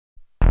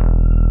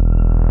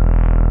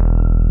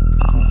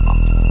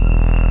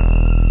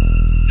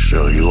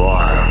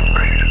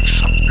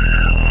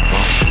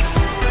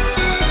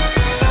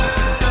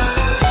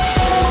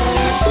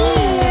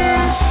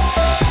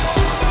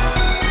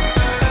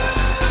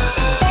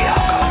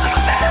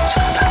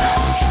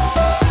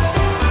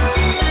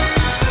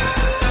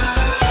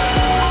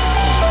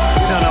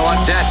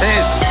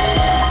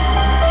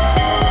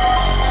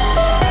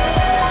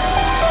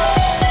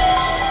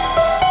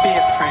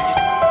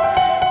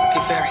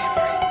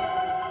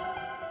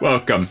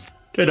Welcome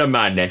to the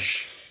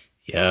madness.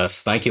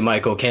 Yes, thank you,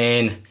 Michael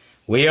Caine.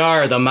 We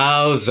are the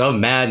Mouths of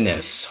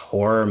Madness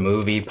Horror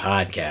Movie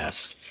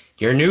Podcast,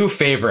 your new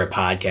favorite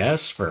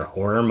podcast for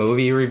horror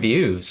movie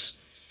reviews.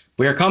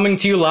 We are coming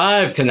to you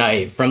live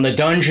tonight from the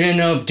Dungeon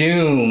of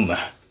Doom.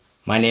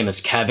 My name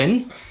is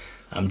Kevin.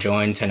 I'm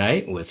joined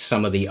tonight with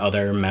some of the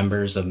other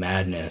members of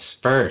Madness.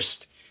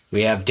 First,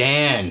 we have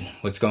Dan.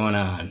 What's going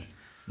on?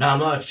 Not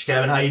much,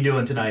 Kevin. How you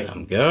doing tonight?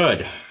 I'm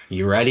good.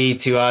 You ready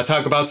to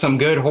talk about some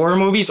good horror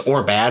movies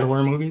or bad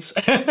horror movies?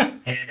 And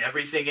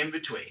everything in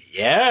between.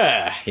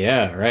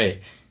 Yeah,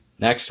 right.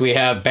 Next we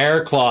have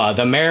Bear Claw,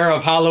 the mayor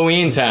of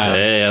Halloween Town.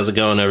 Hey, how's it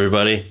going,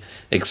 everybody?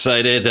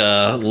 Excited,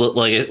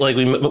 like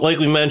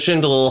we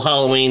mentioned, a little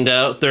Halloweened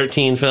out.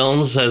 13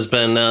 films has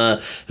been an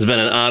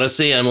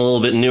odyssey. I'm a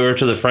little bit newer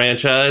to the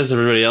franchise.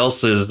 Everybody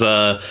else is,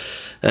 I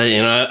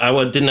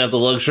didn't have the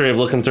luxury of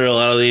looking through a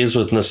lot of these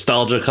with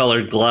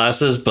nostalgia-colored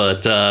glasses,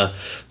 but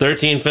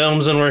 13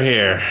 films and we're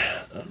here.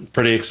 I'm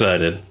pretty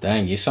excited.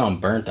 Dang, you sound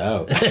burnt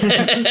out.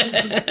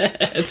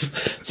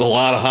 It's a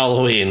lot of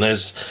Halloween.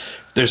 There's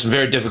some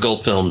very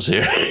difficult films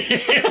here.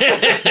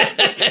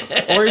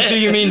 Or do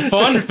you mean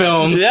fun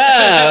films?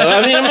 Yeah,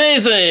 I mean,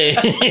 amazing.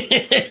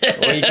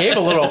 Well, you gave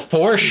a little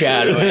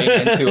foreshadowing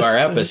into our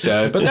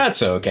episode, but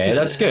that's okay.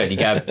 That's good. You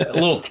got a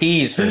little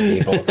tease for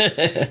people.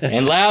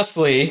 And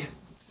lastly,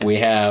 we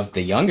have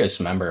the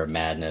youngest member of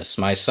Madness,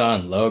 my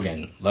son,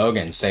 Logan.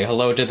 Logan, say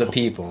hello to the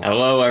people.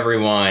 Hello,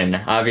 everyone.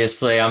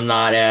 Obviously, I'm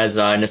not as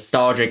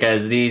nostalgic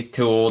as these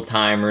two old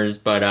timers,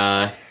 but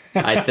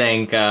I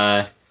think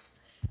I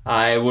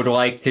would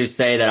like to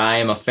say that I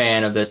am a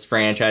fan of this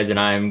franchise, and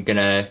I'm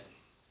gonna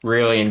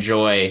really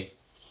enjoy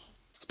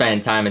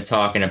spending time and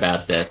talking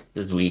about this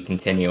as we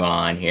continue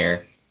on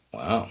here.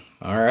 Wow.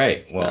 All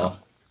right. Well,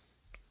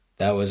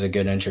 that was a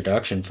good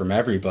introduction from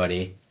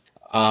everybody.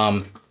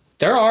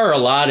 There are a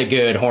lot of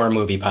good horror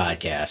movie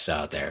podcasts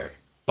out there,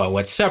 but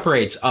what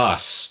separates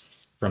us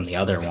from the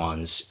other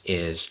ones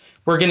is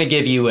we're going to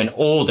give you an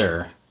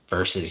older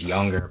versus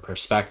younger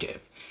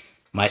perspective.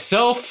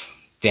 Myself,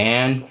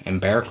 Dan, and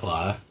Bear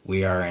Claw,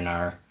 we are in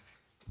our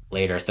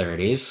later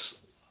 30s.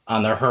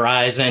 On the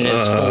horizon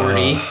is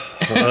 40.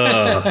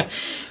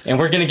 And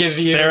we're going to give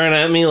you... Staring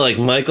at me like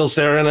Michael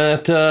staring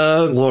at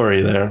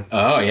Glory there.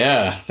 Oh,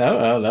 yeah.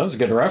 That was a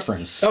good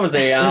reference. That was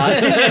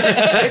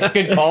a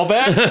Good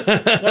callback.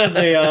 that was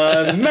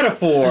a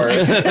metaphor.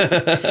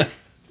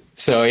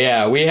 So,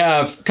 yeah, we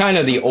have kind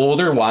of the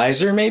older,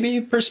 wiser,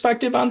 maybe,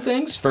 perspective on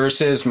things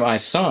versus my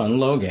son,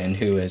 Logan,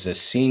 who is a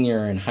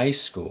senior in high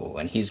school,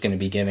 and he's going to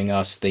be giving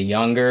us the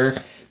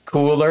younger,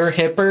 cooler,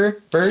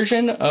 hipper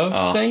version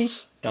of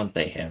things. Don't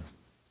say him.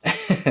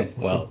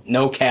 Well,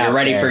 no cap. You're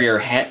ready there. for your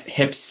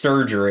hip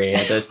surgery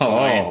at this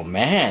point. Oh,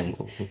 man.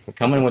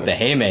 Coming with the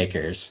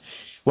haymakers.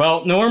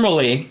 Well,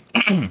 normally,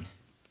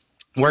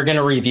 we're going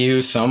to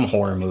review some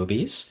horror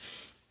movies,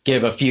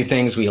 give a few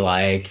things we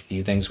like, a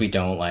few things we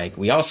don't like.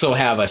 We also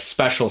have a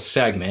special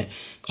segment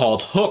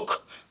called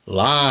Hook,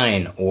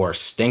 Line, or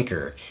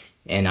Stinker.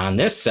 And on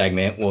this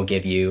segment, we'll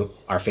give you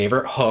our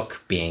favorite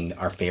hook being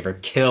our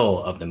favorite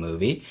kill of the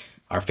movie,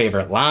 our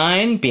favorite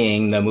line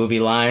being the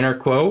movie line or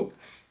quote,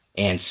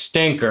 and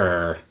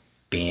stinker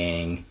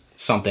being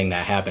something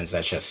that happens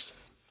that's just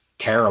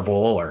terrible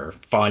or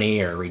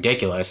funny or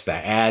ridiculous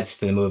that adds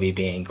to the movie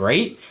being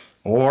great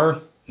or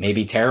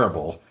maybe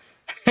terrible.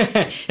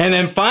 And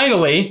then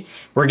finally,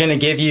 we're going to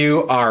give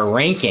you our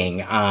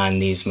ranking on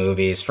these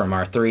movies from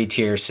our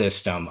 3-tier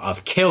system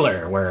of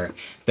killer, where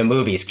the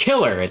movie's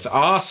killer. It's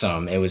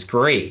awesome. It was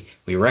great.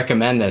 We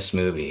recommend this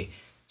movie.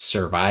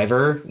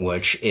 Survivor,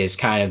 which is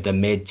kind of the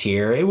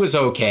mid-tier. It was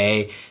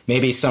okay.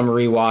 Maybe some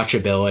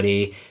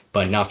rewatchability,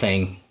 but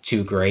nothing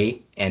too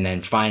great. And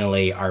then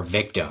finally, our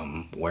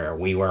victim, where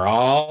we were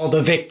all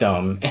the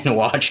victim in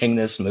watching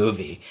this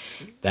movie.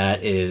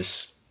 That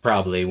is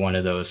probably one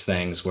of those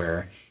things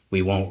where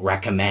we won't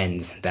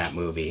recommend that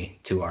movie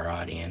to our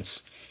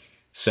audience.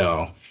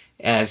 So,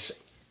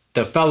 as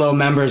the fellow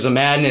members of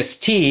Madness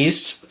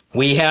teased,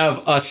 we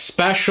have a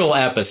special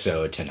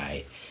episode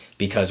tonight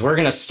because we're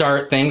going to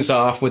start things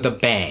off with a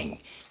bang.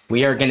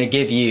 We are going to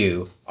give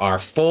you our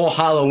full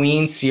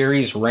Halloween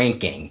series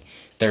ranking.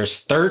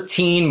 There's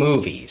 13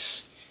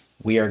 movies.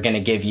 We are going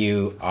to give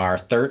you our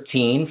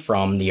 13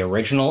 from the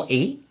original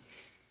 8,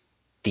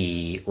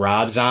 the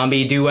Rob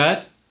Zombie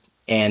duet,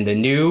 and the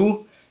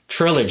new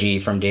trilogy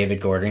from David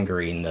Gordon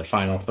Green, the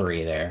final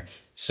 3 there.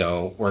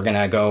 So we're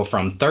going to go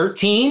from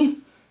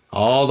 13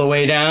 all the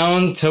way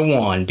down to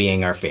 1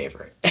 being our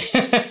favorite.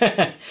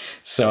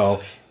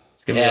 So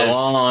It's going to be a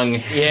long...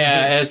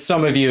 Yeah, as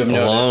some of you have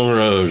noticed. A long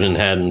road in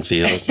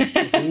Haddonfield.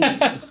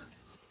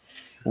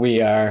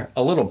 We are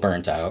a little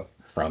burnt out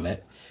from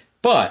it.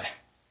 But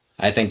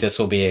I think this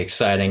will be an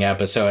exciting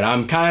episode.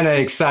 I'm kind of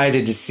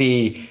excited to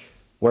see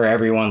where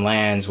everyone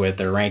lands with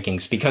their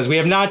rankings because we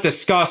have not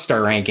discussed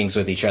our rankings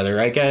with each other,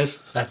 right,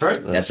 guys? That's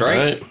right. That's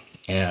right.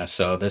 Yeah,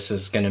 so this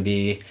is going to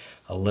be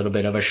a little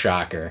bit of a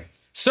shocker.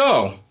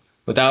 So,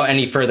 without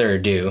any further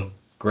ado,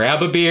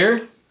 grab a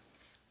beer,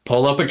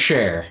 pull up a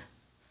chair,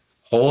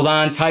 hold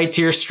on tight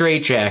to your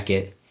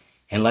straitjacket,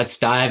 and let's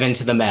dive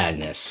into the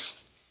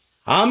madness.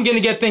 I'm going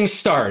to get things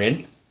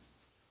started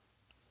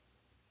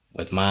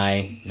with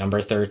my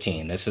number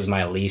 13. This is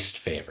my least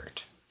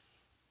favorite.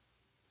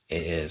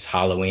 It is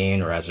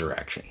Halloween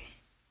Resurrection.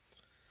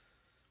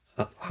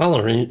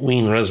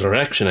 Halloween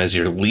Resurrection as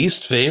your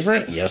least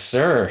favorite? Yes,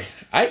 sir.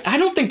 I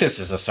don't think this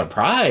is a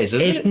surprise,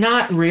 is It's it?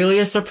 not really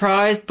a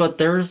surprise, but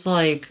there's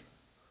like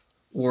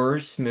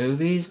worse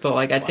movies. But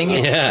like I think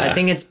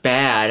it's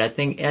bad. I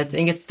think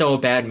it's still a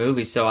bad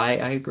movie. So I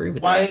agree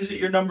with Why that. is it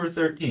your number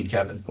 13,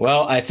 Kevin?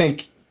 Well, I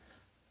think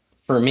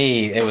for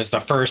me, it was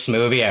the first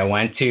movie I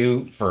went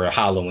to for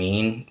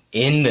Halloween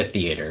in the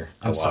theater.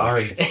 I'm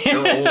sorry.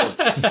 You're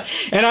old.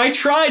 And I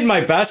tried my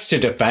best to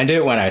defend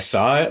it when I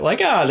saw it. Like,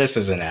 this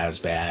isn't as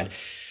bad.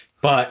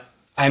 But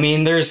I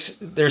mean,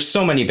 there's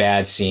so many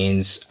bad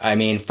scenes. I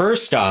mean,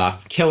 first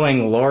off,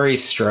 killing Laurie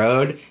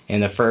Strode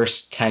in the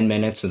first 10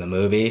 minutes of the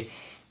movie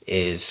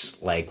is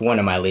like one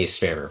of my least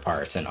favorite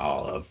parts in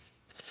all of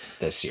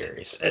this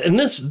series. And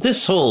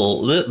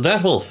that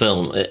whole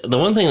film, the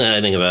one thing that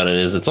I think about it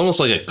is it's almost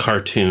like a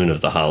cartoon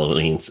of the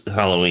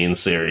Halloween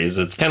series.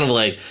 It's kind of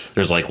like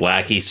there's like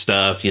wacky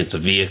stuff. It's a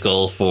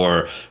vehicle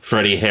for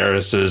Freddie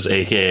Harris's,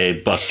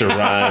 aka Buster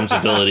Rhymes,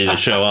 ability to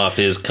show off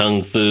his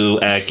kung fu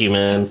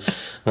acumen.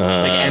 It's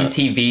like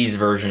MTV's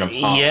version of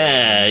Halloween.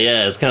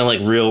 Yeah, it's kind of like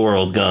Real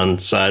World gone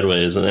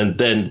sideways, and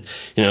then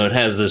it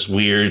has this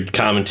weird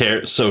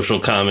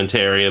social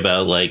commentary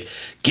about like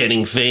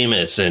getting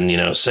famous,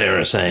 and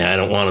Sarah saying I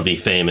don't want to be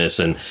famous,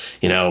 and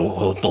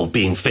well,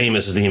 being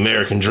famous is the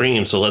American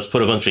dream, so let's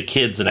put a bunch of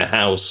kids in a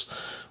house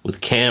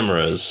with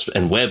cameras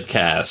and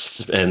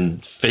webcasts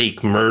and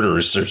fake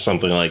murders or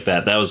something like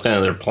that. That was kind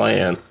of their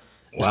plan.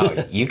 Wow,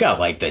 you got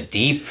like the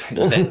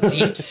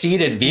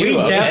deep-seated view We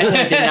of definitely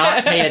it. did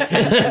not pay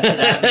attention to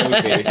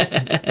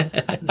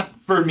that movie.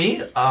 For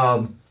me,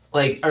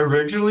 like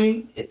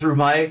originally through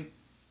my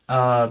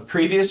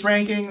previous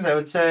rankings, I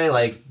would say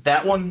like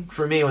that one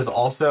for me was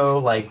also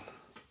like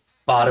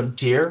bottom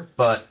tier,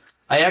 but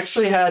I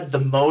actually had the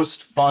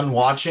most fun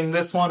watching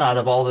this one out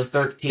of all the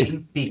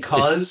 13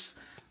 because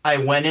I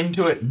went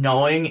into it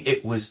knowing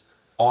it was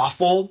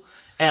awful.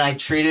 And I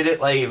treated it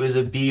like it was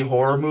a B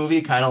horror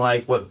movie, kind of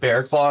like what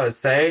Bear Claw is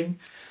saying.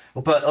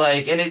 But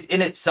like in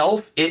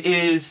itself,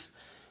 it's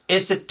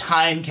a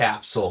time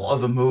capsule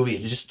of a movie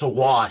just to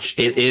watch.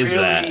 It is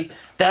that.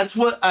 That's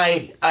what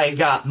I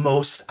got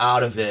most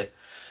out of it.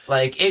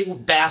 Like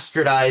it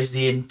bastardized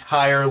the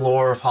entire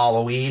lore of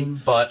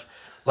Halloween, but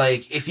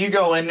like if you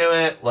go into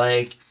it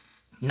like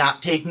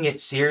not taking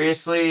it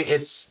seriously,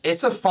 it's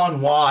a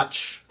fun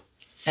watch.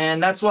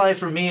 And that's why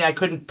for me I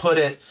couldn't put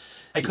it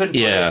at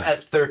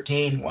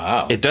 13.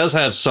 Wow. It does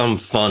have some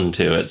fun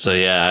to it, so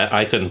yeah,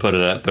 I couldn't put it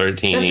at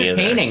 13 It's either.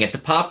 entertaining. It's a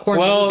popcorn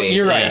Well, movie.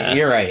 you're right. Yeah.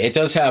 You're right. It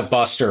does have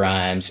Buster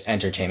Rhymes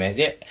entertainment.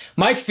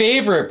 My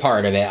favorite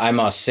part of it, I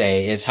must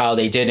say, is how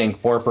they did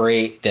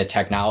incorporate the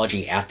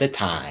technology at the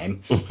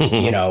time,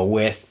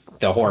 with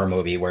the horror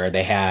movie where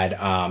they had,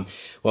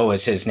 what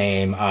was his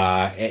name,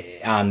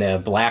 on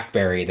the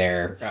BlackBerry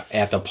there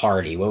at the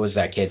party. What was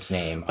that kid's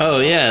name? Oh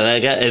yeah, that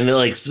guy, and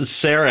like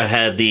Sarah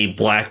had the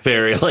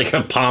BlackBerry, like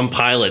a Palm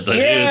Pilot that she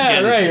was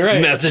Yeah, getting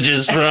right.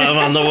 messages from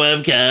on the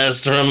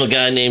webcast from a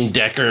guy named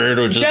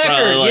Deckard, which is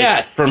probably like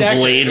yes, from Deckard,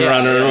 Blade yeah,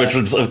 Runner, yeah. which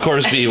would of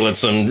course be what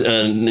some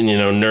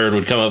nerd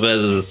would come up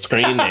as a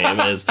screen name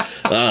as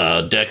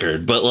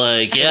Deckard. But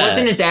like, It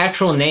wasn't his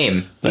actual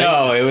name.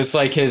 No, it was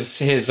like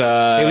his It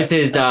was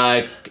his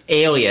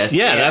alias.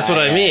 yeah, that's what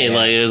I mean. yeah.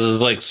 Like it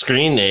was like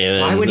screen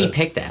name. Why and would he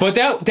pick that? But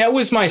that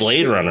was my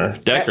Blade Runner,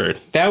 Deckard?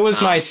 That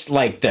was my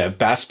like the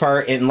best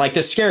part and like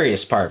the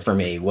scariest part for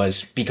me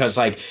was because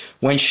like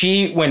when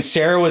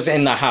Sarah was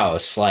in the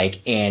house like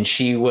and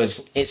she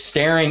was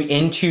staring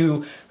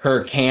into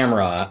her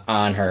camera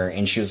on her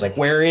and she was like,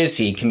 where is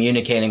he,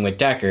 communicating with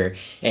Deckard,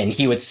 and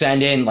he would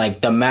send in like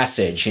the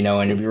message, and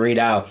it'd read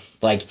out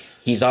like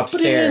he's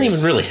upstairs. But he didn't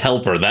even really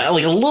help her. That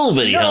like a little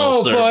bit he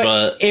helps her,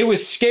 but it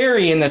was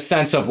scary in the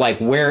sense of like,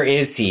 where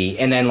is he?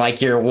 And then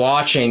like you're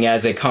watching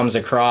as it comes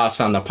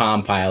across on the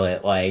Palm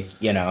Pilot, like,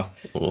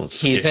 well,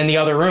 it's he's in the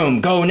other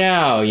room, go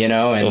now, It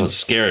and was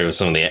scary with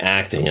some of the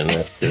acting in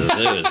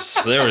this.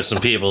 There were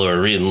some people who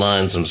were reading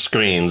lines from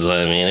screens.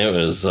 I mean, it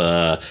was.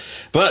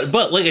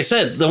 But like I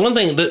said, the one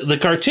thing, the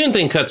cartoon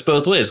thing cuts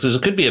both ways because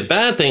it could be a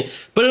bad thing,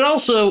 but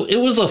it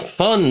was a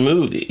fun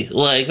movie.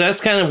 Like that's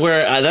kind of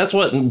where that's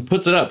what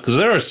puts it up, because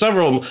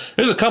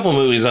there's a couple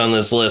movies on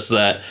this list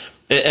that.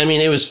 I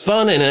mean, it was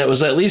fun and it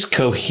was at least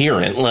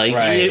coherent. Like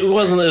Right. it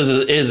wasn't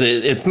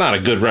it's not a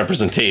good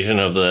representation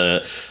of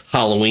the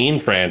Halloween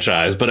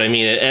franchise, but I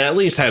mean, it at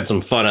least had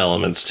some fun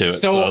elements to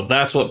it. So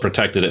that's what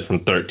protected it from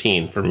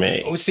 13 for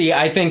me. see,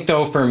 I think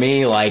though for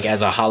me, like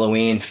as a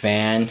Halloween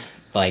fan,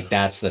 like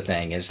that's the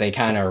thing, is they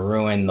kind of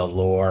ruin the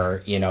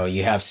lore.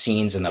 You have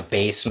scenes in the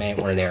basement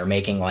where they're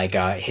making like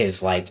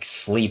his like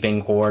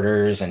sleeping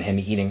quarters and him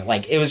eating,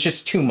 like it was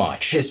just too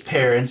much. His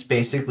parents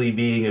basically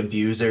being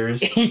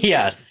abusers.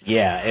 Yes,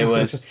 yeah, it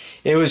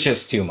was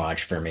just too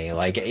much for me.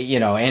 Like,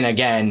 and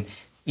again,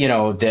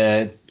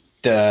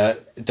 the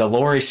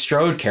Laurie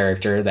Strode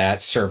character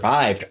that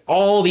survived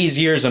all these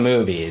years of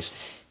movies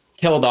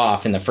killed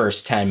off in the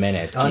first 10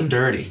 minutes. Done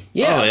dirty.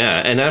 Yeah. Oh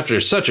yeah, and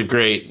after such a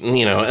great,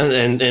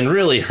 and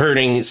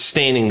really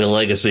staining the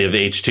legacy of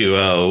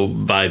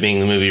H2O by being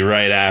the movie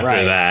right after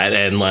Right. that,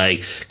 and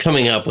like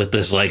coming up with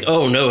this like,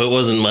 oh no, it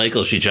wasn't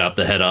Michael she chopped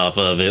the head off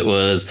of, it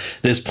was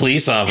this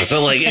police officer.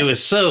 Like it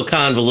was so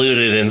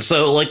convoluted and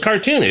so like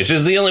cartoonish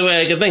is the only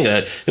way I could think of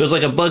it. It was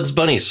like a Bugs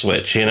Bunny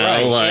switch,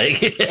 Right.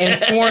 like.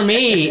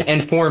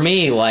 and for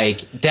me,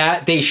 like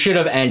that, they should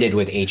have ended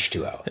with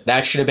H2O.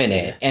 That should have been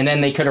it. And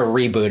then they could have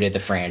rebooted the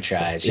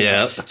franchise. you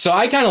know? Yeah. So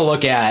I kind of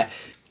look at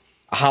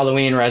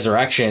Halloween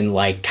Resurrection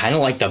like kind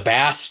of like the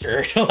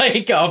bastard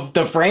like of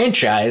the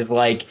franchise.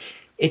 Like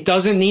it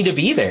doesn't need to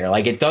be there.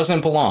 Like it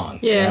doesn't belong.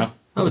 Yeah, You know?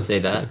 I would say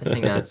that.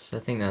 I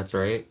think that's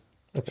right.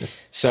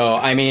 So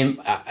I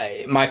mean,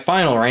 my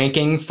final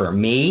ranking for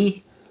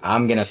me,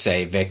 I'm gonna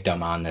say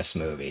Victim on this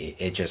movie.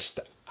 It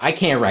just, I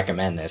can't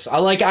recommend this.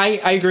 I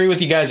agree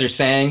with you guys are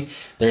saying.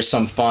 There's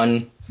some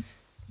fun,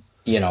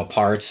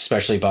 parts,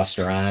 especially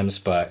Busta Rhymes,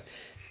 but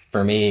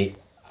for me,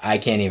 I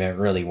can't even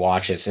really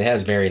watch this. It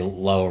has very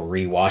low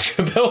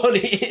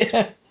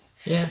rewatchability.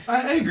 Yeah.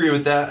 I agree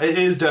with that. It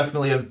is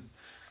definitely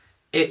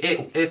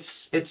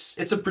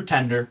it's a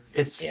pretender.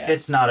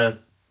 It's not a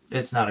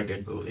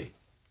good movie.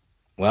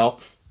 Well,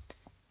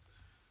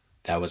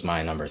 that was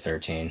my number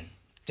 13.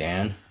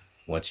 Dan,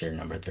 what's your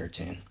number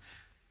 13?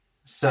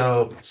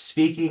 So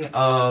speaking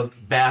of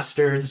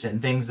bastards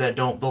and things that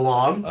don't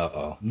belong,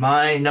 Uh-oh.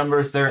 my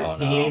number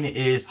 13 no.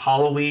 is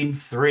Halloween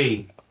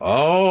 3.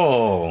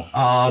 Oh.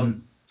 I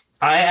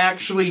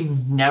actually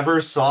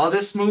never saw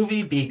this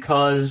movie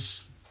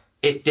because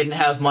it didn't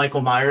have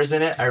Michael Myers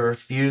in it. I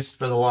refused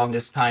for the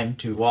longest time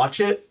to watch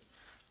it.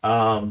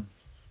 Having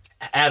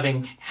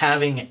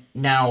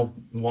now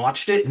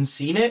watched it and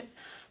seen it,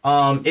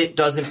 it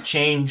doesn't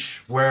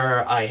change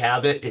where I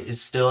have it. It is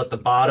still at the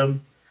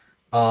bottom.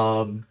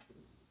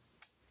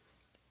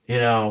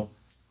 The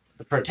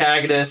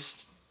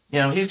protagonist,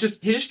 he's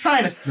just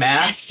trying to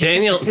smash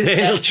Daniel his dead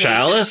patient.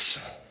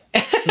 Chalice.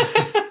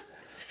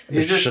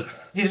 He's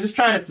just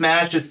trying to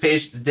smash his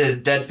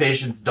dead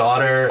patient's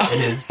daughter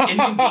and is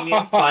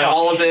inconvenienced by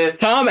all of it.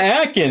 Tom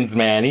Atkins,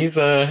 man.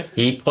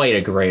 He played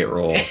a great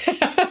role.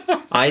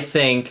 I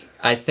think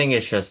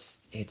it's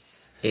just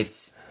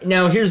it's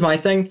now here's my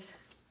thing.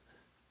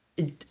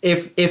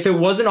 If it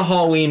wasn't a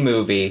Halloween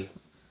movie,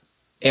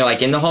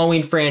 like in the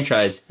Halloween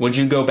franchise, would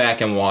you go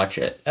back and watch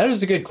it? That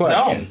is a good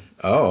question.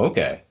 Oh,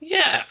 okay.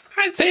 Yeah,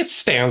 I'd say it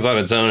stands on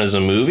its own as a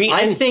movie.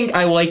 I think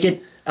I like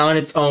it on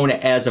its own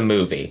as a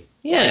movie.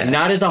 Yeah.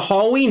 Not as a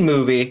Halloween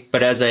movie,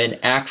 but as an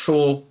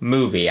actual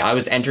movie. I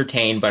was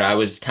entertained, but I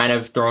was kind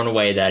of thrown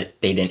away that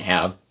they didn't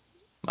have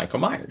Michael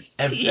Myers.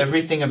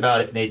 Everything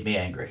about it made me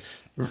angry.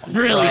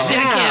 Really? See,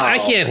 I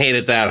can't hate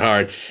it that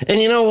hard.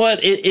 And you know what?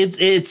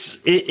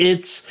 It's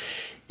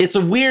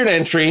a weird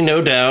entry,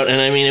 no doubt.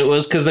 And I mean, it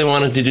was because they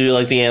wanted to do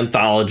like the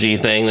anthology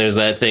thing. There's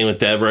that thing with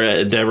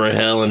Deborah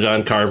Hill and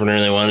John Carpenter,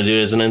 and they want to do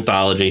it as an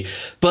anthology.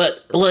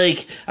 But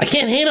like, I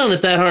can't hate on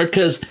it that hard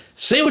because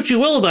say what you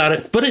will about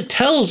it, but it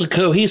tells a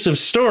cohesive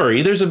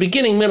story. There's a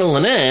beginning, middle,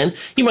 and end.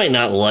 You might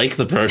not like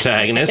the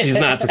protagonist. He's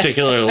not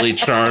particularly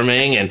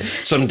charming, and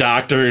some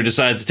doctor who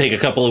decides to take a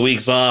couple of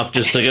weeks off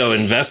just to go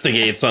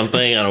investigate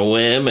something on a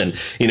whim, and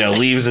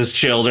leaves his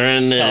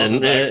children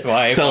and tells his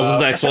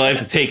ex-wife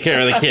to take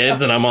care of the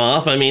kids, and I'm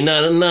off. I mean,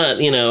 not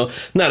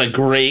a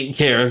great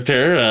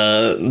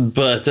character,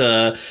 but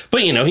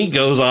he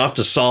goes off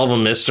to solve a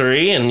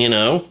mystery, and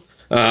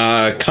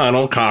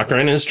Connell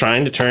Cochran is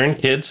trying to turn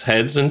kids'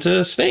 heads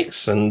into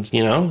snakes, and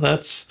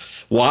that's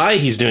why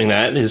he's doing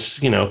that is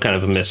kind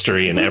of a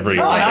mystery in every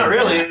No, way. not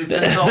really.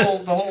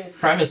 The whole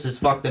premise is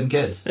fuck them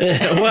kids.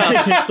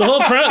 Well,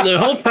 the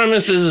whole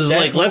premise is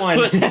like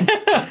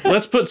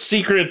let's put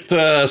secret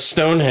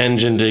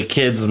Stonehenge into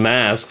kids'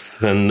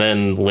 masks and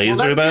then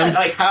laser them. It.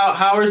 Like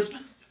how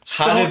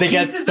did they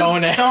get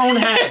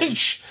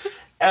Stonehenge?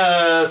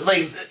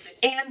 Like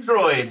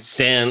androids.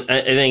 Dan,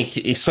 I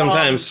think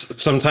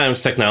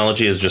sometimes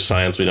technology is just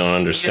science we don't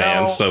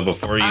understand. So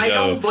before you I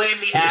go, don't blame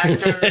the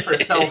actor for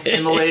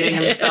self-immolating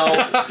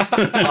himself.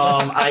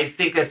 I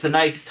think that's a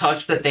nice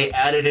touch that they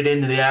added it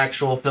into the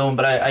actual film,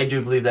 but I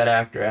do believe that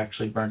actor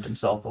actually burnt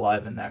himself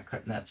alive in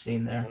that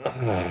scene there.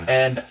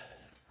 And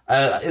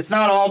it's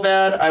not all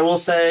bad. I will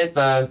say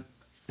the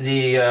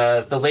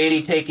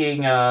lady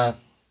taking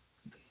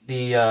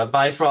the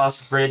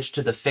Bifrost bridge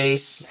to the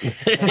face.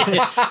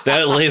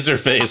 that laser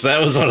face, that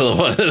was one of the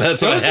ones.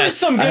 Those are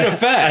some good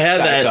effects. I had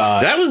that.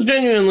 That was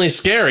genuinely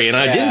scary, and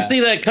I didn't see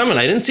that coming.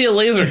 I didn't see a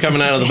laser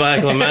coming out of the back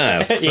of the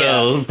mask.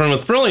 So, from a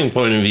thrilling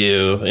point of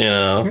view,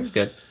 It was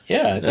good.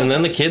 Yeah. And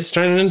then the kids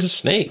turned into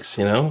snakes,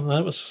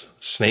 that was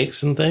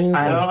snakes and things.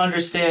 I don't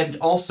understand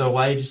also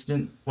why he just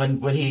didn't, when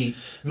he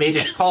made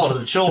his call to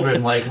the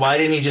children, like, why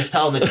didn't he just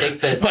tell them to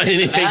take Why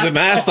didn't he take the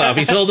mask off?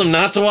 He told them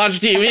not to watch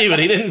TV, but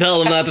he didn't tell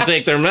them not to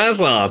take their mask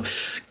off.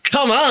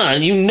 come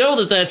on, you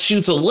know that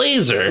shoots a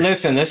laser.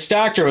 Listen, this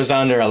doctor was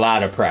under a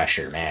lot of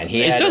pressure, man.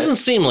 It doesn't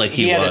seem like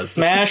he had was. to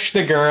smash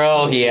the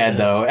girl. He had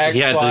the ex-wife. He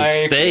had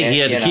to stay. He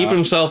had to keep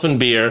himself in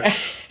beer.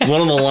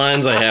 One of the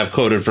lines I have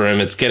quoted for him: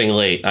 "It's getting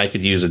late. I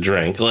could use a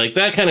drink." Like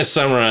that kind of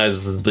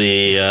summarizes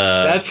the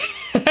That's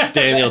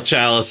Daniel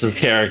Chalice's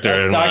character.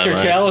 That's in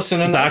Dr. Chalice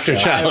in a Dr.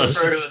 nutshell. I Chalice.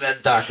 refer to him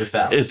as Dr.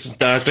 Fowl. It's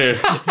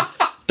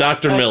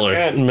Dr. Miller.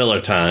 good.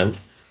 Miller time.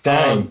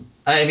 Dang.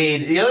 I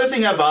mean, the other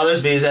thing that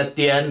bothers me is at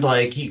the end,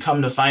 like, you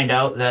come to find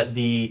out that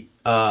the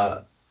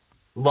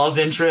love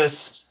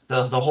interest,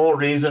 the whole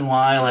reason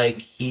why, like,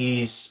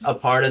 he's a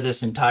part of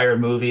this entire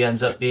movie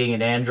ends up being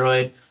an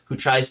android who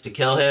tries to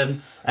kill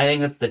him. I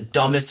think that's the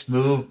dumbest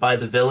move by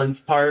the villain's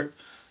part.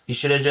 He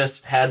should have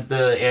just had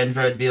the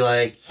android be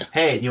like,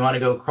 "Hey, do you want to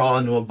go crawl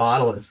into a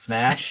bottle and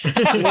smash?" Would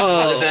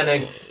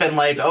have been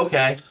like,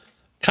 okay.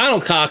 Kyle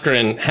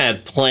Cochran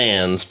had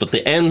plans, but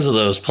the ends of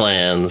those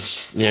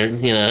plans, I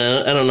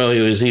don't know.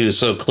 He was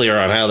so clear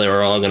on how they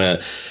were all gonna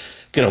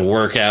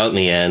work out in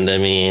the end. I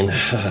mean,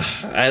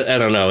 I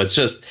don't know. It's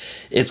just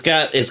it's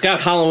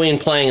got Halloween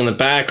playing in the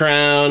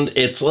background.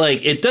 It's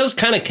like it does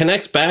kind of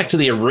connect back to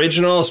the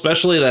original,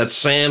 especially that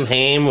Sam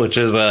Hain, which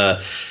is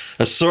a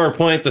sore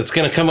point that's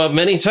going to come up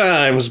many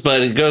times,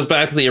 but it goes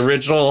back to the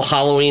original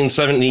Halloween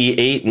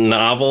 78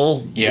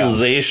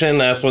 novelization. Yeah.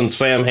 That's when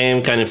Sam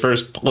Hain kind of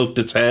first poked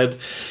its head,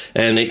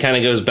 and it kind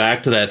of goes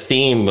back to that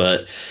theme.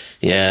 But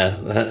yeah,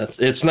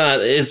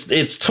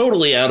 it's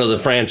totally out of the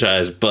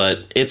franchise, but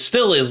it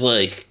still is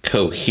like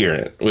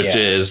coherent, which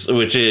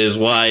is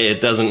why it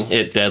doesn't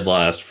hit dead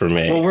last for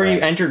me. Well, were you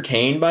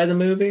entertained by the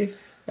movie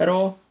at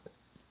all?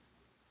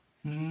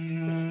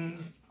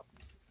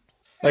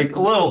 Like,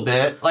 a little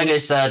bit. Like I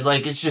said,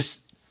 like, it's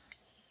just,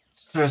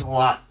 there's a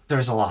lot.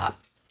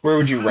 Where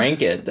would you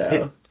rank it,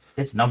 though?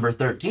 It's number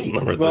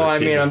 13. Well, I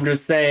mean, I'm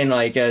just saying,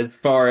 like, as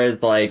far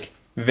as, like,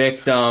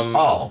 victim...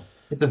 Oh,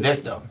 it's a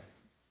victim.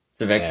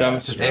 It's a victim? Yeah,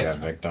 straight up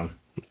victim.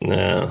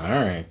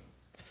 Yeah.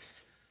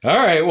 All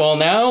right, well,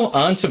 now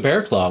on to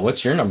Bear Claw.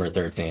 What's your number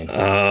 13?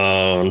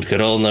 Oh, good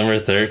old number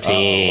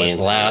 13. What's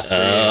last for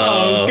you?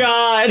 Oh,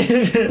 God!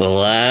 The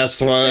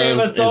last one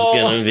us is all.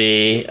 going to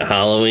be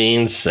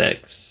Halloween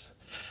 6.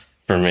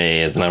 For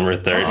me, it's number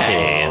 13,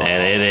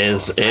 and it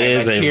is a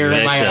tear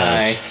in my victim.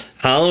 eye.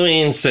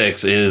 Halloween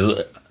 6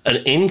 is an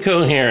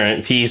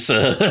incoherent piece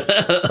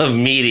of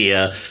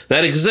media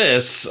that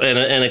exists and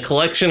a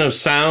collection of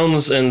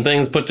sounds and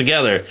things put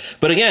together.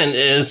 But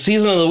again,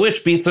 Season of the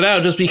Witch beats it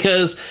out just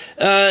because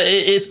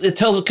it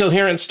tells a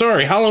coherent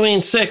story.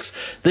 Halloween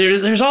 6,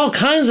 there's all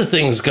kinds of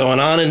things going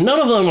on, and none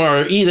of them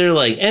are either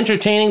like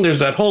entertaining.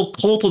 There's that whole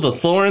Cult of the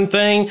Thorn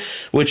thing,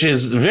 which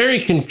is very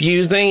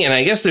confusing, and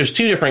I guess there's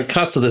two different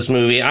cuts of this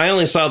movie. I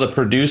only saw the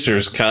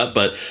producer's cut,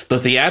 but the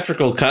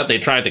theatrical cut, they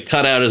tried to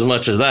cut out as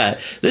much as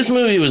that. This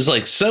movie was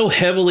like so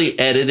heavily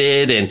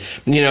edited, and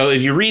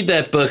if you read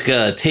that book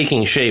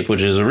Taking Shape,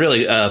 which is a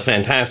really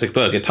fantastic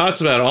book, it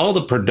talks about all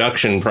the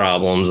production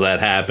problems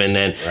that happened,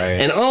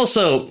 and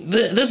also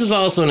this is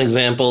also an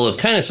example of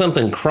kind of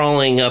something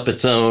crawling up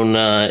its own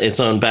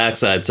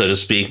backside, so to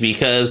speak,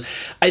 because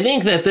I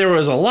think that there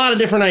was a lot of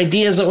different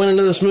ideas that went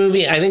into this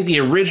movie. I think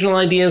the original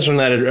ideas from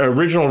that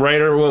original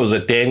writer, what was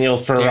it, Daniel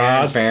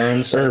Farad?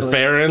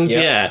 Farrans,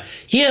 yeah.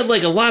 He had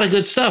like a lot of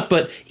good stuff,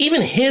 but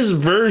even his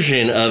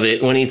version of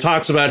it, when he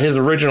talks about his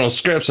original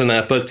scripts in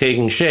that book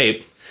Taking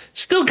Shape,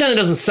 still kind of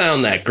doesn't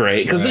sound that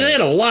great, because they had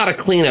a lot of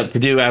cleanup to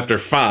do after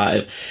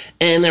 5.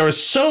 And there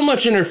was so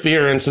much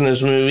interference in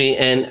this movie,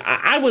 and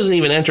I wasn't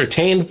even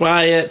entertained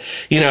by it.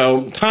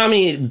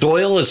 Tommy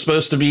Doyle is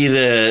supposed to be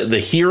the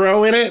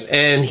hero in it,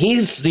 and he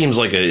seems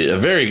like a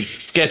very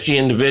sketchy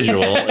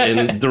individual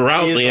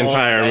throughout the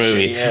entire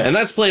movie. Yeah. And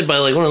that's played by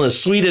like one of the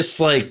sweetest,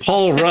 like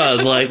Paul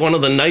Rudd, like one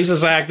of the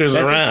nicest actors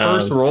That's around.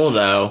 His first role,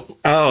 though.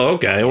 Oh,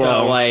 okay.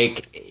 Well, so,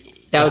 like...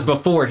 That was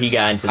before he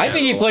got into that I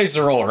think he role. plays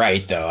the role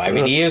right, though. I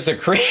mean, he is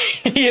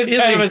he is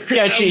kind of a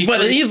sketchy...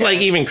 But he's like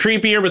even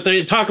creepier, but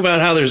they talk about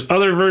how there's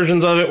other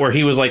versions of it where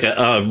he was like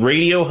a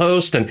radio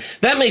host, and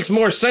that makes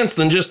more sense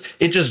than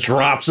it just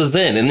drops us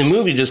in. And the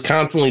movie just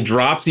constantly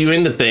drops you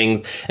into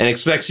things and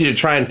expects you to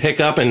try and pick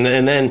up, and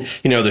then,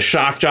 the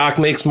shock jock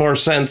makes more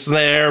sense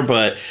there.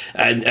 But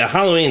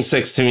Halloween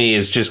 6 to me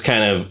is just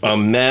kind of a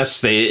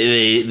mess.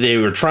 They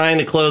were trying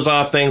to close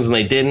off things and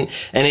they didn't,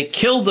 and it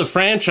killed the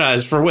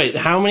franchise for,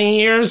 how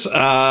many years?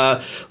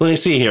 Let me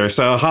see here.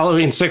 So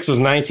Halloween 6 was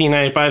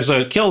 1995, so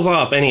it kills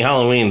off any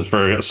Halloweens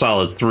for a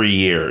solid 3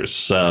 years.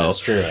 So that's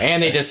true.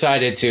 And they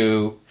decided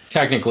to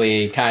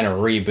technically kind of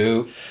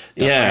reboot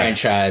the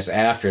franchise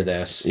after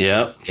this.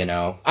 Yep.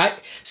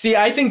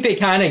 I think they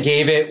kind of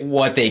gave it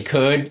what they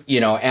could,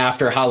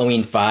 after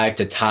Halloween 5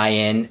 to tie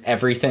in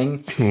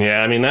everything.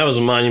 Yeah, I mean, that was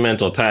a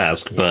monumental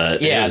task,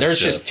 but... Yeah, there's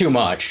just too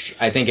much.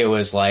 I think it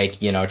was like,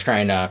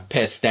 trying to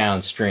piss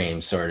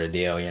downstream sort of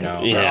deal,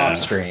 or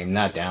upstream,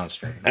 not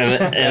downstream. And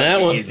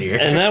that one... easier.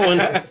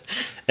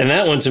 And And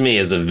that one to me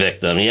is a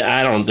victim. Yeah,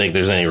 I don't think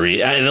there's any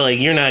like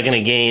you're not going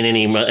to gain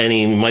any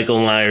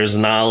Michael Myers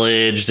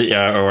knowledge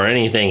or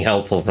anything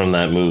helpful from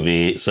that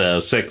movie. So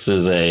 6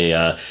 is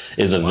a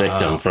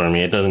victim for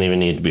me. It doesn't even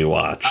need to be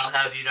watched. I'll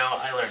have you know,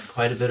 I learned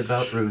quite a bit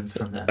about runes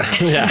from that.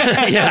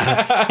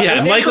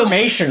 yeah. Michael.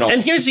 Informational.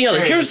 And here's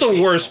the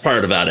worst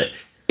part about it.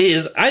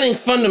 Is I think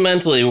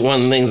fundamentally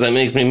one of the things that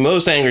makes me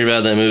most angry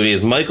about that movie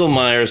is Michael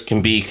Myers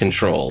can be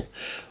controlled.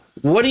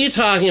 What are you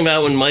talking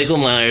about when Michael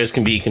Myers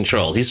can be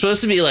controlled? He's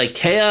supposed to be like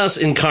chaos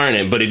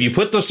incarnate, but if you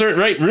put the certain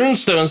right rune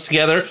stones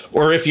together,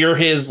 or if you're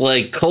his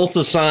like cult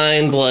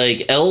assigned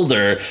like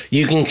elder,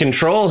 you can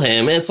control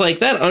him. It's like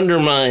that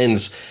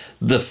undermines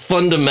the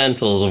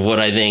fundamentals of what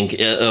I think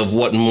of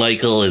what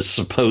Michael is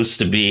supposed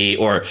to be,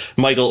 or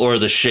Michael or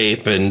the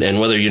Shape, and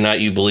whether or not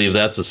you believe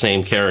that's the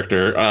same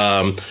character.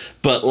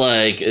 But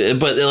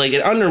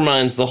it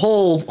undermines the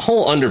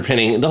whole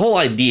underpinning, the whole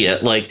idea.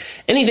 Like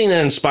anything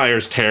that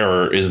inspires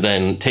terror is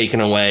then taken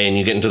away, and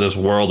you get into this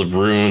world of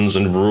runes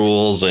and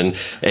rules, and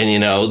you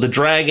know the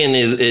dragon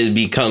it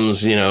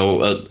becomes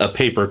a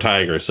paper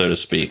tiger, so to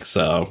speak.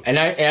 So, and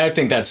I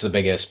think that's the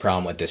biggest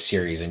problem with this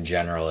series in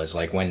general is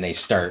like when they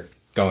start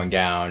going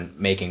down,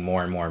 making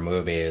more and more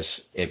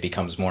movies, it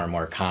becomes more and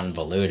more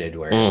convoluted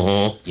where,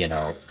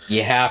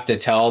 you have to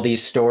tell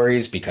these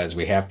stories because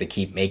we have to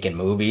keep making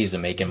movies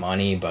and making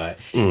money. But,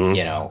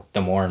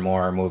 the more and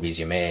more movies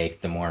you make,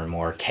 the more and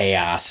more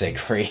chaos it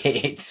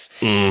creates,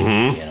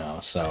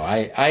 so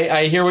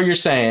I hear what you're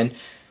saying.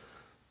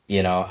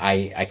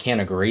 I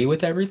can't agree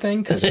with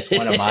everything because it's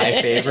one of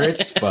my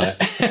favorites, but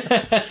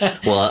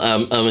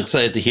well, I'm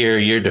excited to hear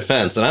your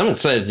defense, and I'm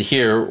excited to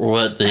hear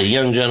what the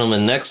young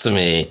gentleman next to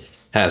me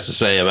has to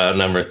say about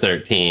number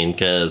 13,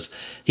 because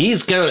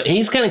he's kind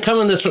of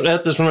coming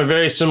at this from a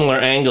very similar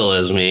angle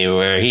as me,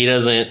 where he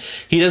doesn't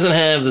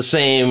have the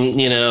same,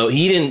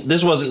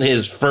 this wasn't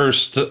his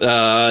first,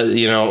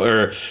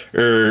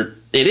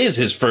 it is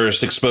his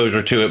first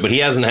exposure to it, but he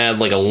hasn't had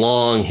like a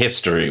long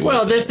history with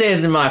Well, it. this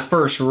isn't my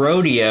first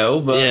rodeo,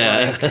 but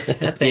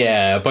Yeah.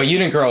 yeah, but you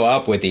didn't grow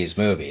up with these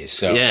movies,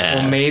 so Yeah.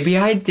 well, maybe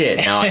I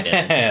did. No, I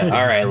didn't.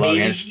 all right, Maybe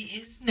Logan. he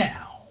is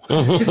now.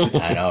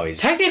 I know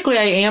he's Technically,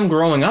 I am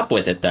growing up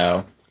with it,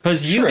 though.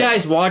 Because you Sure.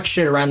 guys watched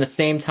it around the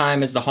same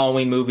time as the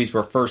Halloween movies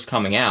were first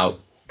coming out.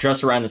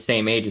 Just around the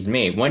same age as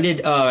me. When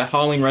did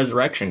Halloween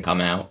Resurrection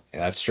come out?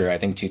 that's true. I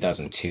think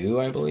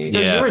 2002, I believe. So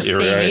Yeah, you were the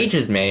you're same right. age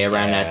as me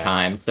around Yeah. that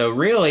time. So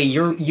really,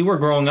 you were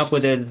growing up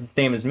with it the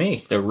same as me.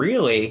 So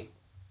really,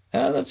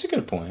 That's a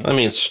good point. I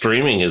mean,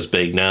 streaming is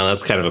big now.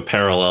 That's kind of a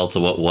parallel to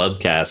what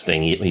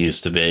webcasting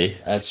used to be.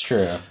 That's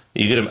true.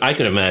 I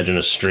could imagine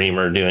a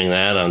streamer doing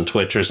that on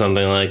Twitch or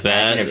something like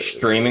that. imagine if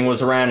streaming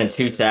was around in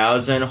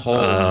 2000.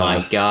 Oh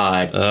my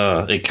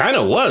god! It kind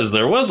of was.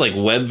 There was like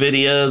web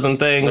videos and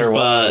things, There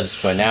was,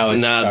 but now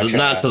it's such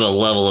not a- to the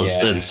level of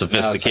Yeah, now and it's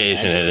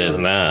sophistication like it is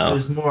It now.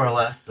 was more or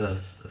less the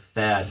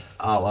fad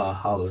a la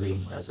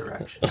Halloween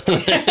Resurrection.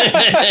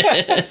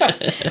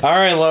 All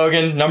right,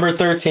 Logan, number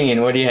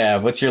 13. What do you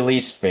have? What's your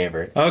least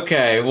favorite?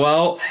 Okay,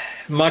 well,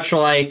 much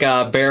like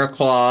Bear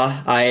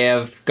Claw, I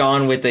have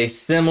gone with a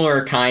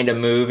similar kind of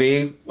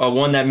movie,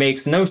 one that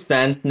makes no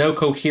sense, no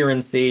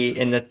coherency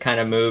in this kind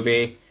of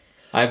movie.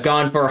 I've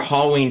gone for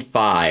Halloween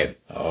 5.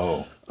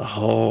 Oh,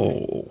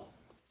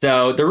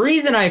 So the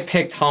reason I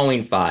picked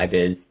Halloween 5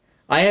 is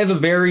I have a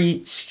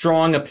very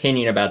strong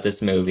opinion about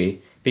this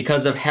movie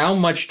because of how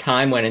much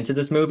time went into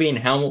this movie and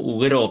how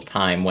little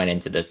time went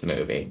into this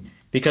movie.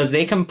 Because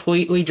they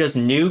completely just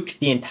nuked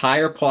the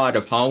entire plot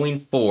of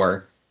Halloween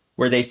 4,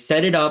 where they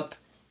set it up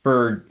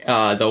for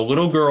the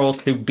little girl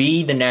to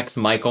be the next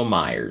Michael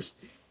Myers.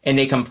 And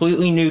they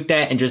completely nuked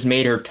that and just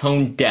made her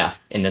tone deaf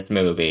in this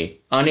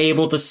movie.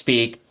 Unable to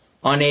speak,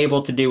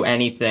 unable to do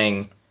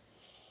anything.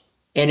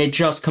 And it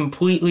just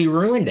completely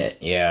ruined it.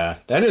 yeah,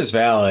 that is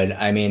valid.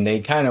 I mean,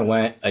 they kind of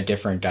went a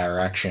different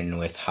direction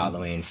with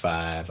Halloween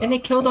 5. And they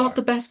killed off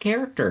the best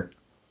character.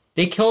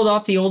 They killed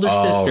off the older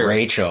sister.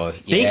 Rachel.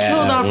 They Yeah,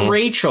 killed off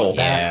Rachel.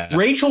 Yeah.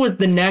 Rachel was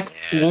the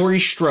next Laurie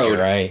Strode. You're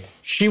right.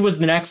 She was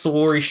the next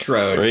Laurie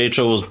Strode.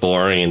 Rachel was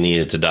boring and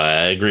needed to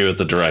die. I agree with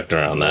the director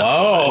on that.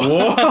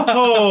 Oh,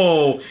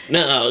 Oh,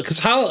 No, because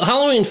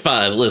Halloween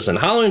 5, listen,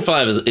 Halloween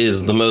 5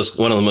 is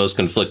one of the most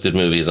conflicted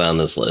movies on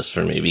this list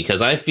for me,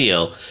 because I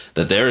feel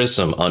that there is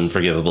some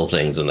unforgivable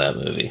things in that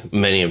movie,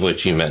 many of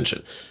which you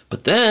mentioned.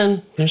 But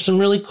then there's some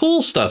really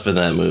cool stuff in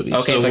that movie.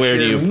 okay, so but where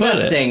do you put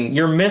it?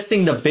 you're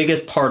missing the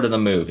biggest part of the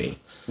movie.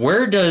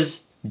 Where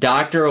does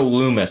Dr.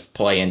 Loomis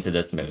play into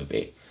this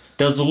movie?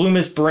 Does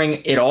Loomis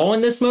bring it all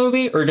in this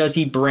movie, or does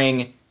he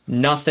bring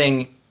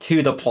nothing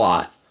to the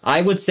plot?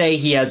 I would say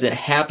he has a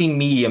happy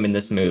medium in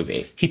this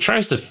movie. He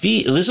tries to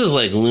feed. This is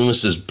like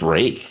Loomis's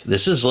break.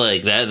 This is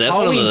like that. That's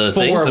one of the Halloween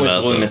 4 things was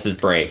about them. Loomis's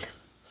break.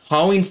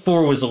 Halloween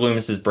 4 was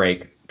Loomis's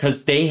break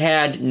because they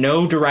had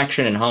no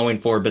direction in Halloween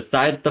 4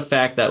 besides the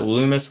fact that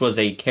Loomis was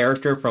a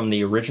character from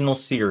the original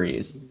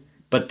series.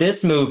 But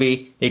this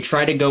movie, they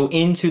try to go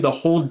into the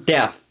whole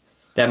depth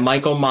that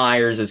Michael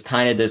Myers is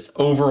kind of this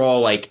overall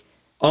like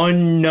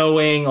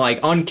unknowing, like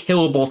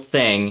unkillable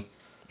thing,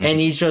 and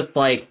he's just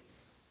like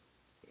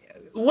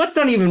let's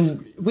not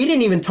even, we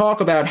didn't even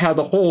talk about how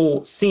the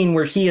whole scene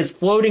where he is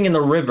floating in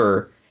the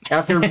river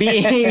after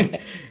being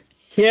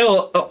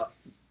killed,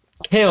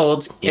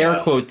 air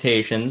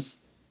quotations,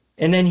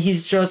 and then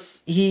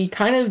he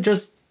kind of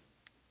just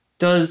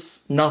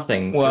does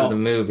nothing for the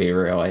movie,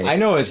 really. I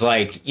know it's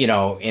like,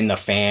 in the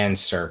fan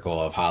circle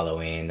of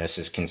Halloween, this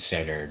is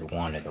considered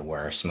one of the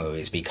worst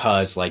movies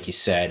because, like you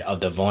said,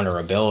 of the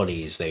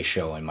vulnerabilities they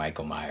show in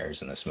Michael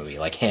Myers in this movie.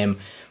 Like him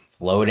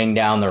floating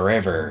down the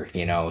river,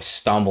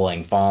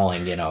 stumbling,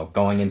 falling,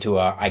 going into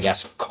I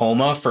guess,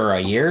 coma for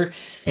a year.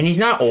 And he's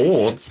not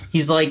old.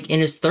 He's like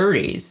in his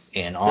 30s.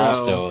 And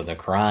also the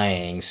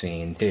crying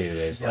scene, too,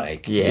 is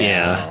like...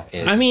 Yeah.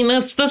 I mean,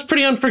 that's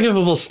pretty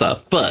unforgivable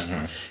stuff, but...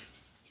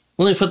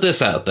 Let me put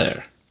this out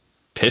there.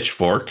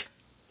 Pitchfork.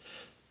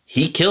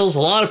 He kills a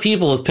lot of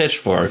people with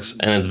pitchforks,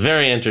 and it's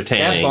very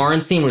entertaining. That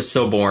barn scene was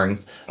so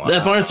boring. Wow.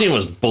 That barn scene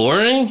was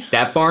boring?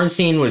 That barn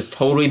scene was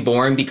totally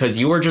boring because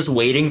you were just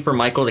waiting for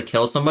Michael to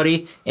kill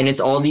somebody, and it's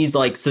all these,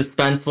 like,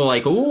 suspenseful,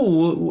 like,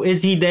 ooh,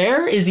 is he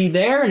there? Is he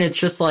there? And it's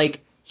just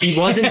like... He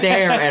wasn't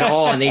there at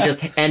all, and they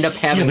just end up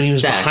having sex. But he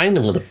was behind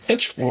him with a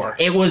pitchfork.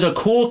 It was a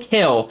cool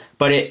kill,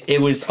 but it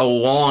was a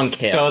long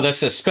kill. So the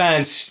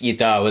suspense, you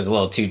thought, was a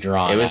little too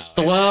drawn. It was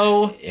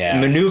slow,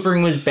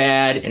 maneuvering was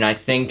bad, and I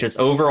think just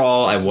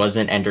overall, I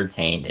wasn't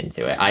entertained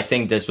into it. I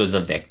think this was a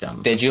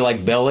victim. Did you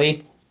like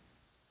Billy?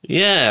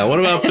 Yeah, what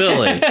about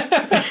Billy?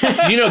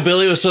 Did you know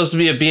Billy was supposed to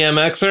be a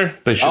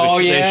BMXer? They should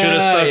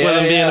have stuck with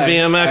him being a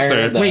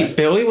BMXer. Wait,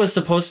 Billy was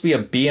supposed to be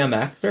a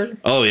BMXer?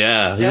 Oh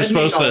yeah, he was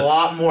supposed to. A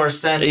lot more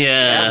sense.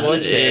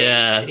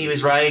 Yeah. He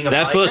was riding a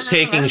that bike. book,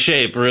 Taking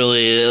Shape.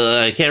 Really,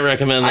 I can't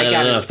recommend that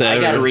enough.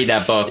 I gotta read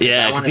that book.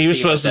 Yeah, he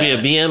was supposed to be a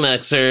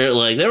BMXer.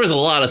 Like there was a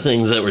lot of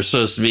things that were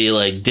supposed to be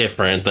like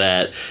different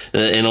that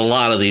in a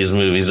lot of these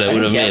movies that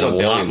would have made a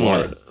lot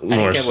more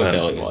sense.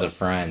 Billy was a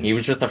friend. He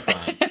was just a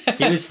friend.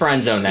 He was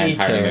friend zoned that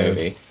entire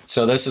movie.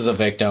 So this is a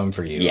victim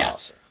for you.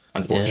 Yes,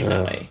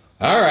 unfortunately.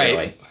 Yeah. All right.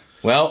 Really.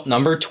 Well,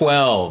 number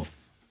 12.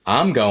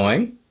 I'm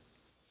going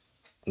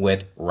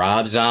with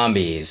Rob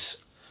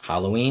Zombie's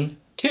Halloween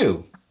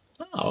 2.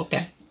 Oh,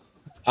 okay.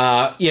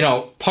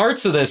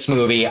 Parts of this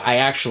movie I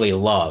actually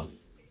love,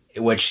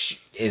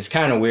 which is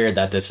kind of weird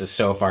that this is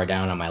so far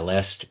down on my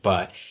list,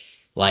 but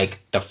like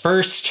the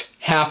first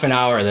half an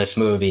hour of this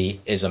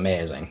movie is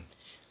amazing.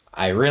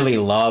 I really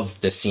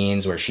love the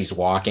scenes where she's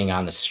walking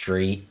on the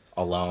street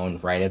alone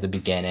right at the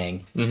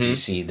beginning. Mm-hmm. You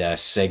see the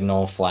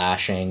signal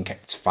flashing.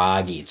 It's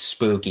foggy. It's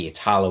spooky. It's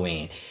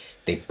Halloween.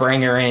 They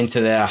bring her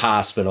into the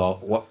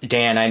hospital.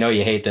 Dan, I know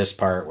you hate this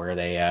part where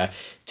they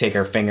take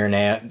her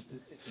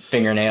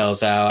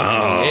fingernails out.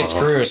 Oh. It's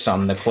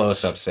gruesome, the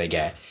close-ups they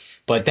get.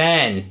 But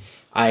then,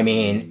 I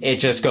mean, it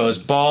just goes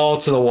ball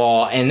to the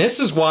wall. And this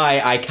is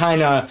why I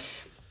kind of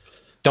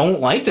don't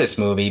like this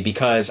movie,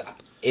 because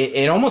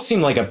it almost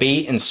seemed like a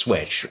bait and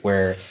switch,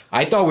 where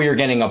I thought we were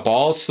getting a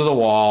balls to the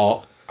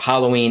wall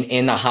Halloween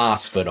in the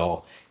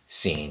hospital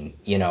scene,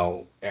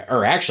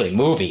 or actually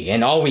movie,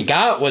 and all we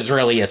got was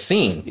really a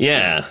scene.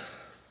 Yeah.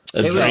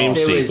 A dream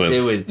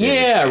sequence.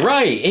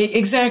 Right.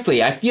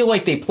 Exactly. I feel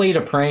like they played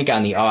a prank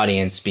on the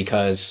audience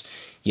because,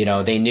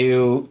 they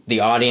knew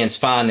the audience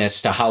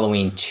fondness to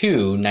Halloween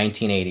 2,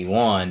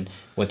 1981,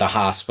 with the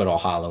hospital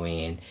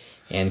Halloween,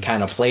 and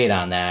kind of played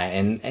on that.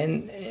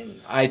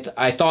 And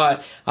I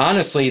thought,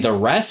 honestly, the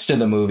rest of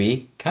the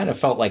movie kind of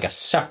felt like a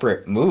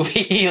separate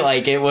movie.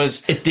 Like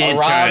it did a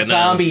Rob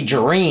Zombie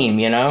dream,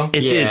 It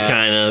did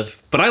kind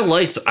of. But I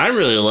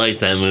really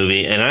liked that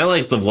movie, and I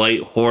liked the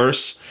White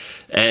Horse.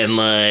 And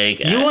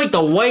you like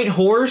the White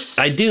Horse?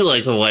 I do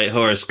like the White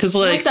Horse because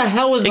what the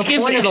hell is the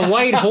point of the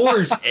White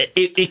Horse?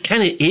 It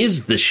kind of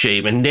is the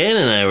shape. And Dan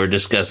and I were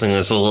discussing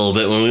this a little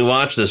bit when we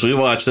watched this. We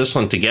watched this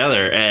one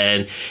together,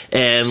 and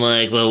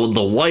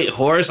the White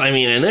Horse. I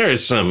mean, and there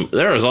is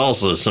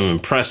also some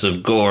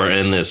impressive gore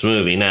in this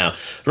movie. Now,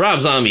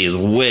 Rob Zombie is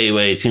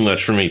way too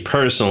much for me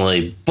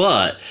personally,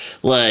 but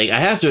I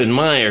have to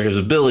admire his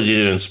ability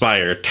to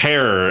inspire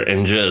terror,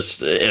 and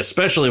just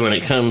especially when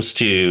it comes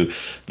to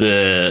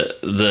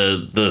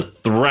the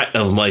threat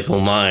of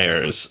Michael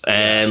Myers,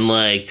 and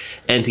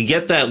to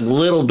get that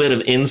little bit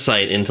of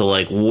insight into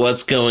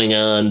what's going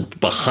on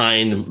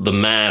behind the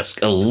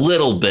mask a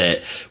little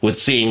bit, with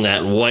seeing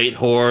that White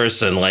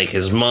Horse and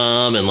his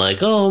mom, and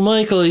oh,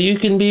 Michael, you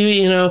can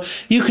be,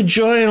 you could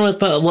join with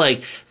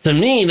the to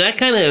me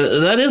that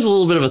is a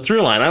little bit of a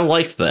through line. I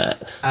liked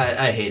that.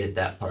 I hated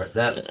that part.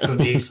 That for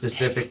me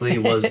specifically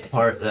was the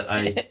part that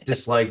I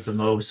disliked the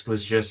most,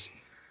 was just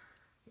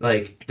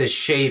the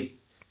shape.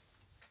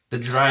 The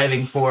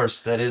driving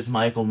force that is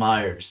Michael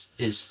Myers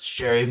is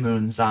Sherry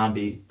Moon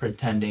Zombie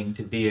pretending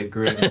to be a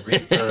Grim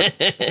Reaper,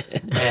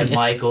 and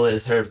Michael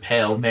is her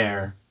pale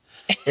mare.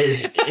 But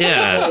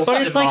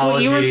it's like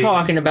what you were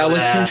talking about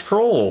with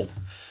control.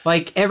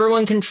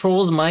 Everyone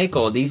controls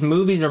Michael. These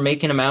movies are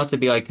making him out to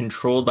be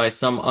controlled by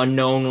some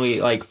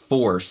unknownly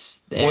force.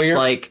 Well,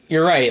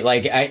 you're right.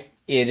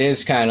 It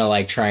is kind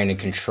of trying to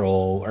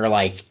control or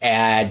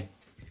add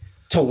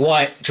to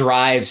what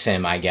drives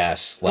him, I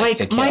guess. To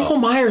kill. Michael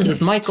Myers is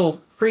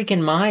Michael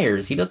freaking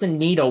Myers. He doesn't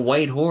need a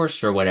white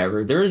horse or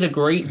whatever. There is a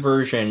great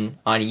version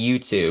on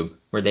YouTube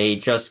where they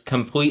just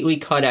completely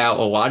cut out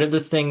a lot of the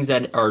things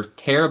that are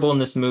terrible in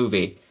this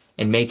movie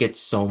and make it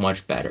so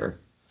much better.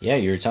 Yeah,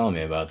 you were telling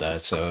me about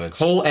that. So it's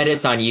Whole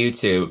edits on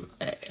YouTube.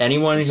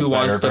 Anyone It's a who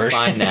wants better to version.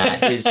 find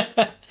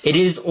that it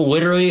is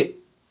literally.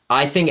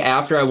 I think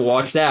after I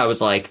watched that, I was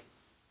like,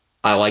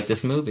 I like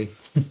this movie.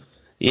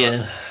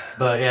 Yeah.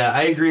 But yeah,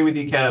 I agree with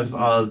you,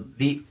 Kev.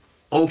 The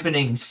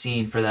opening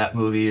scene for that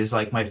movie is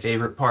like my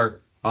favorite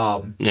part.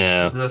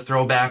 Yeah. The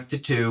throwback to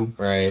 2.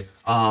 right.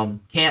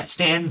 Can't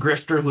stand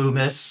Grifter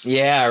Loomis.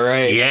 Yeah,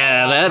 right.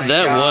 Yeah, my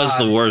that was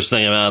God. the worst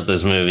thing about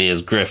this movie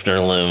is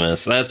Grifter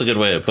Loomis. That's a good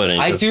way of putting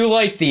it. I do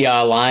like the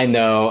line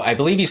though. I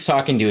believe he's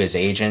talking to his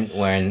agent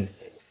when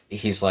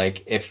he's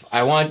like, "If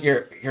I want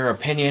your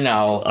opinion,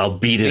 I'll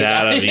beat it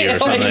out of you or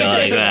something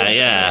like that.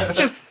 Yeah.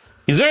 just."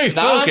 He's very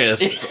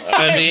focused.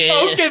 I mean,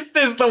 Focused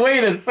is the way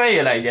to say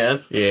it, I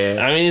guess.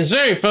 Yeah. he's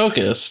very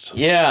focused.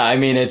 Yeah, I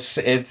mean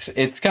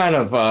it's kind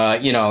of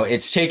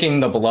it's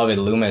taking the beloved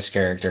Loomis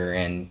character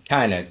and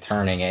kind of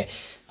turning it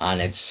on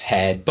its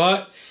head.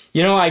 But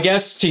I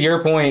guess to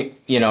your point,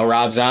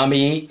 Rob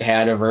Zombie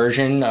had a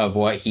version of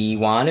what he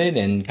wanted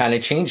and kind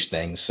of changed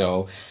things.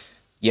 So,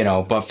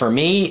 but for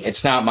me,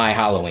 it's not my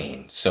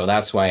Halloween. So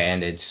that's why I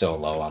ended so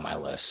low on my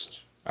list.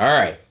 All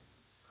right.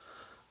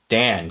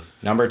 Dan,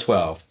 number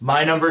 12.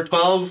 My number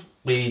 12,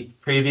 we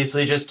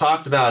previously just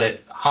talked about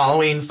it.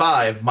 Halloween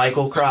 5,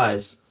 Michael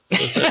Cries.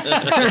 Is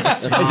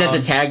that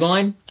the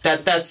tagline?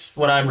 That's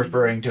what I'm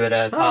referring to it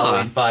as.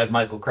 Halloween 5,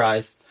 Michael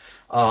Cries.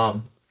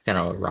 It's kind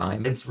of a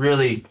rhyme. It's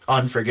really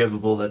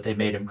unforgivable that they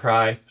made him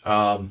cry.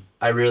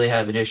 I really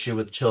have an issue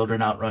with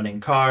children outrunning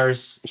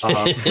cars.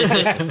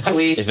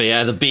 Police. If he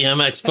had the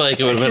BMX bike,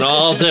 it would have been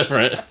all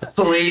different.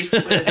 Police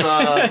with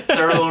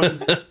their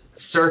own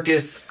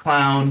circus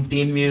clown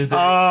theme music.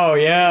 Oh,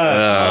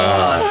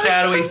 yeah.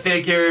 Shadowy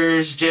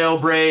figures,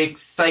 jailbreaks,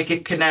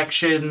 psychic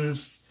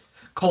connections,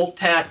 cult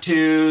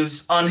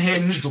tattoos,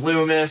 unhinged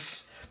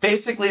Loomis.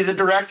 Basically, the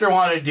director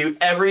wanted to do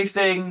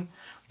everything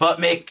but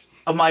make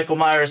a Michael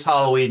Myers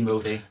Halloween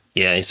movie.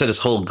 Yeah, he said his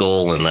whole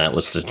goal in that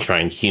was to try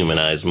and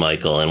humanize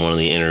Michael in one of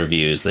the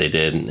interviews they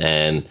did,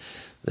 and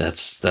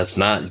that's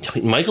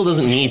not... Michael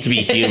doesn't need to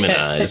be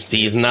humanized.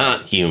 He's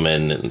not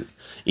human.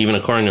 Even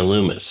according to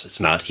Loomis, it's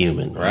not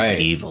human. Right.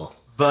 It's evil.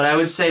 But I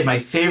would say my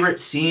favorite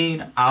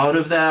scene out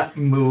of that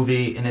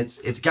movie, and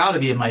it's got to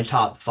be in my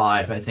top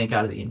 5, I think,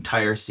 out of the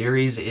entire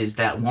series, is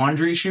that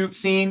laundry chute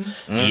scene.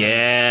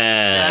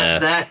 Yeah.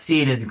 That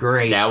scene is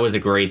great. That was a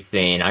great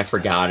scene. I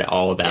forgot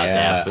all about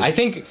Yeah,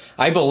 that.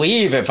 I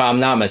believe, if I'm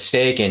not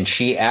mistaken,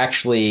 she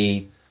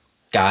actually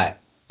got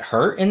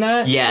hurt in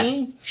that Yes,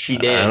 scene? she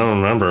did. I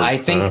don't remember. I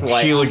think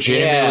like She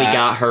legitimately yeah,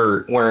 got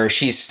hurt. where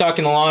she's stuck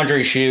in the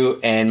laundry chute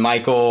and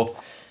Michael,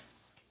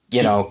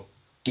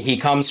 he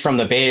comes from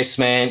the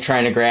basement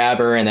trying to grab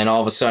her, and then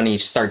all of a sudden he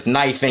starts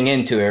knifing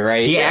into it,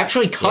 right? He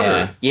actually cut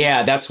yeah. her.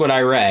 Yeah, that's what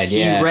I read.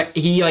 Yeah.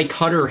 He like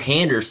cut her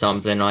hand or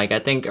something. Like I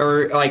think,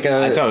 or like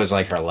I thought it was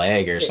like her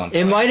leg or something.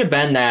 it might have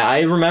been that.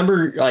 I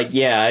remember, like,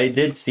 yeah, I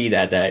did see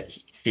that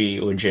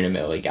she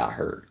legitimately got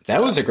hurt.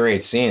 That was a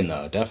great scene,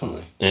 though,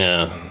 definitely.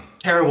 Yeah.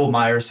 Terrible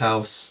Myers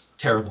house.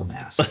 Terrible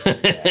mask.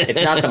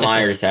 It's not the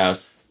Myers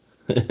house.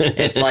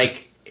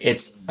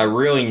 It's a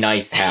really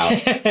nice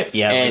house.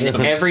 Yeah, And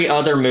every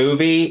other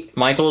movie,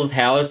 Michael's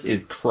house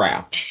is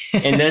crap.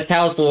 And this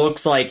house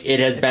looks like it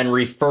has been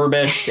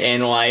refurbished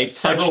and like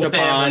Several touched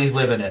upon. families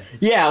live in it.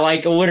 Yeah,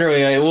 like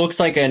literally, it looks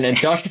like an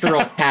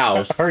industrial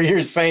house. or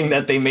you're saying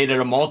that they made it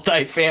a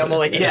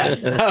multi-family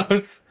Yes.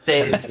 house?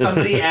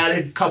 Somebody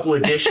added a couple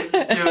additions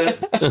to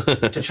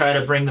it to try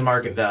to bring the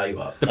market value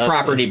up. The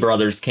Property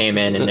Brothers came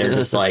in and they're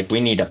just like, we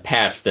need to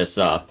patch this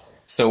up.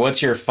 So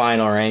what's your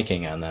final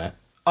ranking on that?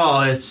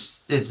 Oh, it's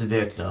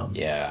Victim.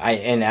 Yeah,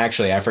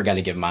 I forgot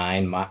to give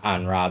mine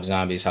on Rob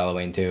Zombie's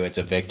Halloween 2. It's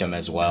a Victim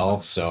as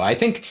well. So I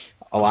think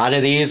a lot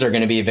of these are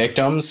going to be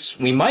victims.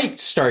 We might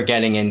start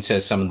getting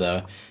into some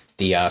of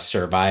the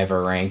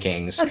Survivor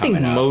rankings I think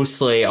coming up.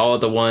 mostly all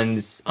the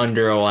ones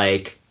under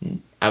like,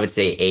 I would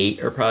say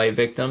 8 are probably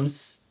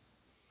victims.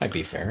 Might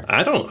be fair.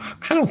 I don't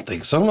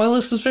think so. My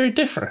list is very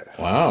different.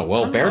 Wow.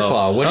 Well, Bear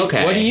Claw, what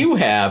okay. do you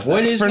have?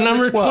 What is For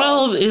number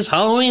 12 is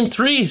Halloween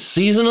 3,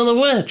 Season of the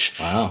Witch.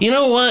 Wow. You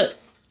know what?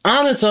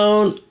 On its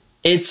own,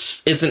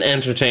 it's an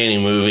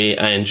entertaining movie.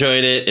 I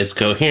enjoyed it. It's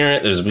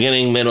coherent. There's a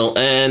beginning, middle,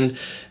 end.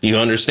 You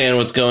understand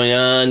what's going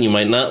on. You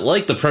might not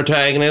like the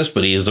protagonist,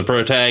 but he is the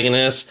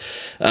protagonist.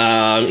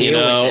 I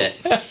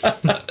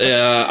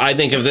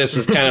think of this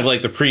as kind of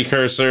like the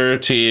precursor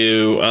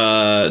to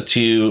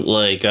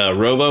like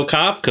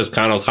RoboCop, because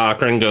Conal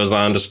Cochran goes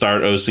on to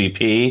start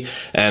OCP,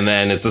 and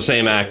then it's the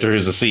same actor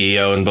who's the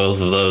CEO in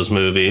both of those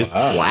movies.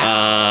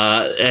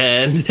 Wow.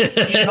 And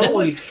You know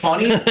what's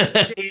funny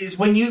is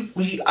when you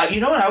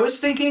know what I was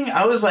thinking?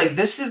 I was like,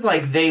 this is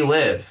like They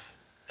Live.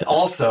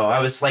 Also, I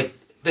was like,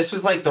 this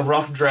was like the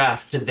rough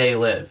draft to They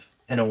Live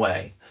in a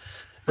way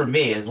for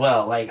me as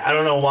well. Like, I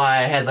don't know why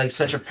I had like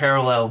such a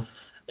parallel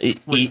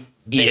with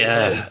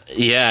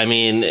Yeah. I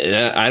mean,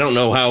 I don't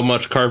know how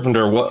much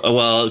Carpenter.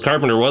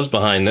 Carpenter was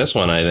behind this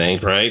one, I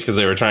think, right? Because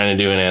they were trying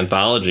to do an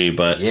anthology.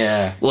 But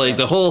Yeah. like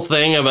the whole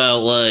thing about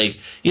like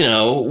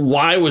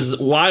why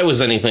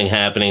was anything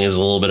happening is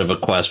a little bit of a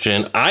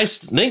question. I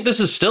think this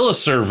is still a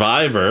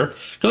survivor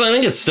because I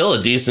think it's still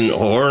a decent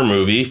horror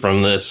movie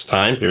from this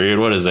time period.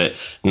 What is it,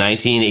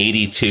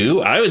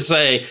 1982? I would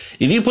say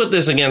if you put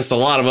this against a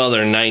lot of other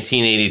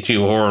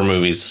 1982 horror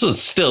movies, this would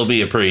still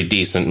be a pretty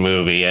decent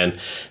movie. And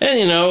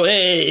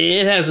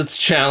it has its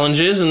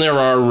challenges, and there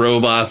are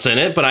robots in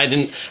it. But I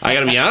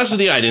gotta be honest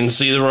with you, I didn't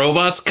see the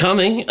robots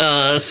coming.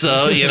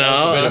 So It's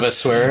a bit of a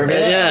swerve.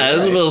 yeah,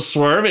 it's a little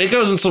swerve. It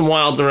goes in some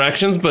wild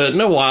directions, but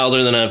no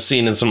wilder than I've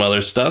seen in some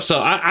other stuff.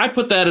 So I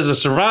put that as a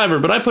survivor,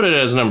 but I put it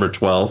as number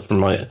 12 for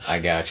my. I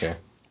gotcha.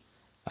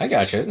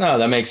 No,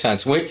 that makes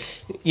sense.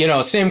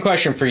 Same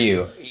question for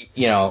you.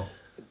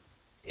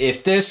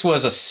 If this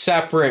was a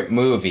separate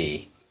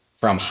movie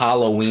from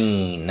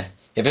Halloween,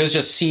 if it was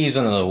just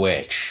Season of the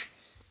Witch,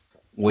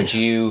 would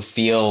you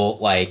feel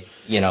like,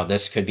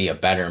 this could be a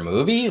better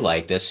movie?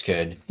 Like this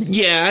could...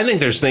 Yeah, I think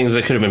there's things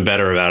that could have been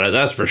better about it.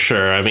 That's for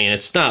sure. I mean,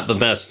 it's not the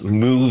best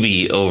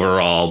movie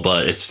overall,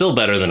 but it's still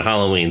better than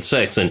Halloween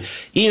 6. And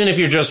even if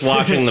you're just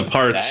watching the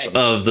parts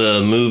of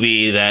the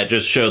movie that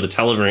just show the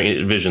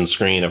television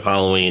screen of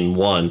Halloween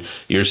 1,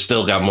 you've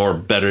still got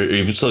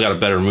a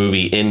better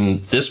movie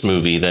in this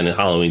movie than in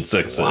Halloween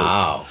 6 is.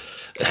 Wow.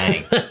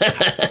 Dang.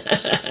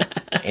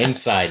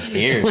 Inside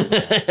tears.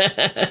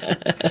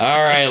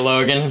 All right,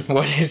 Logan,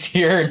 what is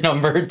your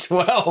number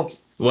 12?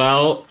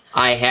 Well,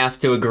 I have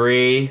to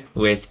agree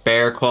with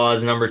Bear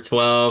Claw's number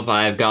 12.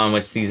 I've gone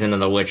with Season of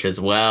the Witch as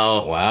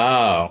well.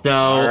 Wow. So,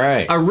 all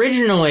right.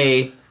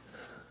 Originally,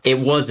 it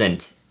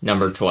wasn't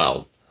number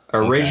 12.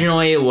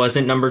 Originally, It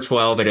wasn't number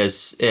 12. It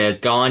has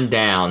gone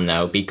down,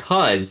 though,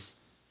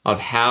 because of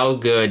how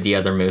good the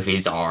other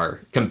movies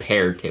are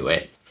compared to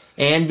it.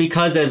 And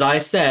because, as I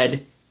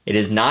said, it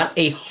is not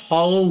a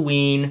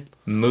Halloween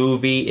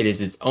movie. It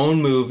is its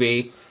own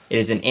movie. It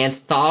is an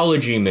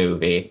anthology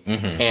movie.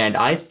 Mm-hmm. And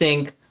I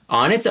think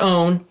on its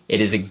own,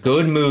 it is a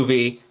good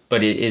movie,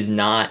 but it is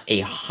not a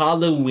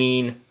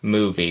Halloween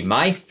movie.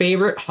 My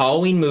favorite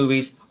Halloween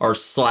movies are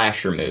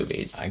slasher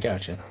movies. I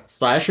gotcha.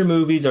 Slasher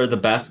movies are the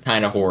best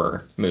kind of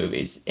horror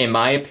movies, in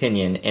my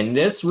opinion. And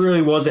this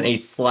really wasn't a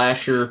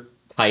slasher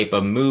type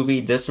of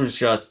movie. This was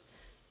just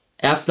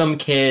F them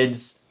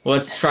kids.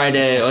 Let's try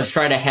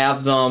to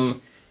have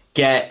them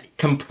get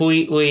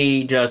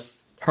completely just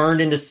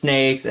turned into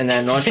snakes, and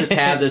then let's just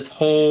have this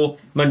whole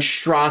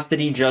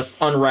monstrosity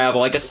just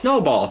unravel like a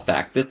snowball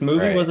effect. This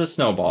movie was a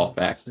snowball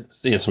effect.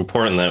 It's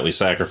important that we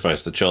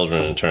sacrifice the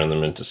children and turn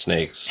them into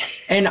snakes.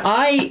 And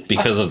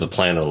because of the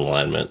planet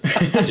alignment.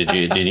 You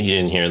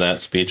didn't hear that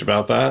speech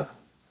about that?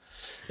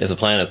 If the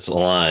planets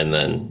align,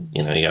 then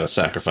you got to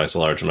sacrifice a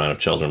large amount of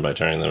children by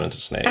turning them into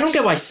snakes. I don't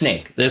get why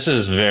snakes. This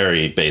is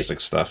very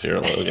basic stuff here,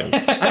 Logan.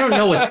 I don't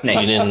know what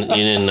snakes. You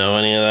didn't know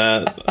any of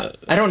that,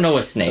 I don't know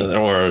what snakes.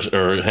 or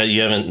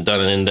you haven't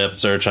done an in-depth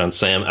search on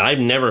Sam. I've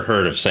never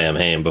heard of Sam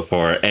Hain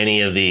before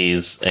any of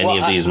these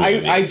movies.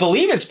 I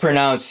believe it's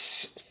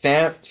pronounced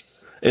Sam.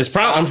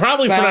 I'm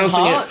probably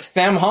pronouncing it.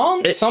 Sam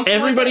Hong?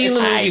 Everybody in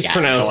the movies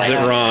pronounces it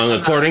wrong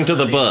according to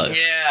the book.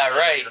 Yeah,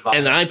 right.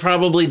 And I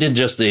probably did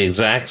just the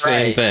exact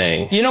same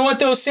thing. You know what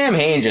though? Sam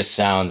Hain just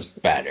sounds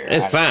better.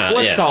 It's fine.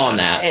 Let's call him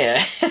that.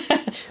 Yeah.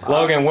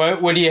 Logan,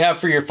 what do you have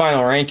for your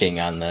final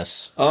ranking on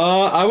this?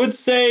 I would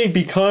say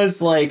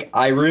because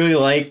I really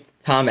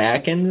liked Tom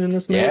Atkins in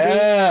this movie.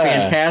 Yeah.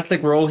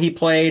 Fantastic role he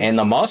played. And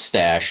the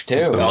mustache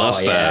too. The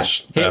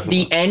mustache. Yeah.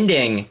 The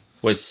ending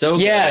was so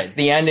good. Yes,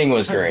 the ending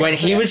was great. When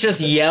he was just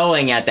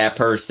yelling at that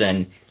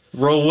person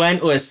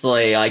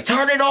relentlessly,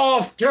 turn it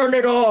off.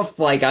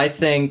 I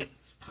think,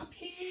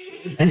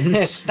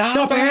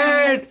 stop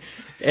it.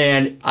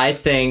 And I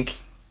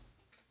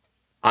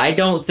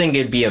don't think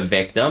it'd be a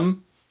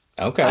victim.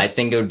 Okay. I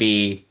think it would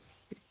be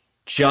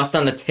just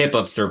on the tip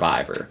of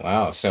Survivor.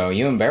 Wow, so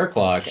you and Bear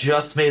Claw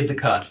Just made the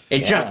cut.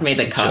 It just made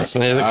the cut. Just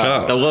made the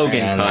cut. The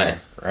Logan cut.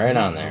 Right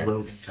on there.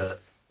 Logan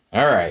cut.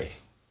 All right.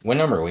 What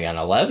number are we on?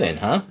 11,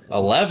 huh?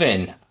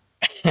 11.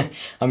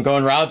 I'm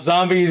going Rob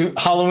Zombie's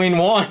Halloween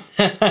 1.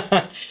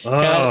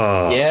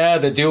 Yeah,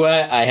 the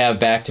duet I have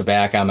back to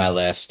back on my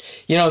list.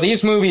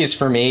 These movies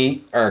for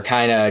me are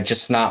kind of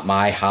just not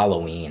my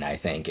Halloween, I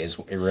think, is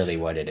really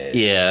what it is.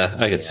 Yeah,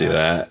 I could see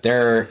that.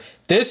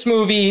 This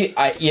movie,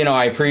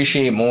 I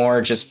appreciate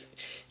more just,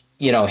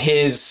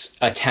 his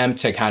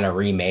attempt to kind of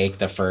remake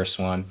the first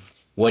one.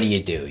 What do?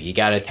 You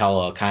got to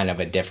tell a kind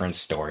of a different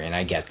story, and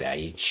I get that.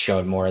 He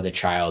showed more of the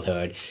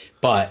childhood,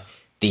 but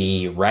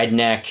the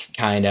redneck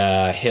kind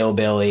of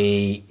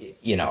hillbilly,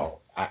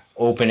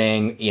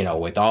 opening,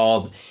 with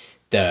all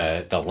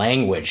the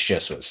language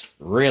just was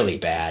really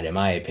bad, in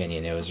my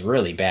opinion. It was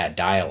really bad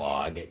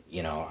dialogue.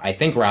 I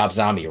think Rob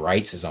Zombie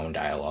writes his own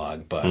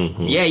dialogue, but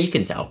yeah, you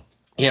can tell.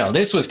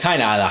 This was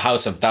kind of the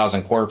House of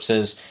Thousand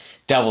Corpses.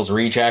 Devil's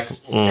Reject.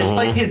 It's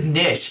like his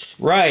niche.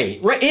 Right.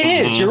 It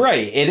is. You're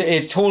right.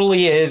 It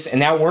totally is,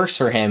 and that works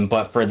for him.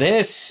 But for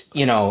this,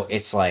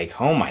 it's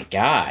like, oh my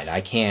god,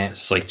 I can't.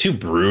 It's like too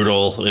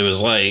brutal. It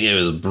was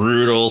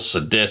brutal,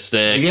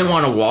 sadistic. You didn't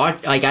want to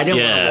watch. Like I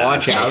didn't want Yeah. to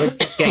watch it. I was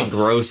getting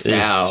grossed It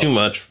out. was too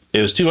much.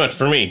 It was too much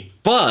for me.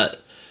 But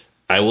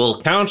I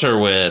will counter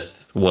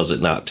with, was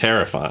it not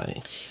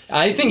terrifying?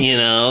 I think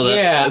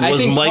That I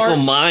was think Michael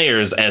parts-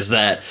 Myers as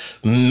that.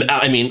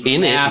 I mean,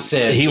 in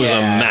Massive, it, he was a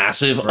yeah.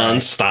 massive,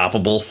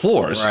 unstoppable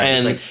force, Right.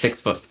 He's and like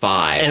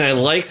 6'5". and I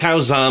liked how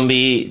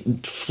Zombie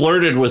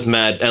flirted with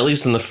magic. At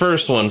least in the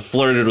first one,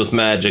 flirted with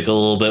magic a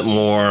little bit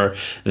more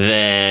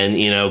than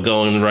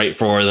going right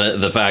for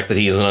the fact that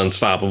he's an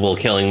unstoppable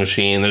killing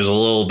machine. There's a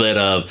little bit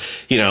of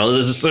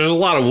there's a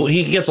lot of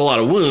he gets a lot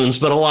of wounds,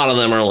 but a lot of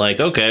them are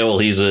like, okay, well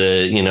he's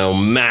a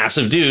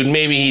massive dude.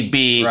 Maybe he'd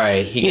be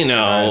Right, he can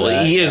survive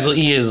that,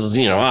 he is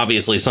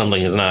obviously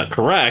something is not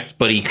correct,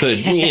 but he could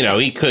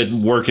he could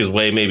work his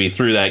way maybe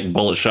through that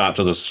bullet shot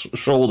to the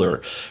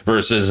shoulder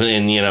versus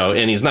and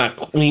he's not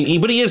but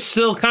he is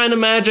still kind of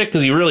magic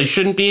because he really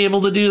shouldn't be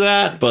able to do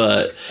that.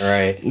 But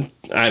Right.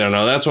 I don't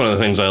know. That's one of the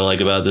things I like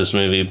about this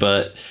movie.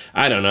 But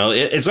I don't know.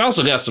 It's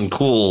also got some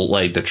cool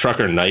like the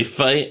trucker knife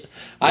fight.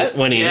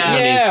 When he's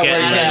getting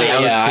ready.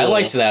 that was I cool.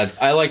 liked that.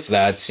 I liked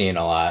that scene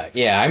a lot.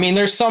 Yeah, I mean,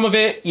 there's some of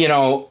it,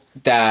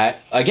 that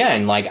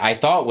again, like I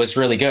thought was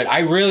really good.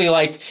 I really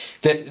liked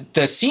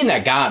the scene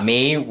that got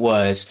me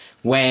was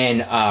when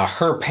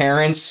her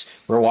parents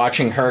were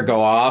watching her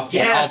go off.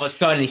 And all of a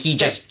sudden, he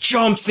just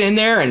jumps in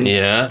there and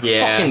Yeah.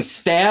 fucking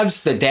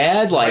stabs the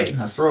dad. Like, Right in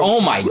the throat.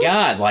 oh my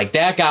god! Like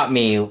that got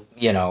me,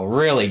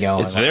 really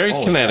going. It's like, very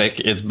holy kinetic.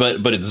 It's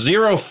but it's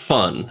zero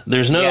fun.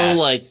 There's no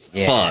Yes.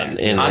 Yeah. fun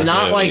in I'm this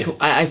not movie.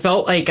 like I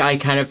felt like I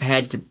kind of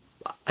had to.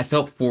 I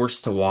felt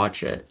forced to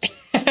watch it.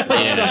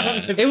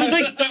 Yeah. It was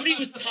like Somebody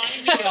was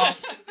tying me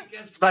off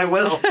against my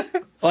will.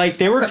 like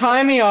they were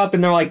tying me up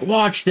and they're like,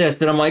 "Watch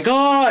this," and I'm like,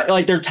 "Oh!"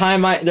 Like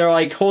they're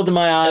like holding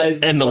my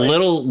eyes. And the like,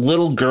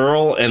 little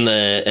girl and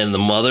the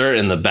mother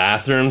in the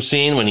bathroom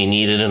scene when he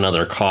needed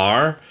another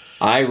car.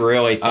 I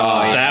really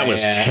thought yeah. That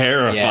was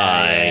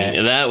terrifying.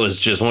 Yeah. That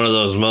was just one of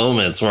those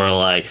moments where,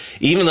 like,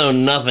 even though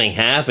nothing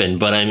happened,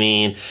 but I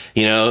mean,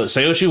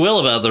 say what you will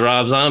about the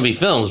Rob Zombie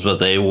films, but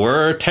they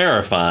were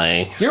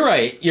terrifying. You're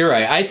right.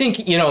 I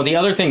think, the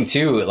other thing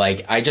too,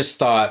 like, I just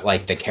thought,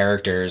 like, the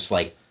characters,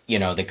 like,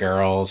 the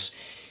girls,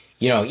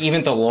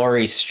 even the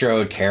Laurie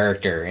Strode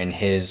character in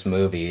his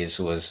movies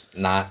was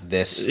not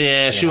this.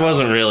 Yeah, she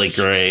wasn't really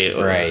great.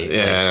 Right.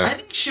 Yeah. I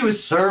think she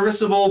was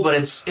serviceable, but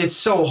it's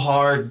so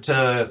hard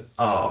to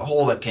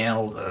hold a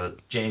candle to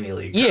Jamie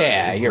Lee Curtis.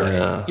 Yeah, you're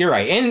right. You're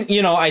right.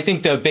 And, I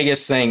think the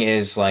biggest thing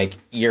is, like,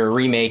 you're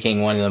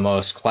remaking one of the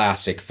most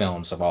classic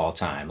films of all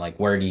time. Like,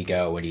 where do you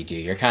go? What do you do?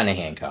 You're kind of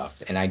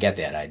handcuffed. And I get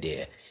that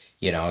idea,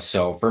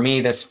 So for me,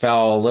 this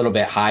fell a little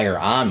bit higher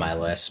on my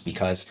list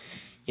because,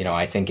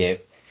 I think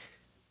it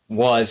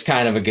was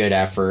kind of a good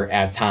effort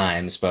at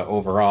times. But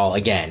overall,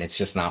 again, it's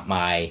just not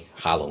my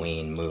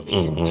Halloween movie.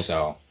 Mm-hmm.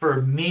 So, For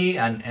me,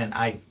 and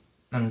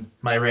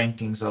my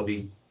rankings, I'll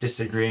be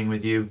disagreeing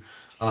with you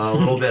a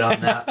little bit on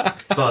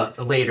that,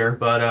 but later.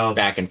 But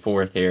back and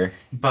forth here.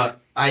 But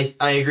I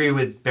agree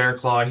with Bear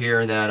Claw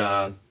here that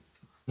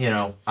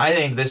I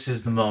think this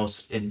is the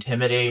most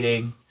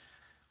intimidating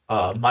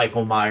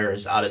Michael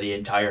Myers out of the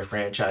entire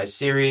franchise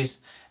series,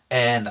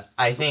 and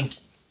I think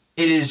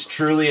it is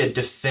truly a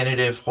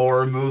definitive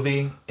horror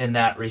movie in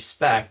that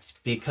respect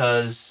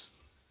because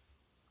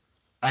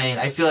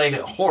I feel like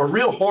a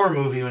real horror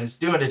movie, when it's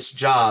doing its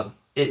job,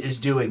 it is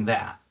doing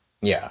that.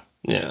 yeah.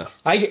 Yeah.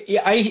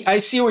 I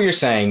see what you're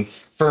saying.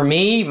 For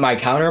me, my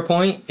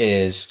counterpoint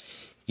is,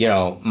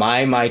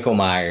 my Michael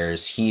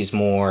Myers, he's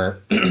more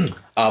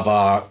of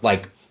a,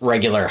 like,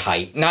 regular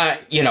height. Not,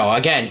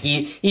 again,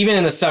 he, even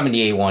in the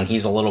 78 one,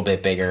 he's a little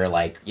bit bigger,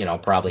 like,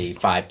 probably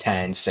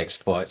 5'10", 6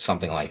 foot,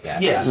 something like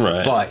that. Yeah.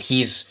 Right. But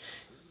he's,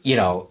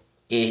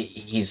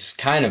 he's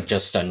kind of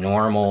just a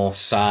normal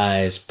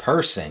size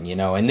person,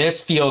 and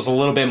this feels a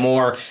little bit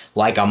more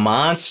like a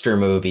monster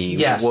movie,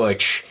 Yes.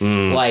 which,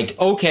 like,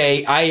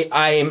 okay,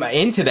 I'm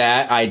into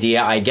that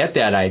idea, I get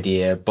that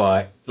idea,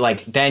 but,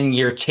 like, then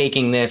you're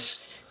taking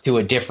this to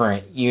a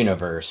different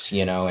universe,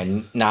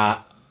 and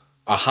not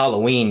a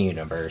Halloween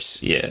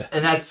universe. Yeah.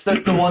 And that's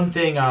the one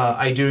thing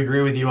I do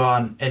agree with you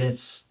on, and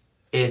it's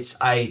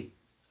I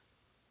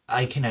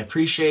can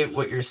appreciate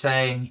what you're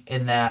saying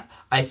in that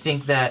I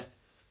think that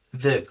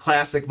the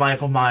classic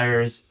Michael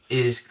Myers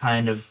is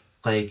kind of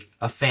like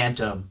a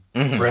phantom,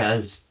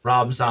 whereas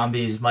Rob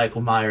Zombie's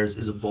Michael Myers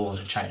is a bull in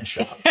a china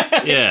shop.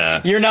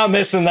 Yeah. You're not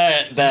missing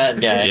that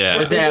guy. Yeah.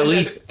 Was it at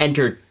least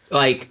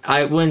like,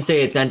 I wouldn't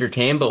say it's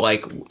entertained, but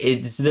like,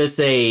 is this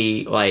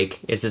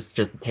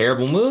just a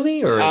terrible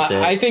movie, or is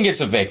it? I think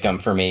it's a victim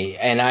for me,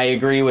 and I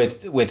agree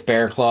with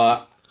Bear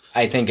Claw.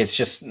 I think it's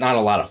just not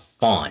a lot of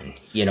fun.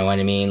 You know what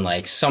I mean?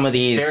 Like some of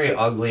these, Very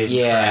ugly. And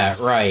yeah,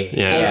 crass. right,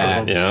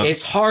 Yeah, yeah.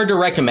 It's hard to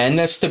recommend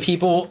this to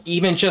people,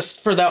 even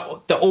just for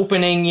the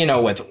opening. You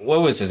know, with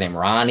what was his name,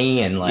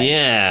 Ronnie, and like,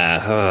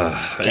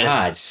 Yeah.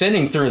 God,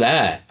 sitting through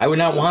that, I would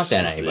not want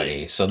that on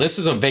anybody. So this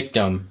is a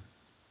victim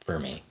for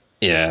me.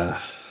 Yeah.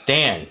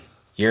 Dan,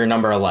 you're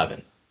number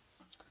 11.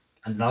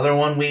 Another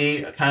one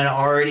we kind of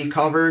already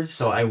covered,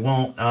 so I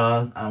won't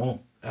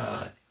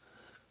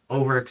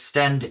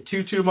overextend it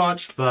too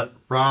much. But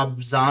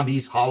Rob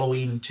Zombie's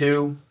Halloween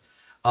 2.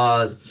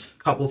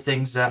 Couple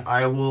things that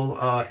I will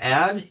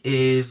add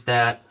is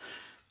that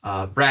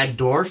Brad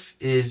Dourif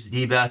is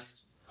the best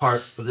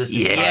part of this.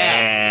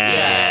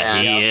 Yes.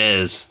 He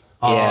is.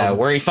 Yeah,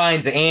 where he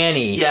finds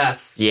Annie.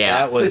 Yes. Yeah.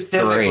 That was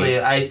Specifically,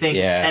 great. I think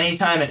Yeah.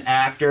 anytime an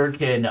actor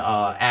can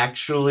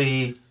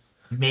actually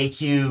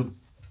make you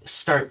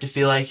start to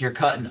feel like you're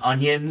cutting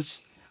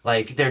onions,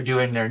 like they're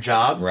doing their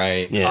job.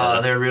 Right.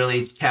 Yeah. They're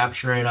really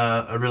capturing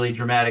a really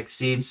dramatic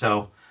scene.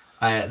 So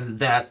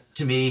that,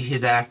 to me,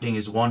 his acting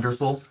is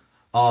wonderful.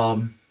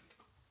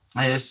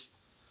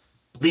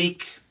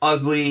 Bleak,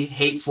 ugly,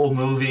 hateful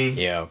movie.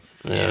 Yeah.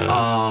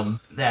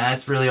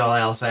 That's really all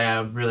else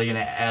I'm really going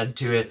to add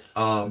to it.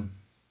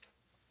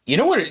 You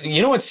know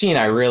what scene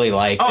I really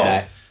like Oh.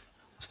 that.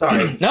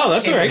 Sorry. No,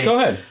 that's all right. Go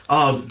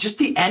ahead. Just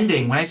the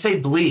ending. When I say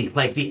bleak,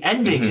 like the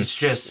ending is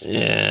just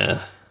Yeah.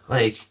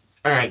 like,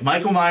 all right,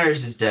 Michael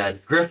Myers is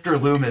dead. Grifter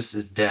Loomis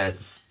is dead.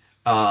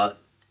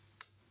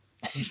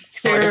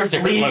 Sheriff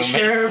Grifter Lee, Loomis.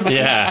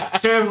 Yeah.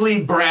 Sheriff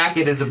Lee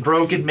Brackett is a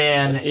broken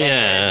man.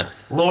 Yeah.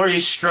 Laurie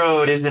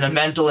Strode is in a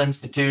mental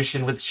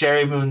institution with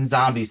Sherry Moon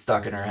zombie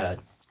stuck in her head.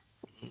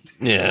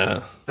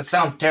 Yeah. That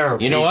sounds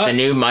terrible. You know The what?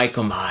 new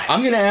Michael Myers.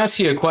 I'm going to ask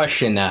you a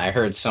question that I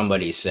heard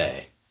somebody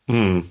say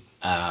Hmm.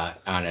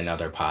 on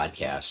another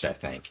podcast, I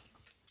think.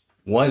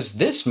 Was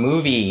this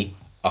movie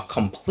a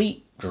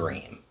complete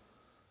dream?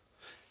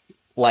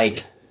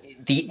 Like,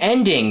 the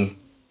ending,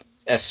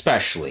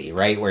 especially,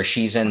 right? Where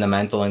she's in the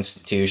mental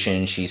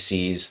institution, she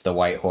sees the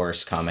white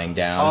horse coming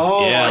down.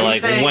 Oh, Yeah, are you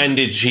like saying- when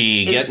did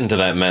she get into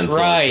that mental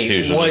Right.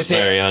 institution? Was It's it-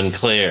 very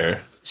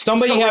unclear.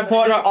 Somebody So had was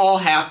brought this up... all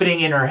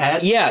happening in her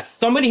head? Yes,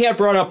 somebody had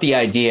brought up the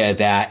idea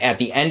that at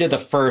the end of the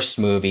first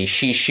movie,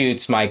 she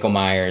shoots Michael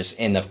Myers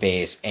in the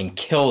face and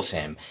kills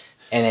him.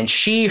 And then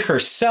she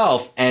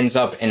herself ends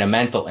up in a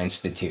mental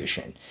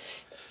institution.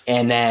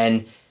 And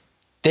then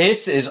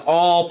this is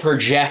all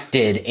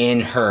projected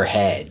in her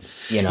head.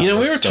 You know, You know,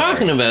 the we were story.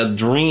 talking about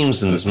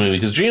dreams in this movie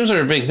because dreams are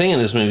a big thing in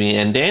this movie.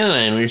 And Dan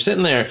and we were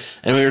sitting there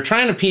and we were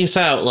trying to piece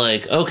out,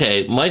 like,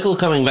 okay, Michael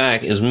coming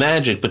back is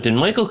magic, but did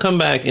Michael come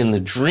back in the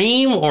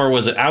dream or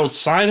was it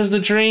outside of the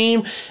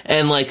dream?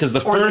 And like, because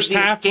the Or first the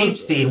half, escape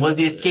scene. Was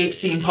the escape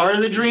scene part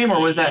of the dream, or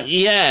was that?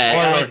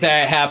 yeah, Or was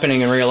that happening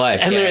in real life?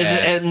 and, Yeah.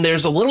 and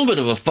there's a little bit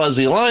of a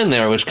fuzzy line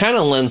there, which kind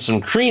of lends some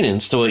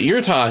credence to what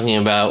you're talking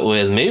about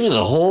with maybe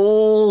the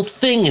whole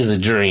thing is a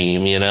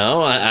dream, you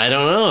know? I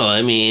don't know.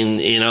 I mean,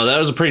 you know,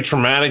 that was a pretty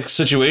traumatic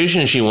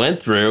situation she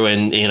went through.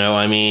 And, you know,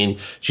 I mean,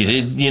 she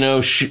did, you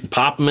know,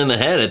 pop him in the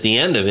head at the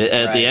end of it,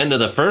 at the Right. end of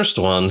the first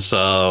one.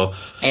 So,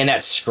 And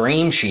that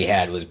scream she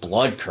had was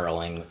blood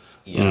curling.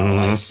 You know,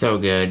 like, So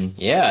good.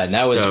 yeah, and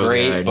that was So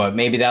great. good. But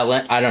maybe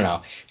that I don't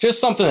know, just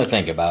something to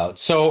think about.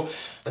 So,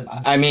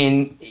 I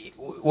mean,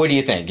 what do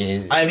you think?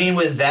 I mean,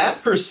 with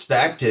that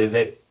perspective,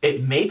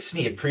 it makes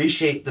me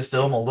appreciate the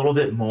film a little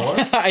bit more.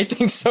 I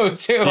think so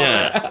too.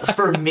 yeah.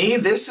 For me,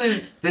 this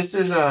is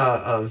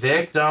a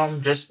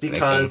victim just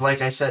because, Victim.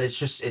 like I said,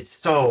 it's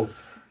so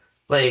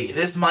like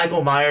this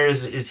Michael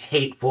Myers is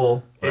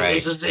hateful.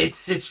 Right.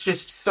 It's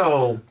just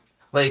so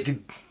like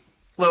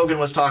Logan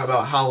was talking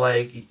about how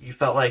like you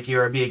felt like you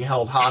were being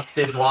held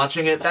hostage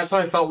watching it. That's how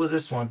I felt with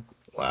this one.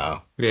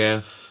 Wow.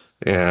 Yeah.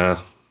 Yeah.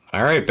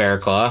 All right, Bear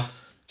Claw.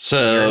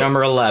 So, You're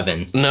number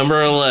 11.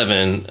 Number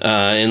 11,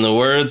 in the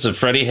words of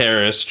Freddie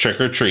Harris,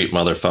 trick or treat,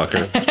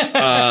 motherfucker.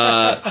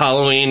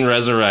 Halloween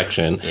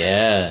Resurrection.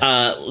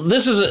 Yeah.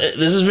 This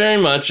is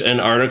very much an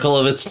article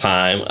of its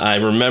time. I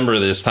remember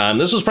this time.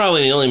 This was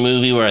probably the only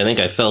movie where I think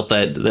I felt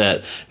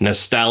that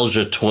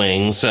nostalgia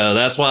twing. So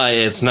that's why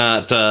it's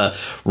not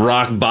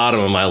rock bottom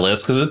of my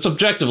list, because it's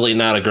objectively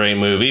not a great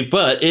movie,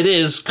 but it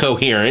is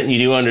coherent. You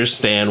do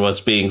understand what's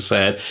being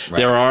said. Right.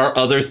 There are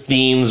other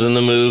themes in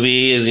the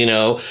movie, is, you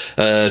know,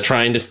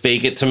 trying to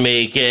fake it to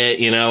make it,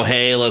 you know,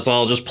 hey, let's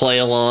all just play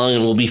along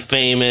and we'll be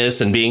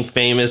famous, and being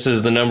famous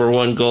is the number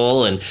one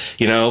goal. And,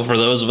 you know, for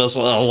those of us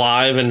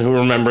alive and who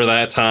remember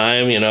that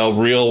time, you know,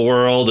 real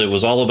world, it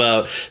was all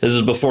about, this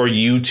is before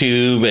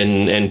YouTube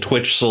and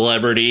Twitch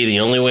celebrity. The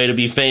only way to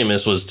be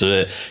famous was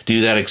to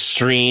do that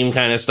extreme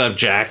kind of stuff.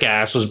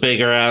 Jackass was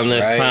big around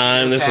this Right.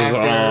 time. This is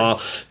Factor. all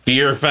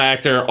Fear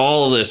Factor,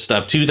 all of this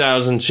stuff.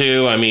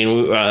 2002, I mean,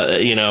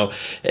 you know,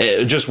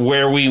 just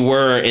where we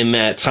were in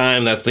that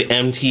time. That's the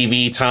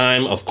MTV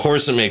time. Of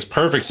course, it makes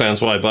perfect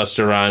sense why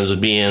Busta Rhymes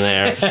would be in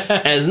there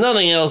as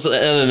nothing else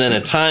other than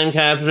a time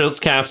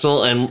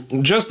capsule,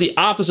 and just the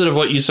opposite of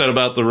what you said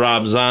about the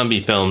Rob Zombie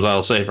films,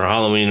 I'll say, for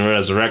Halloween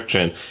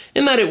Resurrection,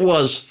 in that it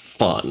was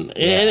fun,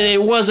 and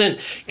it wasn't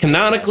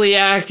canonically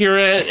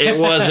accurate. It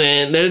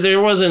wasn't there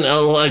wasn't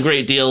a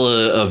great deal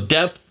of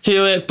depth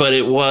to it, but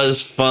it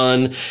was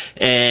fun.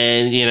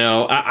 And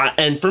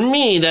and for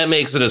me, that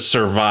makes it a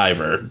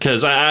survivor,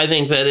 because I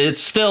think that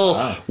it's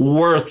still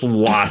worth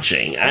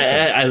watching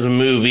as a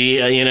movie.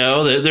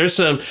 There's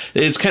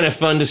it's kind of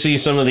fun to see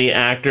some of the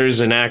actors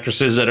and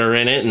actresses that are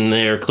in it, and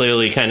they're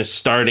clearly kind of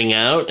starting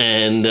out,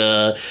 and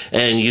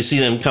you see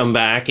them come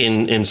back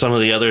in some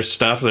of the other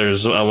stuff.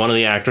 There's one of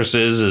the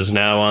actresses is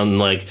now on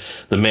like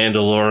The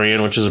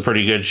Mandalorian, which is a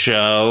pretty good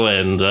show,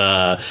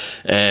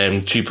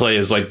 and she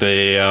plays like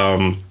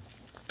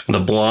the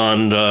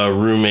blonde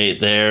roommate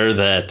there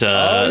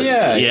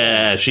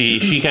that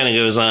she kind of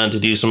goes on to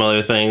do some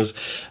other things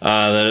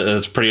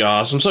that's pretty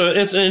awesome. So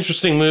it's an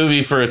interesting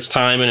movie for its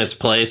time and its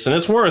place, and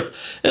it's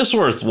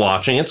worth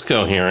watching. It's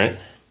coherent.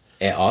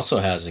 It also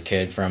has a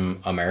kid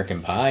from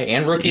American Pie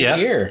and Rookie of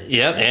the Year.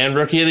 Yep, and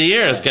Rookie of the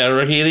Year. It's got a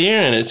Rookie of the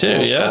Year in it too.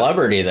 Yeah,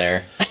 celebrity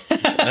there.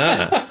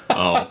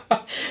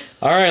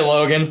 All right,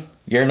 Logan,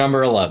 you're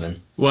number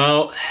 11.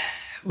 Well,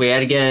 we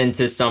had to get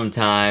into some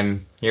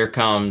time. Here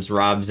comes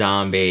Rob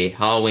Zombie,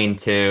 Halloween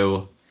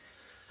 2.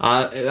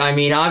 I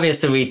mean,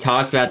 obviously we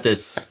talked about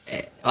this,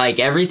 like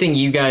everything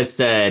you guys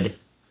said,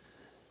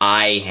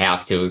 I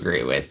have to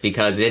agree with,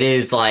 because it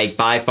is like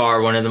by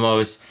far one of the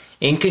most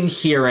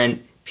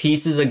incoherent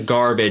pieces of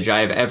garbage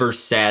I've ever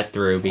sat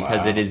through,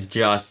 because it is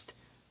just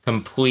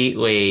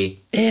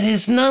completely...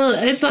 It's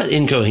not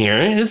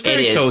incoherent. It's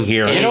very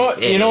coherent.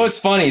 You know what's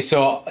funny?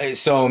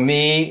 So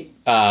me...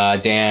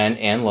 Dan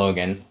and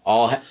Logan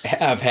all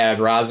have had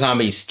Rob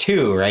Zombies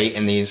 2, right?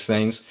 In these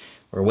things,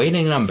 we're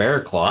waiting on Bear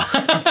Claw.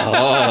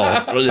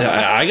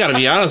 I gotta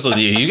be honest with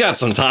you. You got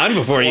some time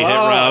before you hit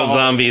Rob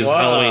Zombies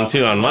Halloween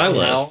 2 on my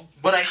list.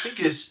 What I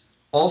think is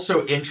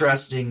also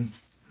interesting,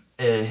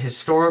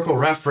 historical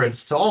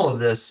reference to all of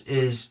this,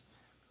 is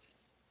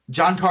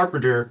John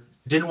Carpenter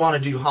didn't want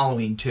to do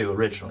Halloween 2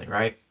 originally,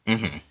 right?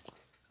 Mm-hmm.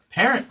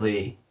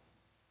 Apparently,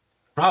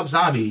 Rob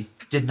Zombie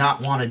did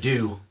not want to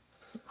do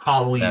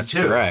Halloween 2. That's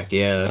correct.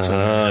 Yeah, that's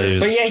right.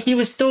 But yeah, he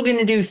was still going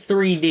to do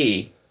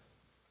 3D.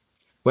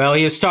 Well,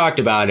 he has talked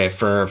about it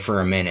for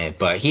a minute,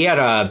 but he had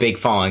a big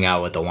falling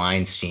out with the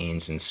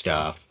Weinsteins and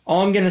stuff.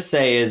 All I'm going to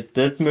say is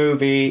this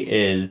movie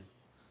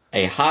is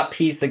a hot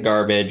piece of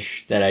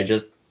garbage that I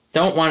just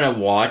don't want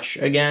to watch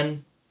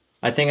again.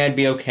 I think I'd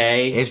be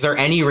okay. Is there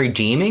any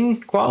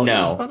redeeming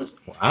qualities? No.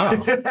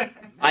 Wow.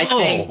 I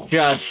think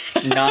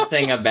just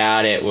nothing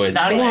about it was...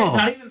 Not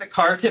even the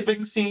car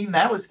tipping scene.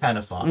 That was kind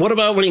of fun. What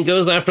about when he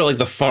goes after like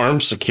the farm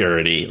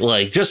security?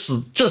 Like just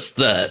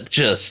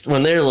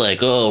when they're like,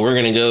 oh, we're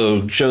gonna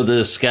go show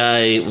this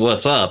guy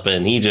what's up,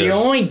 and he just... The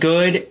only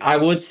good, I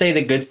would say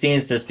the good scene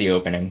is just the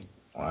opening.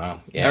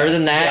 Wow. Yeah. Other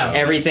than that,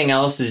 everything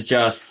else is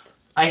just...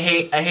 I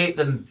hate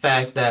the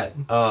fact that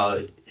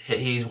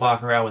he's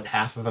walking around with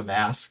half of a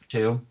mask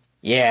too.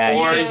 Yeah,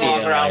 or he's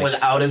walking around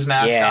without his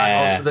mask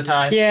on most of the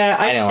time. Yeah,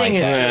 I think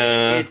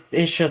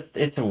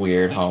it's a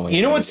weird Halloween.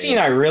 You know what scene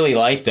I really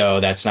like though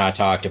that's not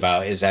talked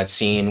about is that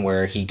scene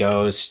where he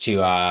goes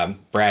to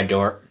Brad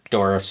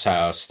Dourif's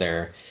house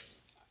there,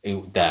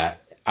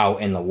 that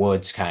out in the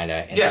woods kind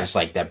of, and there's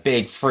like that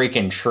big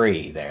freaking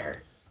tree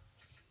there,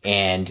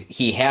 and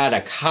he had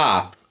a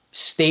cop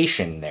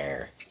stationed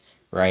there,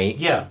 right?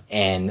 Yeah,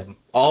 and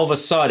all of a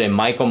sudden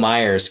Michael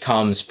Myers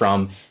comes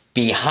from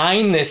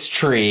behind this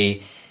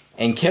tree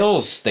and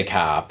kills the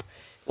cop.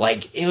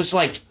 Like, it was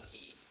like,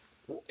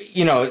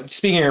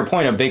 speaking of your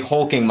point, a big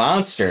hulking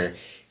monster,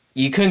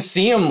 you couldn't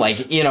see him,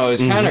 like, it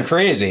was kind of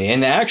crazy.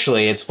 And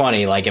actually, it's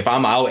funny, like, if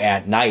I'm out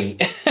at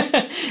night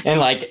and,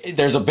 like,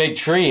 there's a big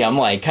tree, I'm,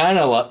 like, kind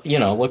of,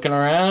 looking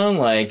around,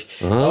 like,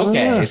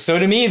 okay. So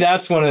to me,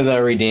 that's one of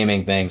the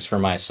redeeming things for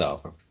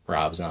myself,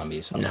 Rob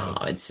Zombies. No,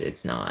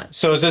 it's not.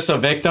 So is this a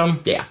victim?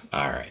 Yeah.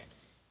 All right.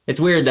 It's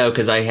weird, though,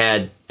 because I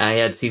had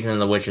Season of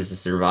the Witch as a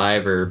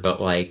survivor, but,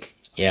 like...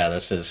 Yeah,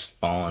 this is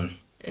fallen.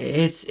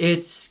 It's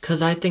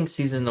because I think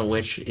Season of the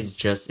Witch is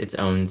just its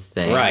own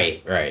thing.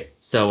 Right.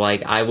 So,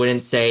 like, I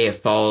wouldn't say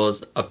it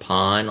falls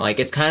upon... Like,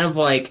 it's kind of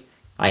like,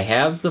 I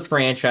have the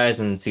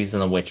franchise and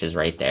Season of the Witch is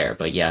right there.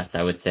 But yes,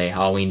 I would say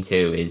Halloween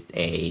 2 is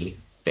a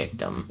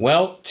victim.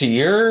 Well, to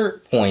your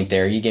point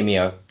there, you gave me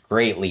a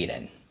great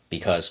lead-in.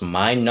 Because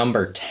my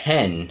number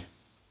 10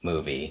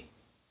 movie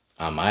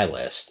on my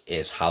list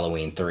is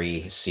Halloween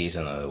 3,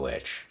 Season of the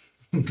Witch.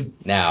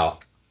 Now...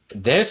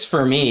 This,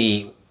 for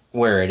me,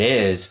 where it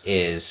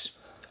is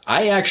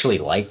I actually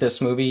like this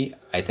movie.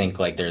 I think,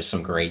 like, there's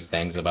some great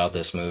things about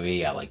this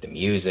movie. I like the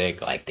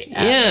music, like the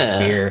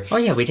atmosphere. Oh,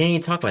 yeah, we didn't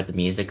even talk about the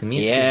music. The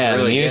music is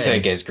really the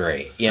music good. Is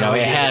great. It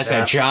has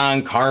a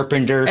John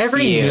Carpenter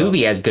Every feel.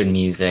 movie has good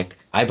music.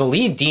 I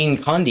believe Dean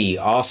Cundey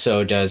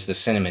also does the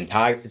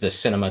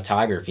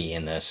cinematography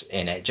in this,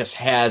 and it just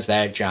has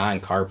that John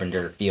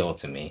Carpenter feel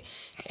to me,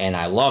 and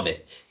I love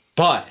it.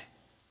 But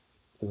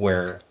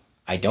where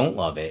I don't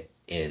love it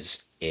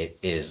is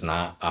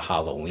not a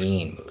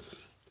Halloween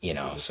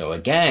movie, So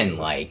again,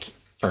 like,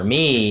 for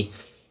me,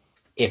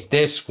 if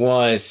this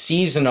was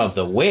Season of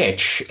the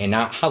Witch and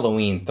not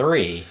Halloween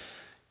 3,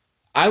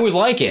 I would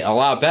like it a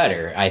lot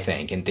better, I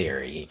think, in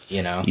theory,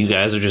 you know? You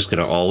guys are just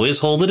going to always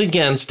hold it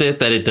against it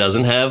that it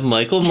doesn't have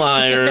Michael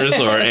Myers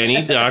or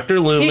any Dr.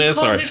 Loomis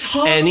or Because it's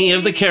any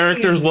of the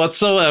characters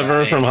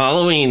whatsoever from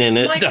Halloween in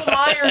it. Michael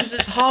Myers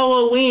is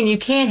Halloween. You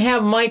can't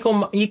have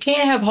You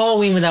can't have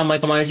Halloween without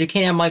Michael Myers. You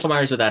can't have Michael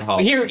Myers without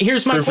Halloween.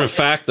 Here's my Proof of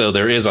question. fact, though,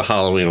 there is a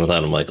Halloween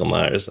without a Michael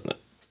Myers in it.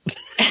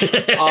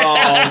 Piss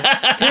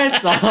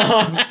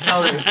off.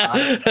 No, there's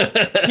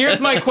not. Here's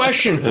my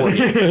question for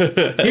you.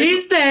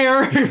 He's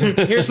there.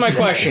 Here's my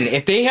question.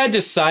 If they had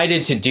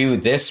decided to do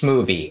this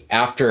movie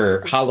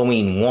after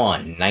Halloween 1,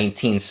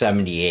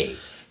 1978,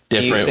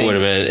 Different would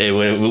have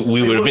been.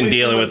 We would have been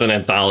dealing with an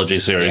anthology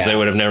series. Yeah. They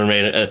would have never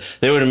made.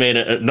 They would have made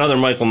another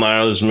Michael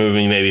Myers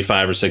movie maybe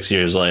 5 or 6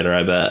 years later.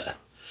 I bet.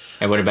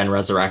 It would have been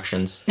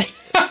Resurrections.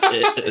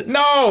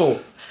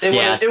 no!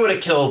 Yes. It would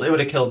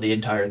have killed the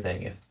entire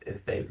thing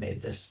if they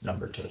made this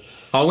number 2.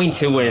 Halloween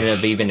 2 wouldn't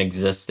have even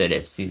existed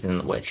if Season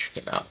of the Witch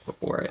came out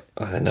before it.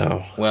 I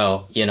know.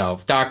 Well, you know,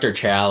 Dr.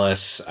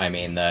 Chalice, I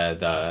mean,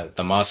 the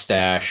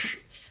mustache,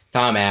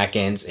 Tom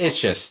Atkins, it's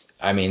just,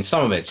 I mean,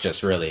 some of it's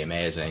just really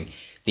amazing.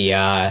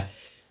 The,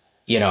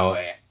 you know,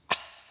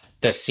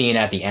 the scene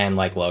at the end,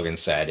 like Logan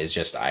said, is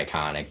just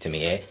iconic to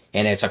me.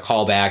 And it's a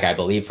callback, I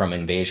believe, from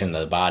Invasion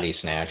of the Body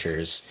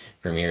Snatchers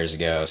from years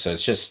ago. So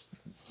it's just,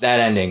 that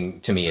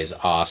ending to me is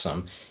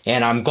awesome.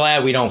 And I'm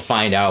glad we don't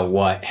find out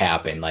what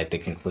happened, like the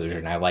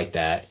conclusion. I like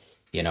that,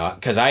 you know,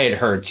 because I had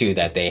heard too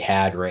that they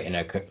had written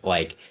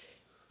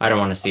I don't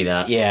want to see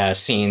that. yeah,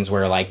 scenes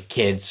where like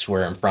kids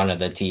were in front of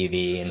the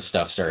TV and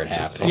stuff started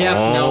happening. Yep,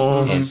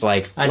 no. It's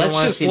like, I don't let's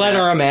wanna just see let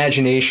that. our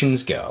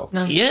imaginations go.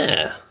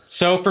 Yeah.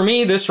 So for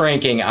me, this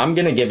ranking, I'm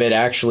going to give it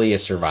actually a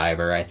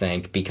Survivor, I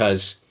think,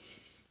 because,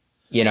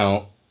 you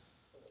know,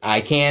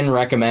 I can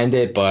recommend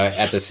it, but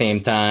at the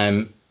same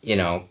time, you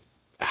know,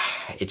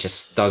 it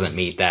just doesn't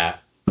meet that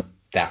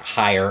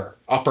higher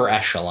upper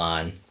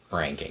echelon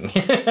ranking.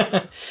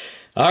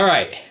 All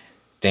right,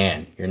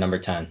 Dan, you're number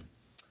 10.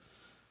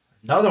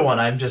 Another one.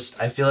 I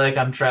feel like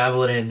I'm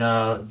traveling in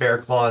Bear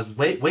Claw's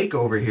wake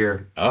over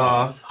here.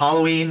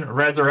 Halloween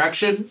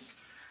Resurrection.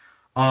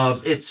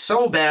 It's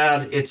so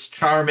bad. It's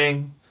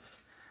charming.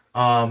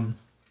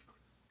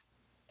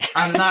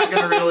 I'm not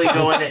gonna really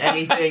go into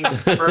anything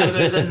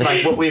further than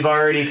like what we've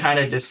already kind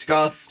of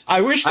discussed.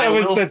 I wish that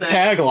was will the say-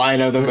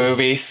 tagline of the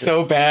movie.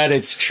 So bad,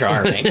 it's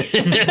charming. But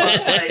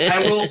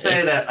I will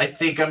say that I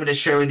think I'm gonna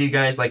share with you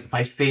guys like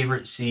my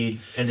favorite scene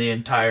in the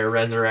entire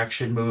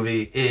Resurrection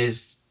movie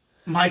is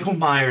Michael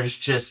Myers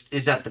just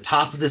is at the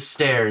top of the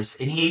stairs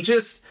and he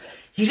just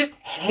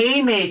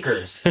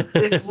haymakers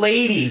this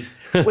lady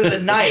with a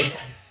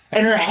knife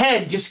and her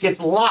head just gets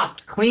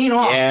lopped clean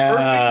off, Yeah.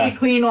 perfectly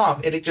clean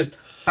off, and it just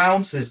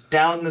bounces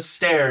down the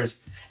stairs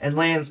and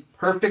lands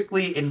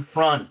perfectly in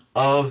front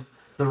of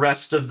the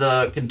rest of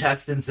the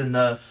contestants in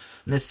the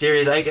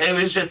series. Like it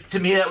was just, to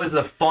me, that was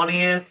the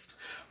funniest,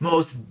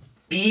 most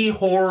B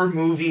horror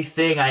movie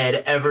thing I had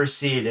ever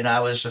seen, and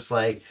I was just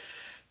like,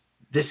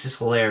 this is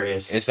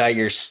hilarious. Is that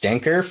your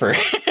stinker for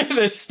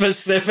this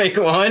specific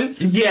one?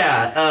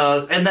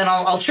 Yeah, and then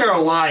I'll share a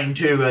line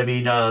too. I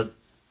mean,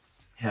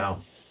 you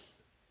know,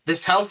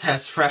 this house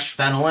has fresh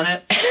fennel in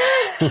it.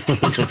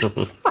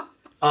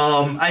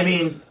 I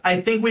mean, I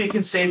think we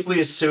can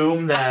safely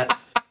assume that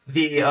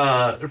the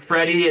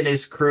Freddy and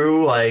his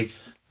crew like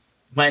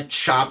went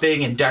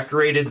shopping and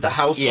decorated the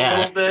house a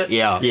little bit.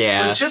 Yeah.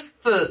 Yeah. But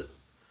just the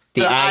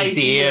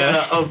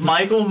idea. of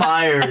Michael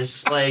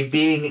Myers like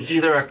being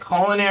either a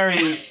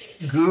culinary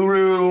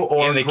guru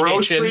or In the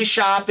grocery kitchen.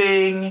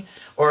 shopping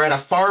or at a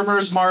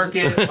farmer's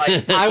market.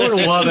 Like I would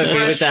love if he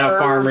was fresh at a herbs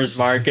farmer's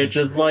market,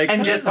 just like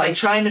and just like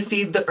trying to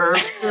feed the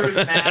herbs for his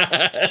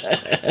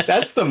mask.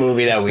 That's the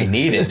movie that we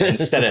needed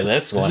instead of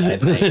this one, I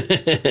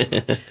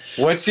think.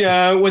 What's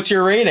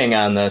your rating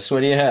on this?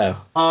 What do you have?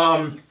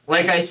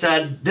 Like I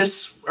said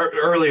this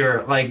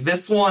earlier, like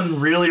this one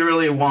really,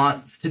 really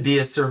wants to be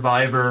a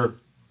survivor,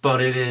 but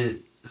it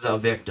is a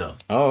victim.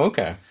 Oh,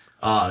 okay.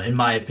 In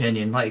my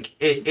opinion, like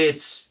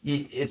it's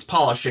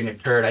polishing a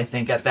turd. I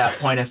think at that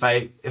point, if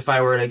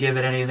I were to give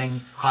it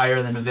anything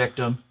higher than a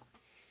victim,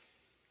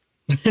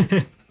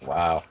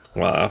 Wow.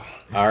 Wow.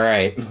 All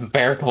right,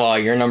 Bear Claw,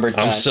 you're number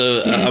 10.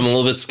 I'm a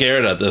little bit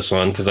scared at this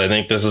one because I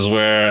think this is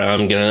where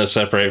I'm gonna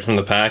separate from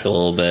the pack a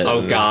little bit.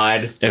 oh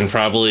god. And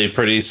probably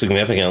pretty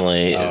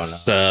significantly. Oh, no.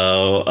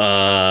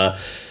 So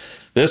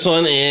this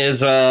one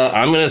is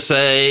I'm gonna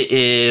say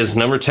is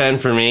number 10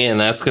 for me, and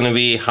that's gonna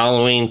be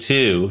Halloween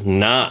 2,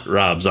 not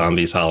Rob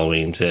Zombie's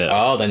Halloween 2.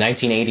 Oh, the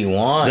 1981.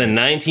 The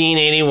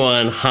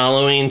 1981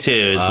 Halloween 2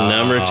 is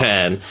number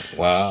 10.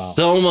 Wow.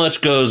 So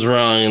much goes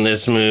wrong in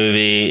this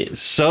movie.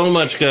 So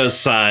much goes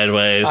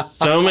sideways.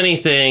 So many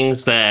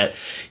things that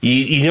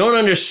you don't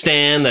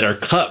understand that are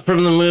cut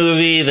from the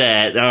movie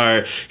that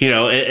are, you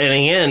know, and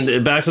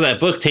again, back to that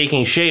book,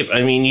 Taking Shape.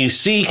 I mean, you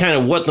see kind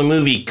of what the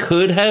movie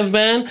could have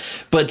been,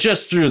 but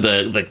just through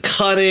the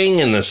cutting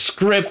and the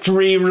script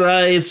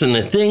rewrites and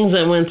the things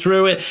that went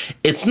through it,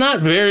 it's not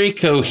very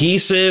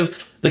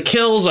cohesive. The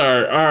kills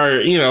are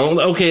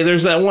okay.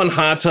 There's that one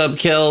hot tub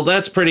kill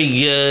that's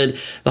pretty good.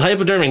 The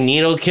hypodermic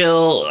needle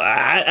kill,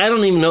 I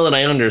don't even know that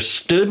I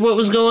understood what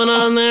was going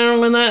on there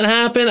when that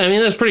happened. I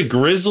mean, that's pretty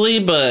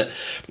grisly, but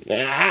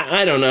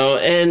I don't know.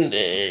 And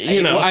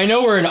I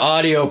know we're an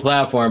audio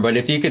platform, but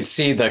if you could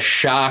see the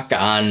shock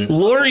on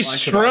Laurie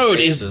Strode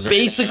is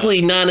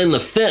basically not in the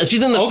film.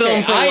 She's in the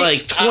film for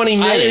like 20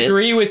 minutes. I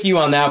agree with you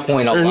on that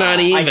point a lot. Not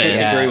even. I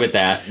disagree with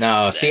that.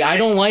 No, see,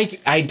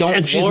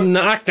 And she's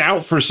knocked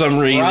out for some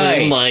reason,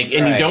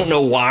 you don't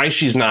know why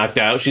she's knocked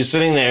out. She's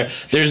sitting there.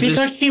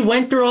 Because she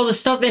went through all the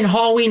stuff in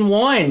Halloween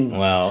 1.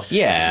 Well,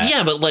 yeah.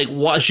 Yeah, but like,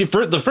 why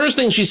the first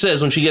thing she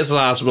says when she gets to the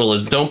hospital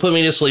is, "Don't put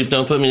me to sleep,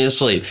 don't put me to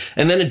sleep."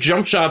 And then it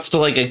jump shots to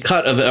like a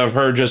cut of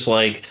her just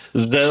like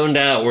zoned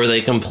out where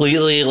they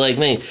completely like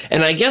me.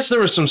 And I guess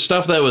there was some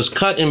stuff that was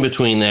cut in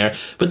between there.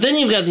 But then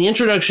you've got the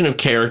introduction of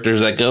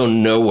characters that go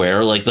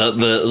nowhere, like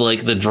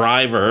the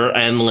driver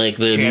and like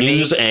the Jimmy.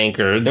 news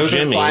anchor. Those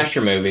Jimmy. are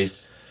slasher movies.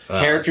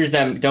 Characters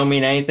that don't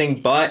mean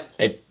anything but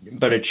a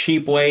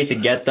cheap way to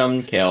get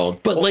them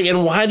killed. But like,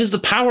 and why does the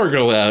power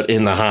go out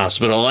in the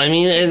hospital? I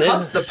mean, He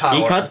cuts the power.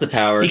 He cuts the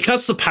power. He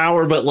cuts the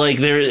power, but like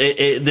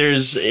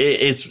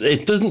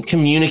it doesn't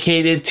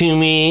communicate it to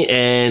me,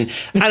 and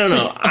I don't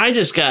know. I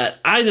just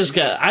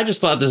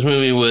thought this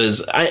movie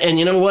was, and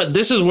you know what?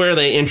 This is where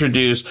they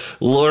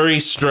introduce Laurie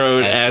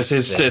Strode as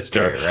his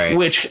sister, right.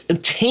 which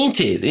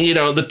tainted.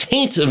 The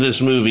taint of this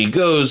movie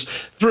goes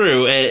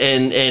through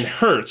and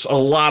hurts a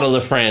lot of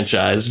the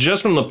franchise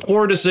just from the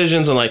poor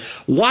decisions and like,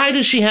 why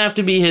does she have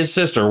to be his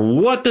sister?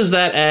 What does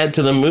that add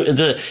to the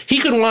movie? He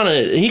could want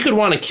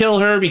to kill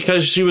her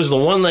because she was the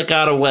one that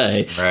got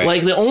away. Right.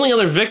 Like the only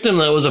other victim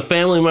that was a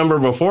family member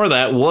before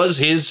that was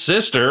his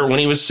sister when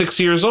he was 6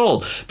 years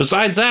old.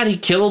 Besides that, he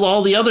killed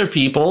all the other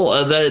people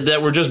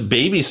that were just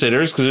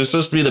babysitters because it was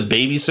supposed to be the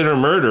babysitter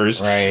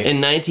murders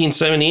in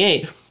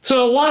 1978.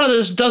 So a lot of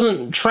this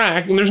doesn't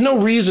track, and there's no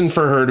reason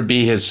for her to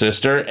be his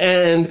sister,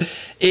 and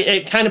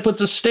it kind of puts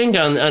a sting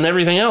on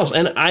everything else.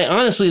 And I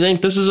honestly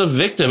think this is a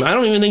victim. I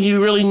don't even think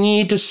you really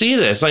need to see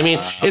this. I mean,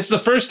 it's the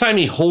first time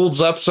he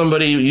holds up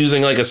somebody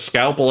using like a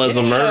scalpel as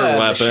a murder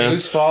weapon. The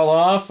shoes fall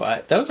off.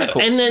 That was a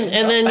cool And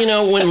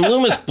then when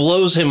Loomis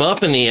blows him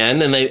up in the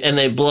end, and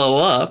they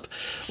blow up,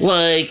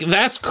 like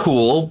that's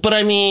cool. But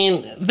I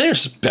mean,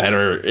 there's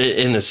better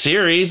in the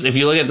series if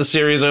you look at the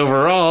series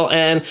overall.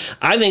 And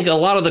I think a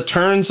lot of the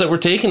turns that were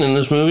taken in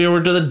this movie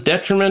were to the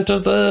detriment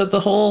of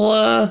the whole.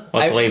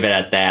 Let's leave it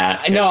at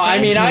that. No,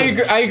 I mean,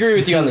 I agree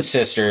with you on the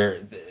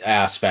sister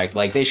aspect.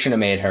 Like, they should have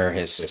made her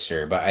his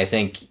sister. But I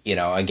think,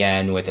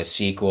 again, with a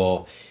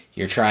sequel,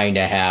 you're trying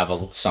to have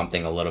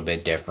something a little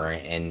bit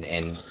different.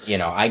 And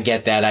I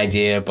get that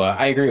idea, but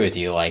I agree with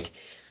you. Like,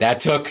 that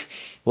took...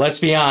 Let's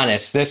be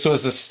honest. This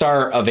was the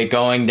start of it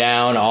going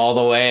down all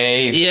the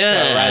way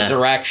to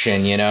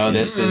resurrection.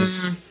 This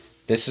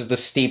is the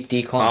steep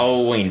decline.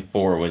 Halloween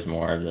 4 was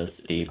more of the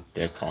steep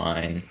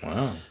decline.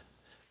 Wow.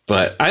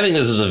 But I think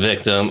this is a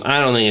victim. I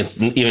don't think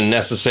it's even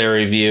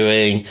necessary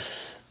viewing.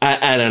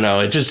 I don't know.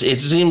 It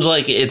seems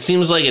like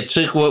it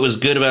took what was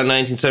good about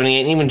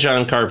 1978. And even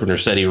John Carpenter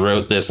said he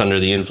wrote this under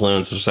the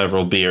influence of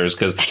several beers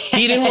because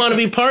he didn't want to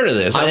be part of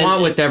this. I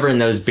want whatever in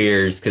those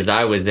beers because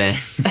I was in.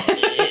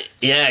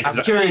 Yeah,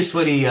 I'm curious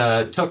what he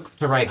took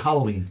to write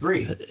Halloween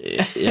 3.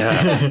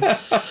 Yeah.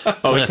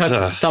 He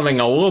took something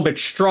a little bit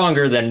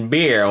stronger than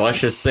beer. Let's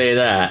just say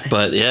that.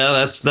 But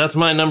yeah, that's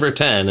my number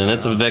 10, and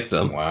it's a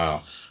victim.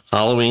 Wow.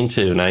 Halloween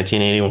 2,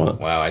 1981.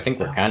 Wow, I think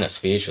we're kind of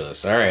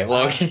speechless. All right,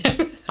 Logan.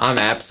 I'm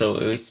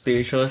absolutely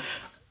speechless.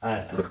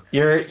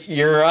 You're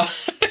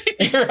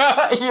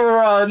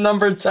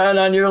number 10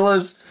 on your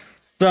list.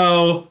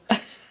 So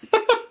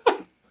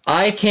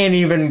I can't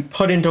even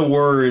put into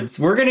words.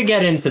 We're going to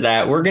get into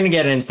that.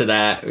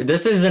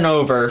 This isn't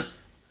over.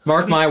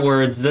 Mark my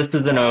words, this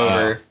isn't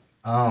over.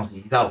 Oh,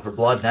 he's out for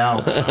blood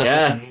now.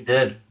 Yes. You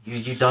did.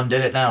 You done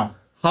did it now.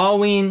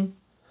 Halloween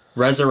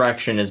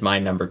Resurrection is my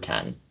number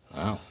 10.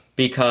 Wow.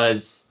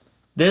 Because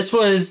it's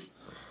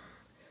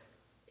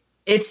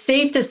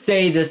safe to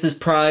say this is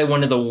probably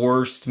one of the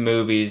worst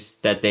movies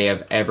that they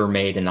have ever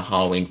made in the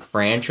Halloween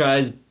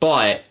franchise,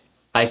 but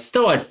I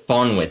still had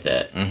fun with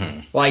it.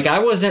 Mm-hmm. Like,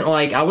 I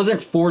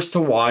wasn't forced to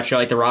watch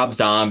like the Rob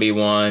Zombie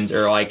ones,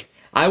 or like,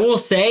 I will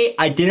say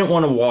I didn't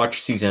want to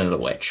watch Season of the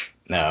Witch.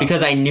 No.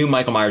 Because I knew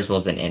Michael Myers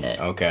wasn't in it.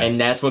 Okay. And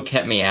that's what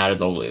kept me out of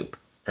the loop.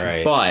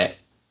 Right. But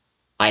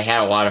I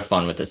had a lot of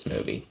fun with this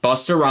movie.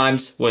 Busta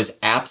Rhymes was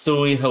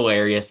absolutely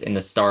hilarious in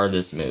the star of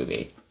this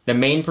movie. The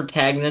main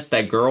protagonist,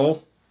 that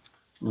girl,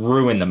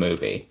 ruined the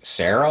movie.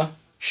 Sarah?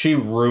 She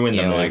ruined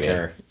the movie. Like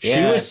her. She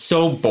Yeah. was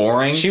so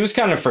boring. She was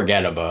kind of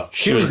forgettable.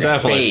 She was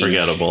definitely beige.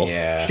 forgettable.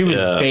 Yeah. She was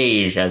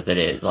beige as it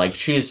is. Like,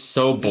 she is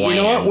so bland.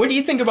 You know what? What do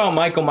you think about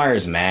Michael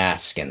Myers'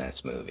 mask in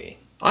this movie?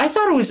 I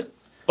thought it was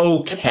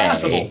okay.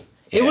 Passable.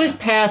 It Yeah. was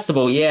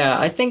passable, yeah.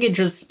 I think it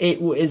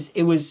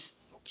was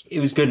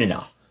good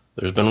enough.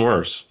 There's been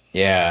worse.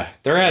 Yeah,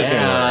 there has been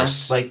Yeah.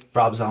 worse. Like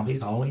Rob Zombie's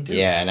Halloween 2.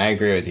 Yeah, and I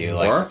agree with you.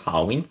 Like, Or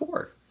Halloween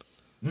 4.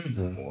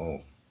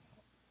 whoa.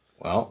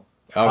 Well,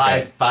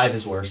 okay. Five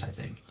is worse, I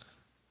think.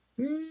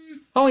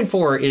 Halloween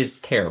 4 is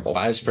terrible.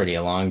 Five's pretty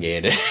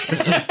elongated.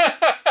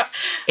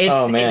 It's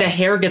Oh, man. the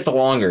hair gets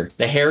longer.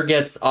 The hair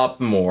gets up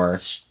more.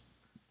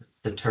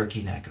 The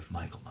turkey neck of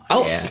Michael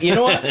Myers. Yeah. You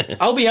know what?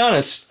 I'll be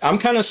honest. I'm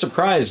kind of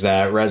surprised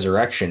that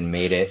Resurrection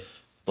made it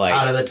like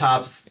Out of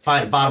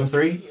the bottom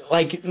 3?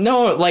 like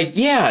no like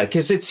yeah,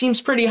 because it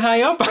seems pretty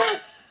high up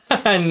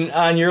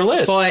on your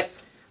list. But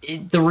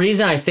the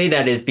reason I say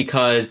that is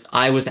because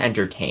I was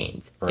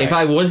entertained. Right. If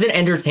I wasn't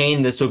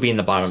entertained, this would be in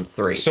the bottom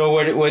 3.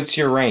 So what's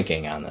your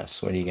ranking on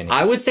this? What are you gonna?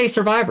 I would say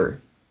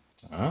Survivor.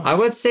 Oh. I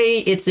would say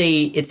it's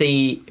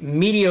a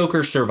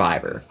mediocre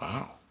Survivor.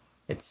 Wow.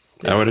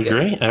 I would good.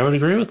 agree. I would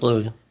agree with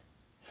Logan.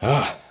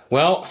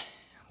 Well,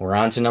 we're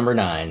on to number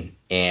 9,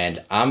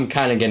 and I'm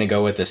kind of gonna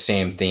go with the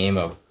same theme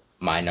of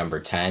my number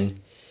 10.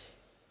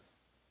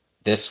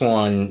 This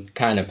one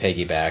kind of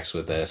piggybacks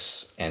with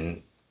this,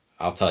 and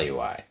I'll tell you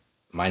why.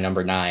 My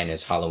number 9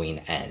 is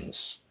Halloween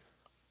Ends.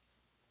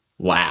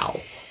 Wow.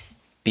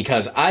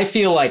 Because I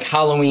feel like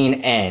Halloween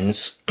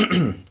Ends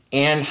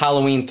and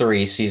Halloween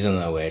 3 Season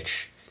of the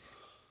Witch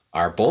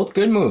are both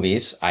good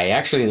movies. I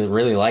actually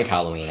really like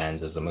Halloween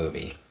Ends as a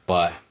movie,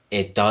 but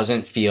it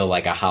doesn't feel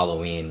like a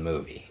Halloween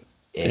movie.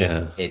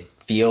 It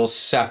feels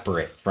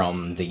separate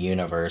from the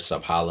universe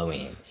of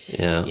Halloween.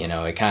 Yeah. You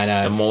know, it kind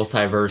The of...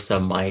 multiverse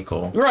of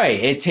Michael.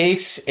 Right.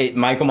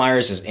 Michael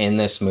Myers is in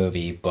this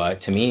movie,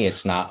 but to me,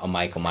 it's not a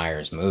Michael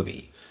Myers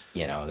movie.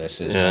 You know,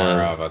 this is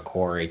more of a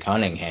Corey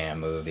Cunningham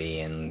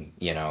movie and,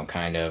 you know,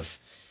 kind of,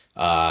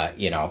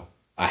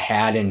 a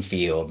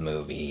Haddonfield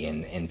movie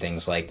and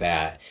things like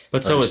that.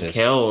 But so was versus-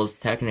 Kills,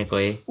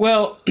 technically.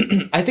 Well,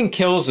 I think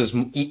Kills is,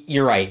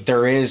 you're right.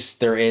 There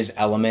is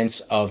elements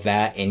of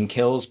that in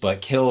Kills,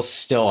 but Kills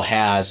still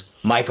has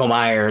Michael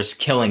Myers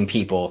killing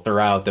people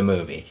throughout the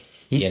movie.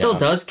 He you still know?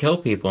 does kill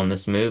people in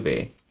this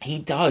movie. He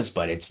does,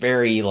 but it's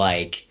very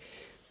like,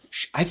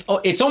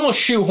 it's almost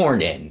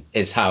shoehorned in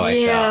is how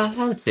I felt.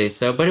 I would say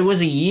so. But it was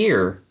a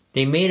year.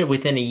 They made it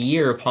within a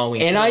year of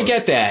Halloween. And I Kills.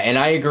 get that, and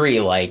I agree.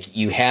 Like,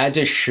 you had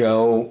to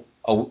show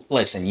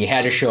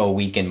a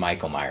weakened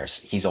Michael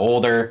Myers. He's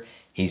older.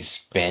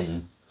 He's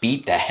been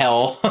beat to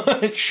hell.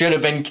 Should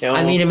have been killed.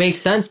 I mean, it makes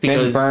sense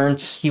because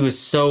burnt. he was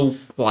so,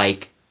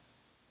 like,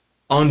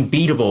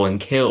 unbeatable in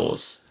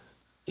Kills.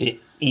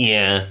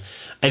 Yeah.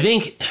 I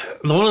think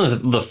one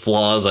of the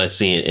flaws I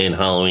see in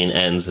Halloween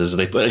Ends is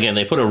they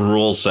put a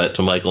rule set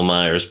to Michael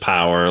Myers'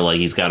 power, like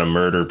he's got to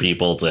murder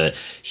people to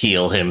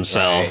heal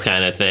himself, Right.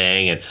 kind of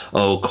thing. And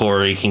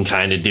Corey can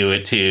kind of do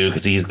it too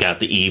because he's got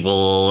the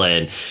evil,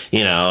 and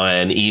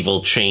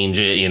evil change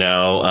it.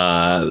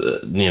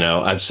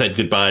 I've said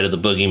goodbye to the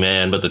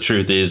boogeyman, but the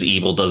truth is,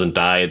 evil doesn't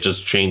die; it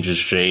just changes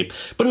shape.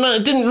 But no,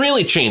 it didn't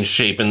really change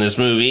shape in this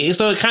movie,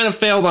 so it kind of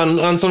failed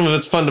on some of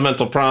its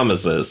fundamental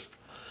promises.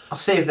 I'll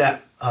save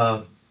that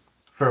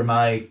for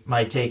my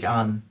take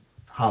on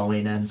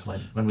Halloween Ends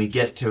when we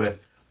get to it.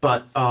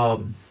 But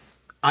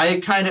I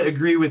kind of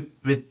agree with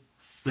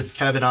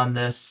Kevin on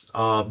this.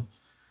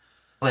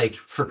 Like,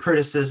 for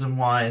criticism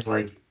wise,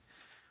 like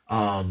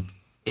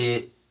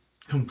it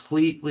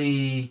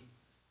completely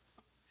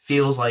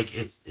feels like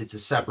it's a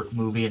separate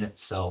movie in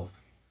itself.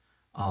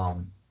 I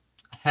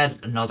had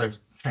another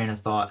train of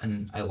thought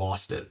and I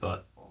lost it,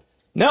 but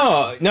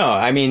no.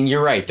 I mean,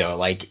 you're right though.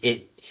 Like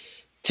it.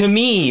 To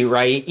me,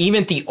 right,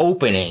 even the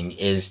opening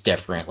is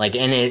different. Like,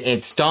 and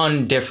it's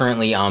done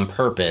differently on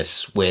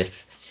purpose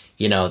with,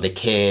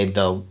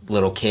 the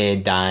little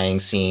kid dying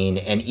scene,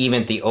 and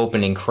even the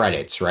opening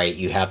credits, right?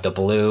 You have the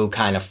blue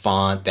kind of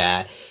font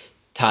that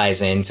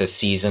ties into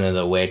Season of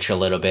the Witch a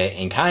little bit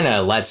and kind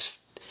of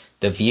lets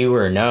the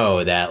viewer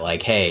know that,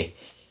 like, hey,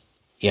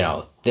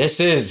 this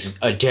is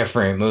a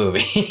different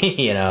movie,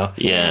 Yeah,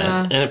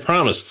 and it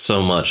promised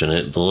so much and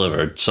it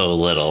delivered so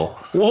little.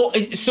 Well,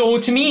 so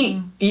to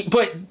me,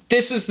 but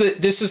this is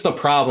the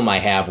problem I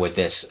have with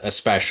this,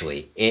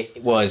 especially.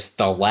 It was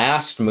the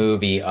last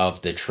movie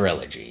of the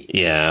trilogy.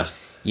 Yeah.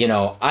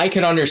 I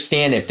could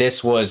understand if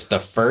this was the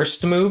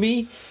first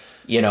movie,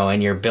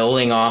 and you're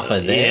building off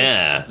of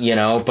this,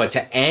 but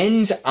to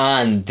end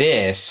on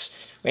this,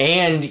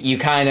 and you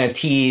kind of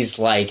tease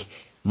like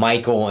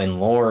Michael and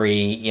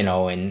Laurie,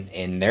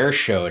 in their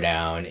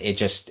showdown,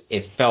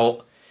 it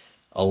felt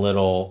a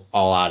little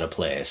all out of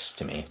place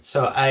to me.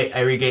 so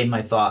I regained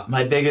my thought.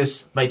 My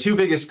two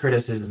biggest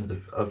criticisms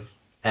of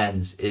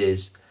Ends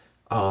is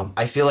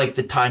I feel like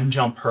the time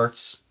jump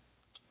hurts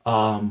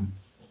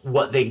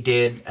what they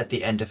did at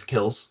the end of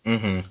Kills.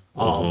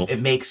 It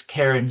makes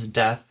Karen's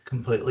death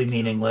completely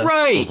meaningless.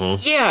 Right.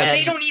 Yeah, they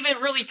And- don't even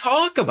really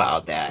talk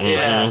about that.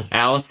 Yeah.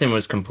 Allison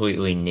was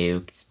completely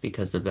nuked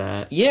because of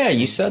that. Yeah,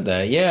 you said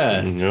that.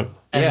 Yeah. Yeah.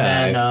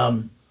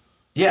 And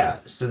Yeah. then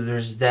so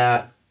there's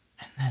that.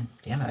 And then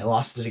damn it, I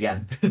lost it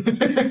again.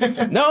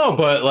 No,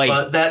 but like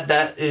But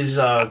that is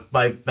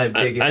my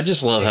biggest I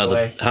just love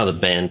takeaway. how the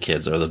band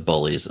kids are the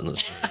bullies in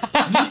this.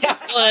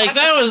 like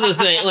that was the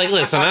thing. Like,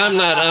 listen, I'm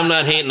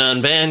not hating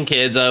on band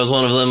kids. I was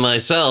one of them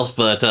myself,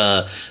 but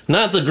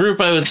not the group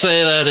I would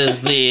say that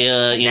is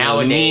the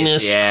Nowadays,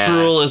 meanest, yeah.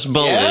 cruelest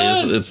bullies.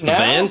 Yeah, It's the no,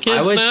 band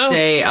kids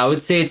I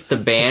would say it's the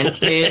band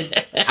kids.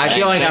 I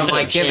feel like I'm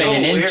like giving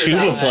an weird.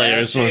 Tuba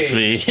players must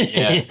be.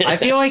 I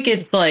feel like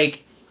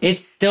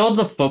it's still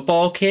the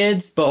football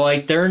kids, but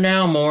like they're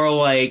now more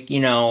like,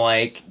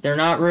 like they're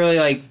not really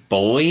like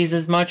bullies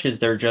as much as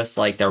they're just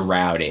like they're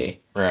rowdy.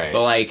 Right.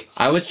 But like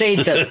I would say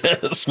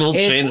The school's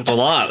It's- changed a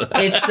lot.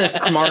 it's the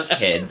smart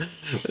kids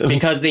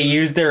because they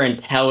use their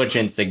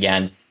intelligence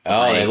against. Oh,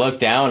 like, they look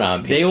down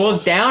on people. They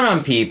look down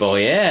on people.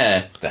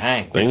 Yeah.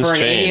 Dang. Things For an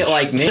change. idiot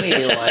like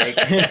me,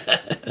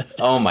 like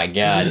Oh my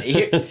god.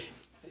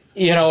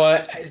 You know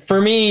what?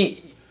 For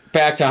me,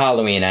 back to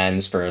Halloween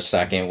Ends for a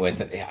second.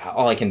 With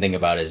all I can think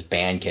about is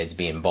band kids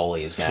being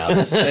bullies now.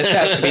 This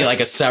has to be like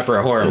a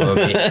separate horror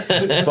movie.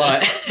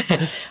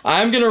 But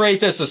I'm gonna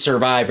rate this a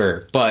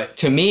survivor. But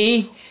to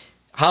me,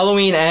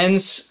 Halloween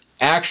Ends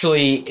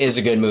actually is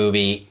a good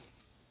movie,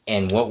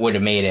 and what would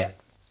have made it,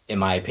 in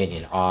my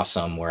opinion,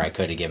 awesome, where I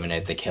could have given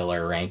it the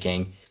killer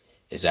ranking,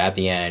 is at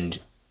the end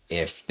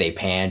if they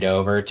panned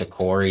over to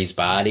Corey's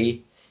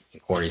body,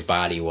 and Corey's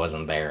body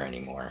wasn't there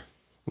anymore.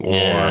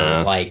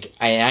 Yeah. Or like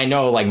I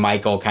know like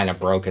Michael kind of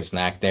broke his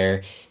neck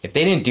there. If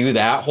they didn't do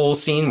that whole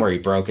scene where he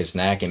broke his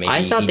neck and maybe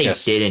I thought he they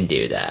just didn't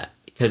do that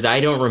because I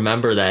don't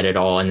remember that at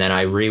all. And then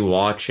I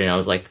rewatched and I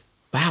was like,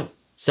 wow.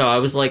 So I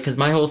was like, because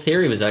my whole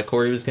theory was that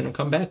Corey was going to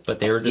come back, but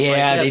they were just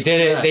yeah, like, they yes, did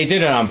we're it. back. They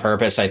did it on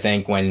purpose, I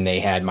think, when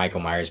they had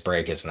Michael Myers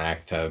break his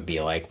neck to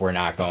be like, "We're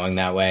not going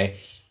that way."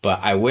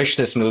 But I wish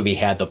this movie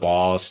had the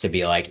balls to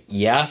be like,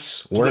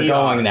 "Yes, we're We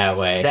going are. that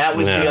way." That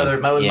was Yeah. my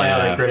Yeah.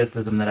 other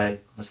criticism that I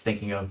was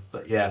thinking of.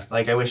 But yeah,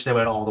 like I wish they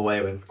went all the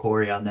way with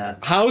Corey on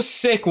that. How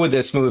sick would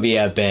this movie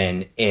have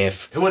been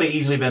if It would have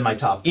easily been my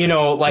top.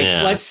 like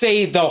Yeah. let's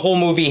say the whole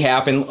movie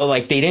happened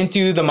like they didn't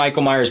do the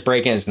Michael Myers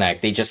breaking his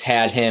neck. They just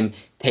had him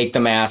take the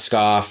mask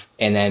off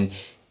and then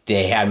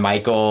they had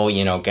Michael,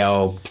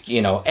 go,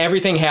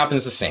 everything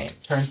happens the same.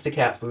 Turns to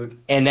cat food.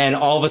 And then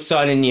all of a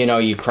sudden,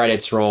 you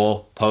credits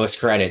roll, post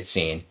credit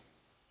scene,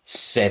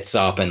 sits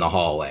up in the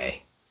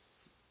hallway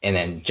and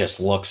then just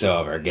looks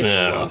over, gets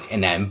Yeah. the look,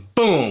 and then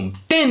boom,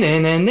 din.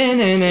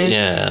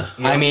 Yeah.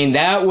 I mean,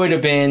 that would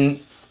have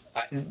been,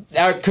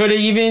 that could have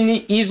even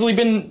easily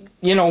been,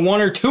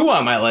 one or two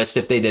on my list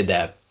if they did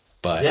that.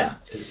 But Yeah.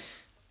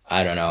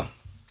 I don't know.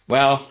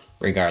 Well,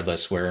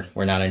 regardless, we're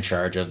not in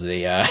charge of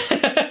the.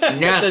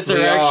 Yes, the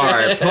we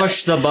are. direction.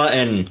 Push the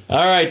button.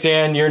 All right,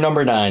 Dan, you're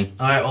number 9.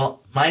 All right.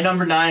 Well, my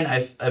number 9.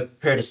 I've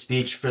prepared a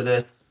speech for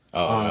this.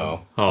 Oh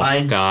no. Oh,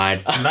 Mine-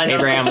 God. mine-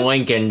 Abraham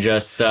Lincoln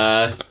just,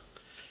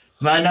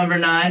 My number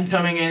 9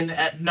 coming in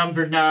at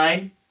number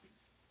 9.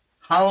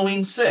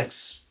 Halloween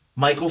 6.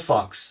 Michael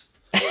Fox.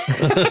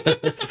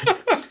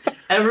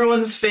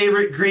 Everyone's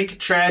favorite Greek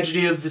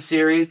tragedy of the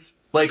series.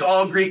 Like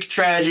all Greek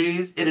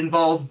tragedies, it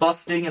involves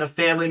busting in a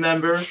family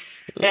member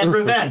and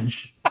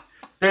revenge.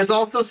 There's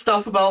also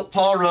stuff about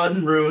Paul Rudd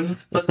and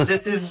runes, but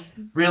this is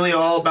really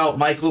all about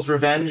Michael's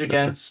revenge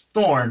against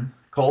Thorn,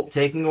 Colt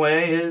taking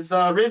away his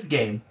Riz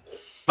game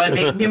by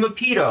making him a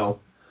pedo.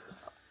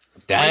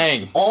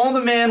 Dang. All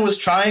the man was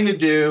trying to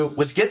do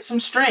was get some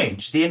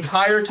strange the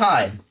entire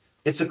time.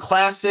 It's a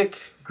classic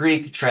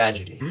Greek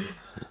tragedy.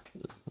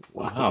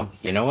 Wow.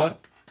 You know what?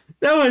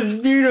 that was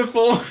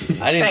beautiful.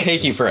 I didn't Thank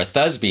take you for a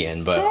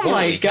thespian, but Oh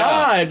my holy cow.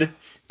 God.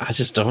 I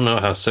just don't know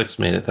how 6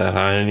 made it that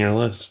high on your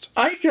list.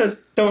 I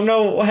just don't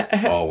know what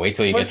Oh, wait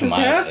till you get to just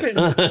my happened.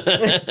 list.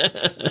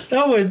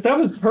 That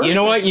was perfect. You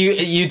know what?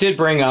 You did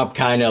bring up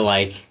kind of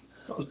like,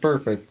 That was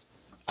perfect.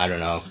 I don't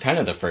know, kind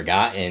of the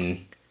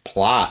forgotten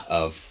plot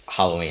of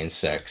Halloween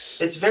 6.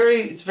 It's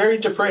very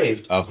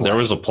depraved. Of There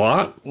was a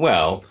plot?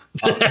 well,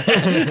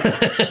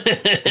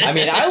 I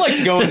mean, I like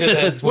to go into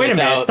this Wait a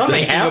minute, without something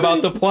thinking happened?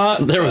 about the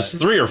plot. There was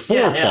 3 or 4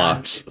 Yeah, yeah.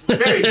 plots. It's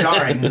very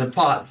jarring. The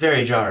plot's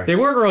very jarring. They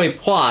weren't really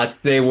plots.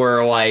 They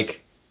were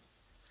like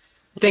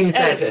things It's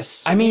that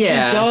Oedipus. I mean,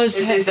 Yeah. he does.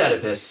 It's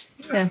Oedipus.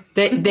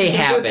 they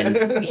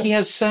happened. He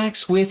has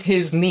sex with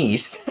his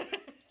niece,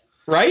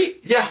 right?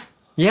 Yeah.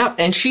 Yep.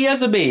 And she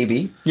has a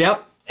baby,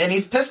 Yep. And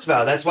he's pissed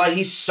about it. That's why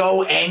he's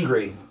so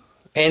angry.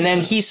 and then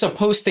he's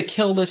supposed to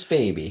kill this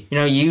baby.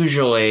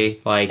 Usually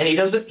like And he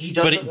doesn't. He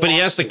doesn't. But he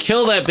want has to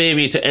kill that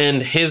baby to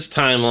end his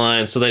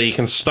timeline so that he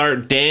can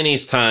start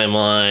Danny's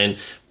timeline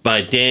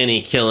by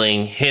Danny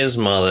killing his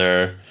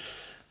mother,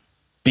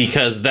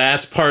 because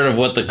that's part of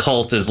what the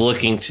cult is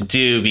looking to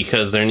do,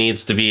 because there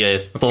needs to be a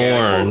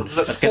thorn.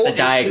 Let's get the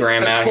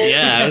diagram out here.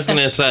 Yeah, I was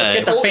gonna say.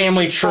 Get the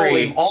family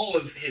tree. All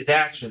of his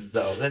actions,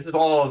 though. This is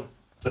all of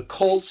the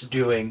cult's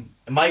doing.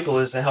 Michael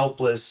is a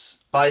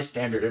helpless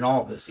bystander in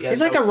all of this. He's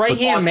like a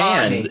right-hand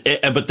man.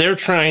 But they're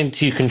trying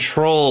to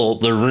control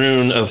the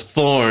rune of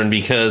Thorn,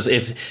 because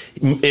if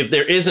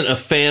there isn't a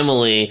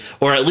family,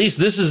 or at least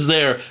this is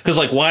their, because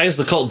like, why is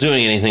the cult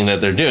doing anything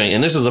that they're doing?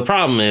 And this is the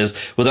problem,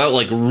 is without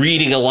like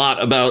reading a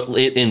lot about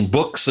it in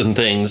books and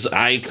things,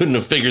 I couldn't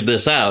have figured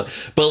this out.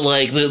 But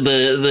like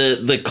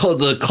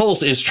the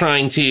cult is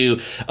trying to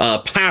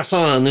pass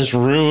on this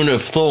rune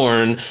of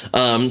Thorn,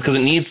 because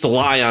it needs to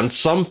lie on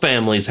some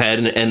family's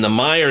head, and the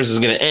Myers is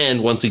going to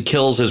end once he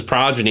kills his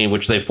progeny,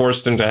 which they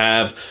forced him to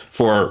have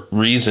for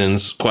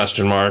reasons, ?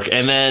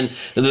 And then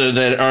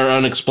that are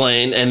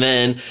unexplained, and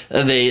then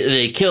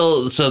they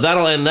kill, so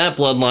that'll end that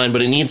bloodline,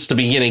 but it needs to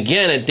begin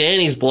again at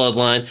Danny's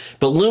bloodline.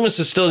 But Loomis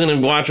is still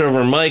going to watch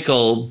over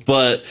Michael,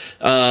 but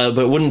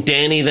wouldn't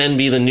Danny then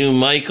be the new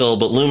Michael?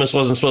 But Loomis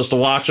wasn't supposed to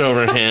watch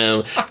over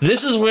him.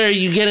 This is where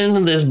you get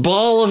into this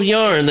ball of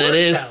yarn that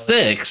is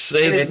Six.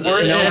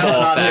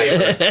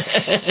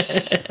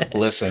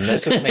 Listen,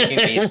 this is making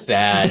me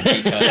sad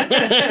because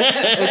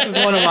This is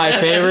one of my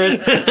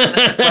favorites,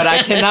 but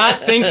I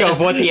cannot think of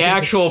what the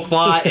actual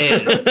plot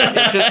is.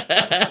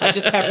 I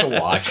just have to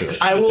watch it.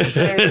 I will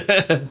say,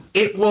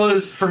 it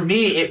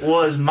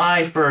was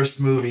my first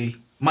movie,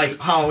 my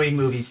Halloween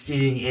movie,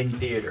 seeing in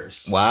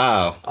theaters.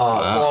 Wow.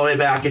 All the way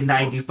back in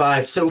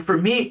 '95. So for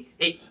me,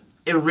 it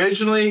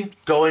originally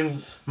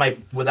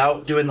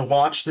without doing the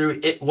watch through,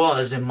 it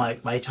was in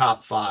my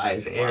top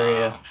 5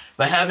 area. Wow.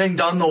 But having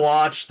done the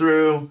watch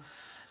through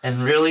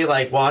and really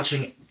like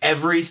watching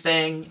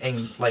everything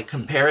and like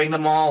comparing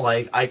them all,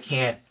 like I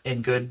can't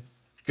in good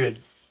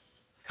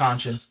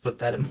conscience put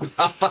that in my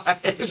top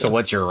 5. So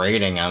what's your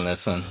rating on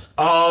this one?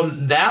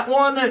 That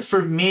one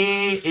for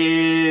me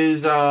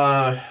is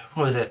what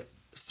was it?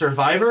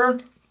 Survivor?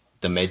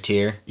 The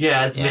mid-tier?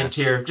 Yeah, it's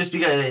mid-tier. Just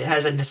because it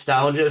has a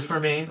nostalgia for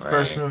me. Right.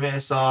 First movie I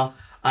saw.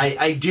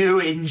 I do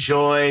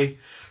enjoy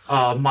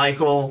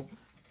Michael,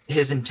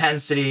 his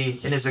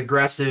intensity and his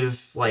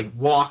aggressive like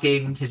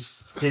walking.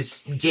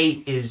 His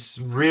gait is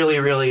really,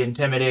 really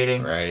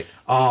intimidating. Right.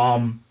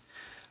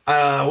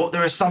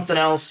 There was something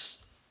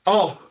else.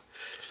 Oh,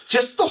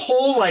 just the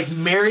whole like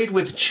Married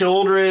with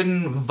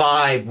Children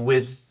vibe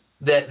with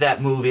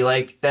that movie.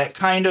 Like that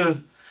kind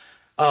of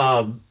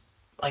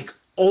like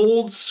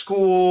old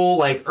school,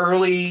 like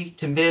early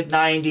to mid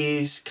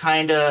 90s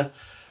kind of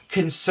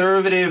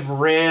conservative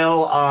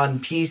rail on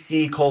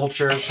PC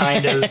culture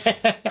kind of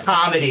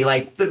comedy,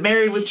 like the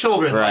Married with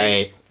Children.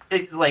 Right.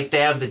 Like they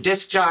have the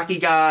disc jockey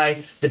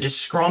guy, the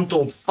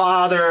disgruntled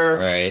father.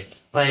 Right.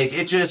 Like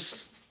it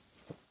just,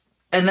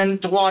 and then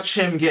to watch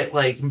him get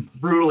like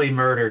brutally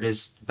murdered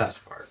is the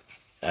best part.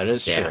 That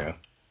is true.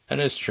 That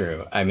is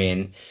true. I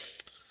mean,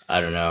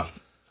 I don't know.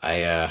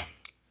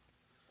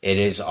 It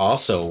is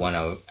also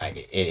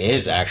it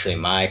is actually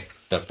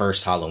the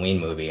first Halloween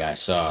movie I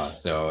saw.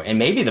 So, and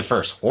maybe the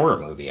first horror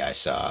movie I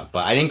saw,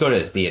 but I didn't go to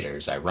the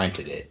theaters. I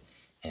rented it,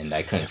 and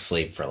I couldn't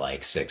sleep for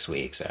like 6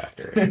 weeks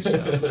after. So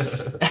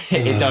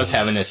it does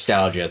have a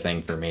nostalgia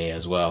thing for me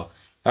as well.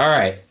 All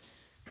right,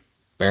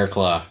 Bear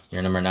Claw,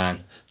 you're number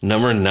 9.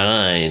 Number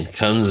 9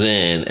 comes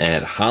in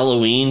at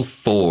Halloween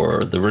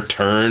 4, The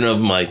Return of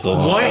Michael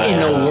Myers. What in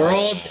the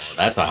world?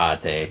 That's a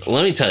hot take.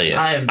 Let me tell you,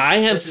 I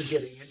have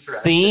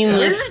seen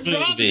this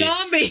movie.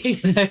 Zombie?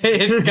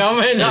 It's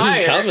coming.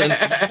 It's coming.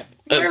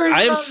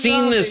 I have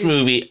seen this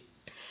movie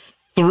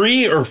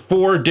 3 or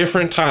 4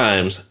 different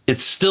times.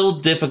 It's still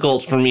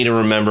difficult for me to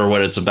remember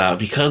what it's about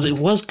because it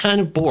was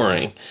kind of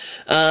boring.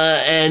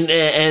 And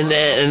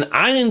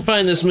I didn't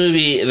find this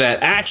movie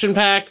that action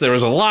packed. There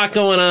was a lot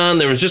going on.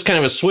 There was just kind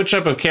of a switch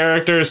up of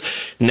characters.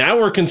 Now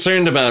we're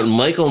concerned about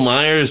Michael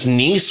Myers'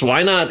 niece.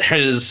 Why not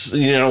his,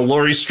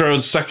 Laurie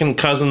Strode's second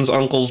cousin's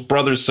uncle's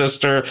brother's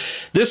sister?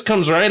 This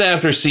comes right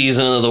after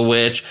Season of the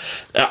Witch.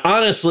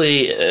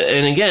 Honestly,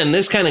 and again,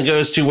 this kind of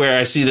goes to where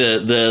I see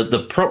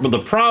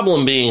the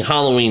problem being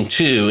Halloween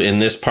 2 in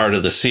this part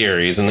of the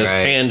series and this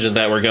tangent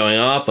that we're going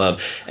off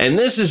of. And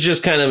this is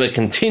just kind of a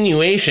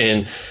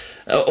continuation.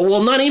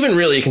 Well, not even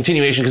really a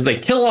continuation because they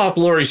kill off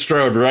Laurie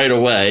Strode right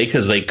away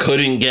because they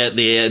couldn't get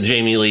the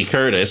Jamie Lee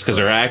Curtis because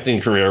her acting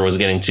career was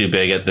getting too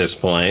big at this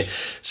point.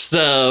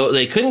 So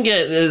they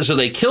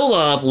killed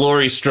off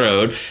Laurie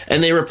Strode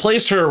and they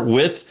replaced her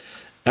with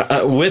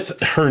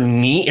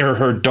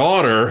her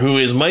daughter, who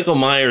is Michael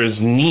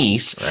Myers'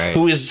 niece,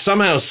 who is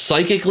somehow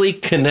psychically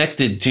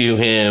connected to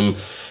him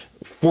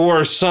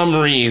for some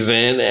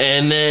reason.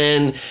 And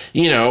then,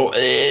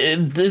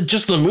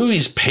 just the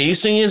movie's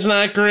pacing is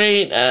not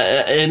great.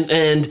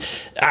 And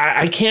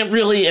I can't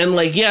really, and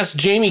like, yes,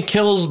 Jamie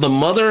kills the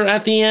mother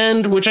at the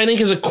end, which I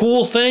think is a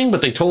cool thing, but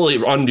they totally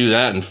undo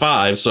that in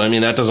 5. So, I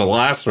mean, that doesn't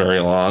last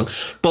very long.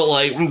 But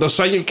like the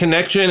psychic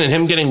connection and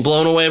him getting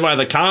blown away by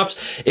the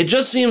cops, it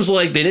just seems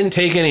like they didn't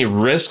take any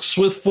risks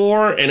with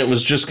 4. And it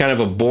was just kind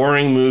of a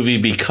boring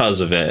movie because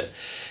of it.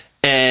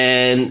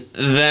 And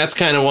that's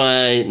kind of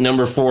why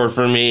number 4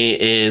 for me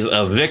is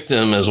a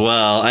victim as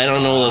well. I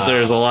don't know that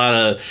there's a lot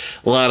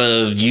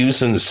of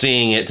use in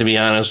seeing it, to be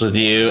honest with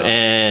you.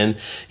 And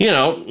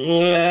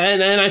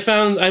and I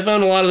found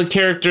a lot of the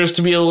characters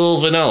to be a little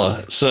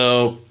vanilla.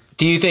 So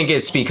Do you think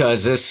it's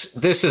because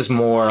this is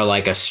more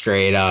like a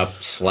straight up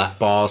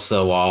balls to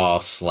the wall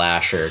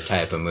slasher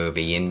type of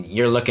movie, and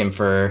you're looking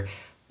for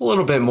a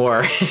little bit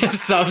more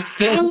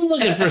substance? I'm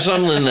looking for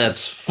something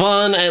that's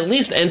fun, at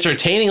least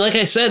entertaining. Like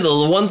I said,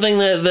 the one thing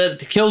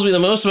that kills me the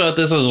most about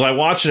this is I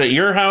watched it at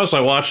your house,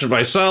 I watched it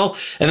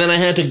myself, and then I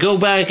had to go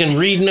back and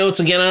read notes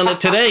again on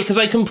it today because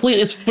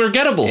it's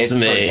forgettable to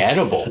me.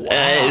 Forgettable.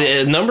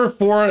 Wow. Number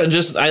 4,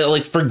 I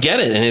like forget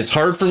it, and it's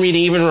hard for me to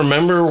even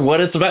remember what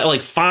it's about.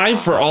 Like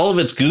 5, for all of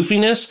its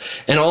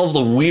goofiness and all of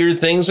the weird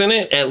things in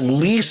it, at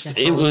least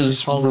it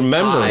was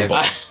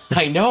rememberable.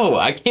 I know.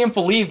 I can't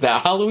believe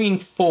that Halloween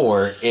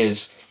 4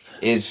 is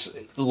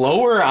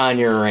lower on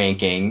your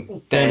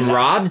ranking than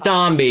Rob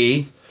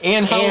Zombie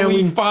and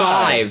Halloween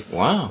 5. 5.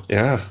 Wow.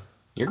 Yeah.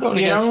 You're going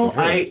You against know,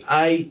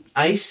 the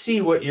I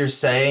see what you're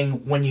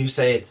saying when you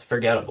say it's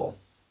forgettable.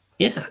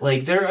 Yeah.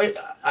 Like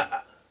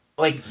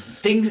like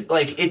things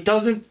like it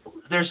doesn't.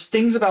 There's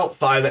things about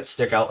 5 that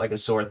stick out like a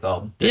sore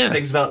thumb. There's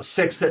things about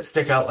 6 that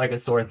stick out like a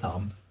sore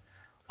thumb.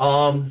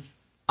 I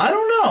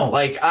don't know.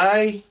 Like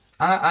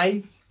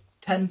I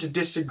tend to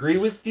disagree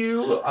with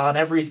you on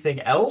everything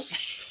else,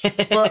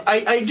 but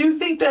I do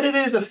think that it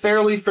is a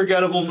fairly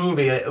forgettable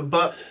movie.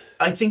 But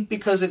I think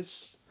because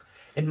it's,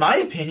 in my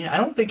opinion, I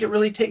don't think it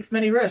really takes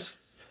many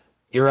risks.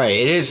 You're right.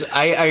 It is.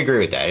 I agree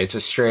with that. It's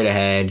a straight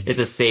ahead. It's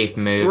a safe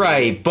movie.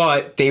 Right,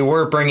 but they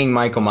were bringing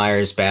Michael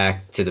Myers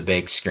back to the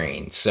big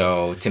screen.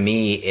 So to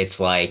me, it's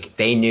like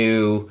they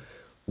knew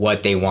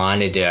what they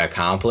wanted to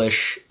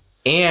accomplish.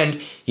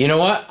 And you know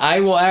what?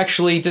 I will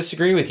actually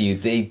disagree with you.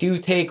 They do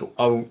take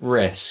a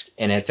risk,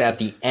 and it's at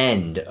the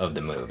end of the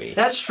movie.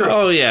 That's true.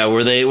 Oh yeah,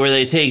 where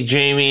they take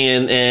Jamie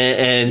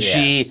and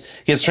she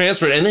gets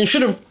transferred, and they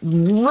should have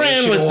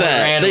ran with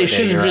that. They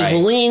should have just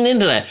leaned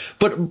into that.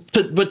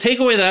 But take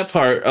away that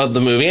part of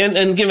the movie,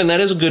 and given that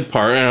is a good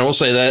part, and I will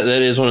say that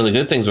is one of the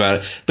good things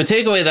about it. But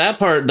take away that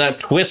part, that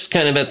twist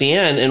kind of at the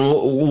end, and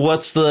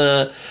what's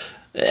the...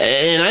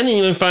 And I didn't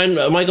even find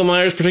Michael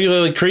Myers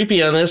particularly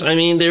creepy on this. I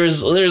mean,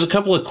 there's a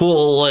couple of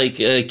cool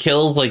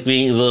kills, like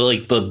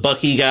the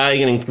Bucky guy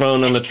getting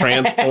thrown on the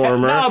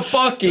transformer. Not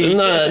Bucky.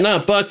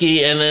 Not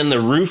Bucky. And then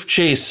the roof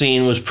chase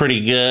scene was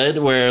pretty good,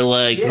 where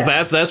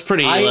that's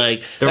pretty intense.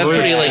 Right,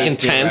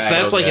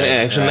 that's like an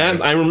action. Right.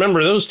 That I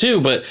remember those too.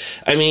 But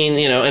I mean,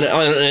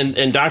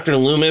 and Dr.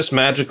 Loomis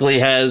magically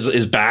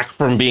is back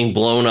from being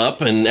blown up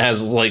and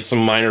has like some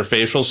minor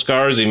facial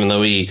scars, even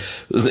though he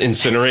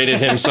incinerated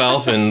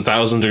himself in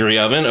 1,000-degree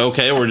oven.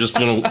 Okay, we're just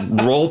going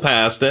to roll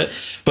past it.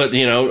 But,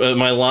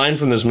 my line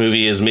from this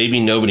movie is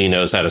maybe nobody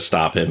knows how to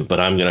stop him, but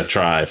I'm going to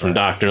try, from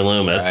Dr.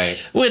 Loomis. Right.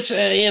 Which,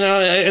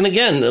 and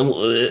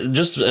again,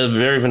 just a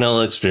very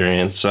vanilla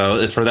experience.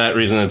 So for that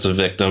reason, it's a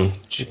victim.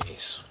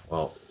 Jeez.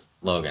 Well,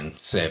 Logan,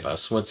 save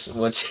us. What's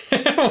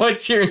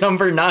what's your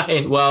number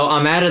 9? Well,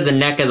 I'm out of the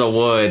neck of the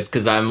woods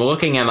because I'm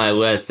looking at my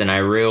list and I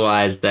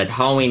realized that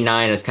Halloween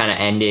 9 has kind of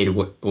ended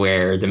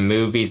where the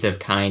movies have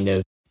kind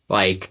of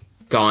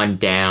gone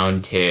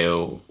down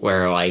to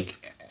where like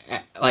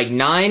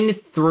 9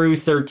 through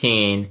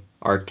 13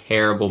 are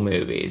terrible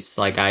movies.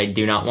 I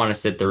do not want to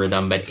sit through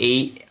them, but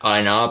 8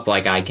 and up,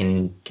 I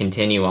can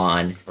continue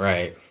on.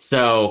 Right.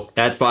 So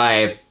that's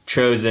why I've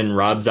chosen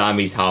Rob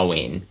Zombie's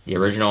Halloween, the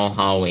original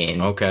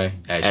Halloween. Okay.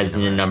 As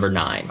your number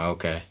 9.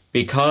 Okay.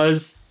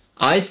 Because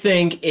I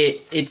think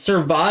it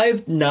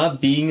survived not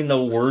being in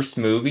the worst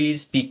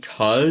movies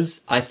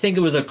because I think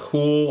it was a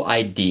cool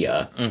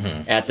idea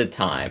at the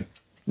time.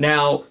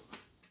 Now,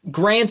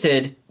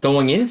 granted,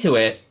 going into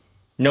it,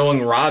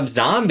 knowing Rob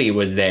Zombie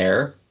was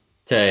there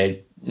to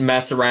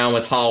mess around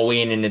with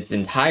Halloween in its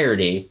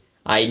entirety,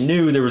 I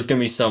knew there was going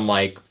to be some,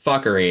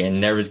 fuckery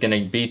and there was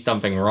going to be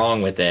something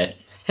wrong with it.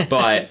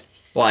 But,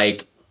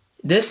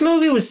 this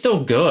movie was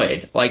still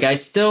good. I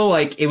still,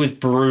 it was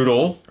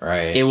brutal.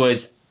 Right. It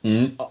was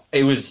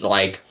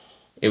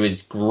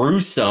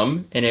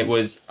gruesome, and it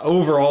was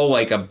overall,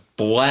 a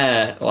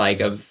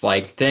bleh, of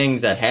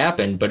things that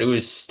happened, but it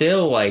was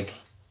still,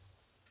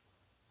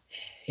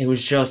 it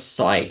was just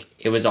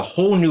it was a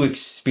whole new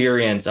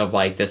experience of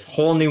this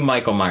whole new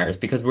Michael Myers,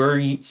 because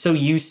we're so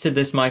used to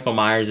this Michael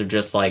Myers of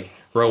just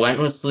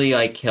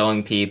relentlessly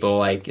killing people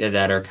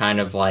that are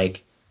kind of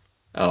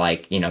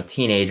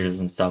teenagers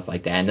and stuff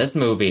like that. In this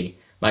movie,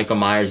 Michael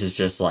Myers is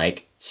just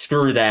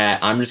screw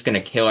that, I'm just gonna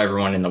kill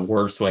everyone in the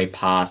worst way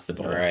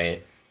possible.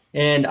 Right.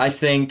 And I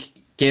think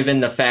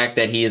given the fact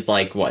that he is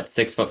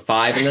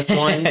 6'5" in this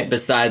one,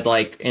 besides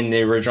in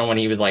the original when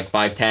he was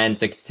 5'10",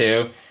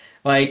 6'2".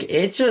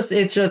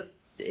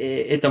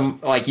 It's a,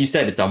 like you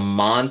said, it's a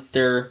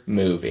monster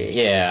movie.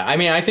 Yeah, I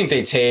mean, I think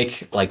they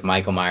take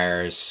Michael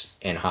Myers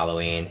in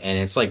Halloween, and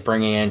it's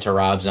bringing it into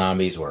Rob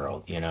Zombie's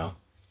world. Yeah,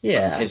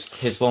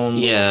 his lone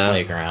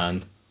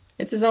playground.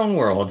 It's his own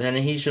world, and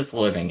he's just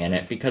living in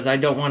it because I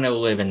don't want to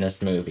live in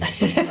this movie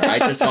anymore. I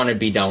just want to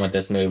be done with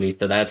this movie,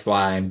 so that's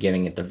why I'm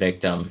giving it the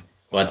victim.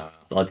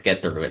 Let's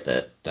get through with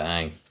it.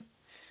 Dang.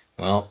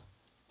 Well,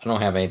 I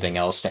don't have anything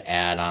else to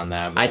add on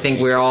that movie. I think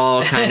we're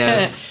all kind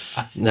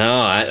of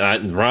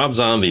No, Rob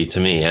Zombie to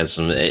me has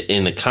some,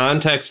 in the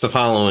context of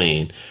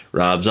Halloween,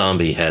 Rob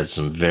Zombie has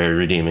some very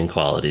redeeming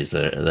qualities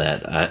that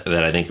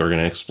I think we're going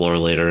to explore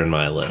later in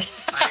my list.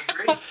 I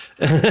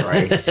agree.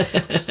 Christ.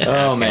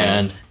 Oh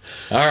man.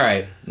 All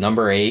right,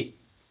 number 8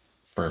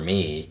 for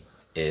me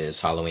is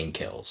Halloween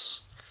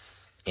Kills.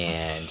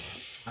 And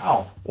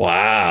Oh,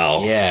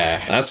 Wow.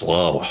 yeah, That's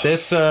low.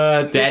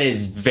 that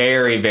is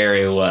very,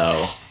 very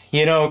low.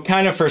 you know,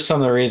 kind of for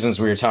some of the reasons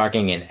we were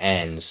talking in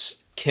Ends,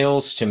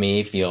 Kills to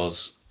me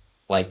feels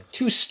like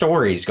two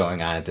stories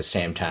going on at the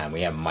same time.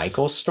 We have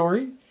Michael's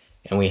story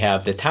and we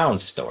have the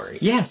town's story.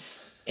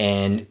 Yes.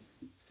 And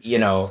you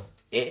know,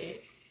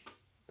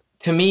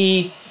 to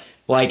me,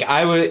 like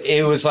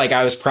it was like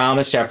I was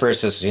promised at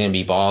first this was going to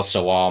be balls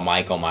to wall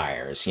Michael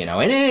Myers, you know,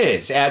 and it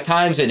is. At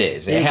times it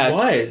is. It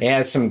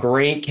has some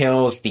great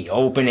kills. The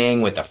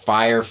opening with the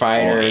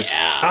firefighters.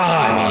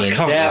 I mean,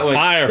 that was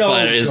Firefighter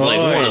so is like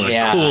one of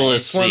the coolest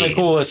it's scenes. one of the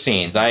coolest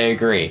scenes. I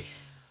agree.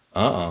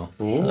 Dan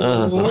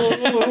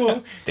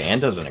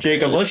doesn't agree.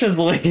 Jacob, let's just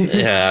leave.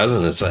 Yeah, I was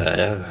gonna say.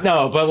 Yeah.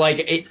 No, but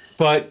like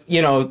but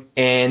you know,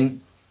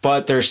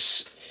 but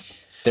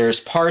there's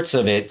parts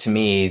of it to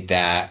me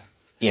that,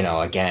 you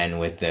know, again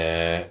with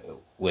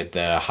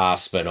the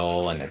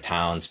hospital and the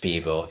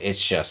townspeople,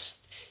 it's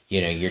just,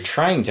 you know, you're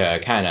trying to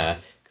kind of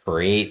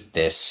create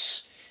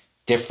this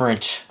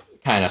different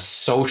kind of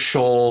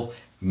social,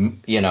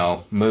 you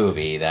know,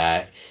 movie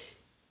that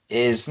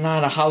is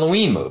not a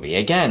Halloween movie.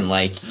 Again,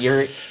 like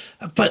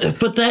But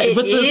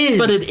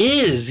it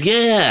is,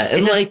 yeah. And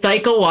It's like a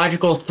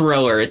psychological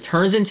thriller. It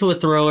turns into a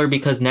thriller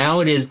because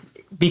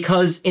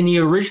in the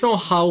original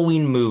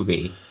Halloween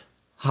movie,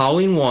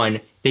 Halloween 1,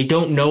 they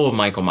don't know of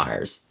Michael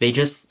Myers. They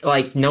just,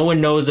 like, no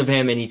one knows of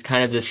him, and he's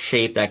kind of this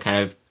shape that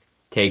kind of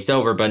takes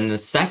over. But in the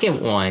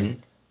second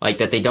one, like,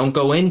 that they don't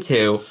go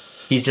into,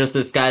 he's just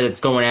this guy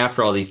that's going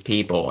after all these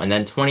people. And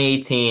then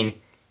 2018,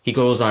 he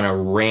goes on a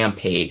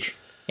rampage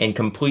and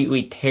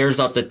completely tears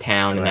up the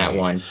town in that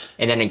one.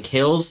 And then in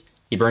Kills,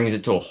 he brings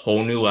it to a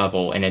whole new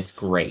level, and it's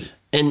great.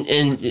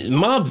 and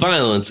mob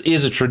violence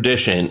is a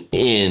tradition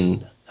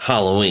in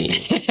Halloween.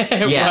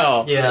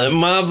 Yes. yeah.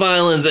 Mob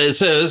violence.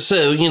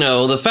 So you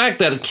know, the fact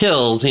that it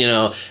Kills, you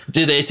know,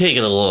 did they take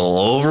it a little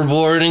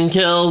overboard in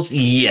Kills?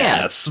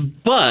 Yes,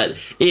 but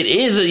it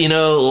is, you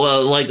know,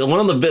 like one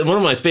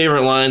of my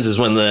favorite lines is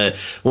when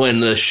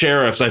the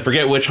sheriffs, I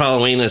forget which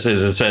Halloween this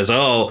is, it says,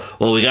 "Oh,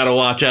 well, we got to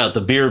watch out.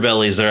 The beer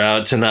bellies are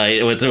out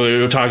tonight."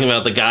 We were talking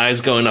about the guys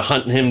going to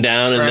hunt him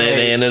down, and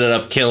they ended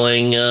up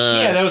killing.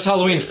 yeah, that was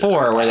Halloween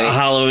 4 where they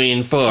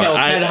Halloween 4. killed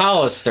Ted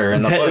Hollister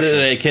in the bushes.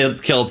 They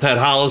killed Ted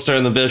Hollister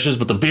in the bushes,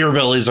 but the beer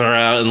bellies are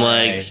out, and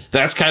like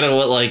that's kind of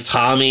what like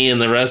Tommy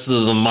and the rest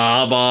of the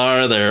mob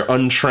are. They're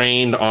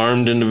untrained,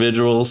 armed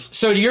individuals.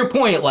 So to your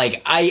point,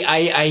 like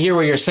I hear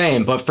what you're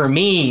saying, but for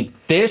me,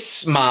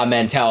 this mob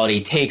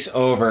mentality takes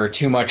over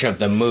too much of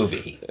the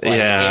movie. Like,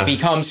 Yeah. it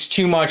becomes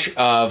too much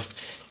of,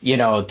 you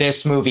know,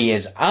 this movie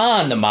is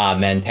on the mob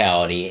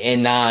mentality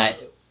and not,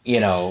 you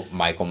know,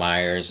 Michael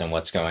Myers and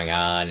what's going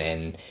on.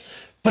 And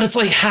But it's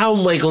like how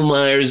Michael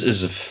Myers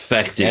is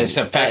affecting. it's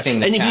affecting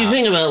the And if you town.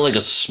 think about like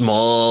a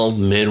small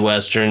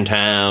Midwestern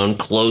town,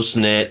 close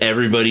knit,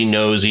 everybody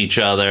knows each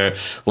other.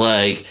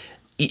 Like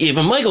if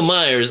a Michael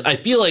Myers, I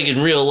feel like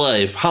in real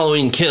life,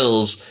 Halloween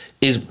Kills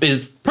is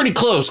pretty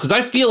close, because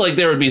I feel like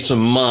there would be some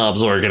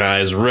mobs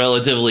organized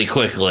relatively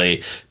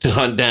quickly to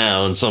hunt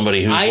down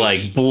somebody who's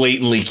like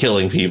blatantly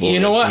killing people. You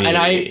in know the what? And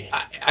community.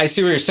 I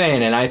see what you're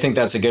saying, and I think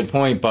that's a good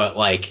point. But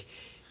like,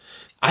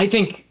 I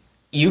think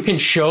you can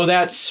show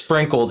that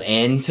sprinkled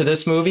into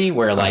this movie,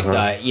 where like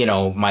the, you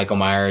know, Michael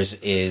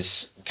Myers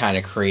is kind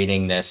of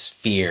creating this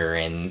fear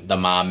and the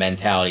mob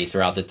mentality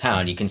throughout the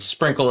town. You can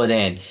sprinkle it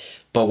in.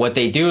 But what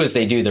they do is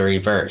they do the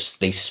reverse.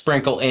 They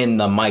sprinkle in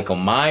the Michael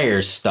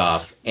Myers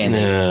stuff and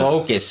they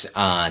focus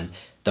on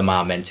the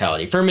mob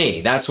mentality. For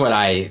me, that's what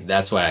I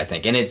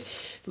think. And it,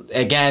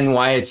 again,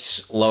 why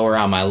it's lower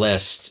on my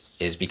list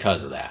is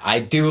because of that. I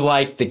do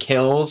like the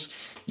kills.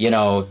 You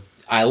know,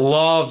 I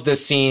love the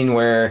scene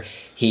where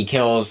he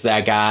kills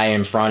that guy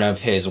in front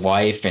of his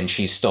wife and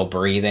she's still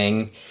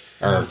breathing,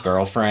 or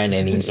girlfriend,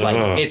 and he's like,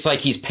 it's like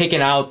he's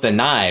picking out the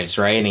knives,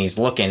 right? And he's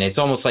looking. It's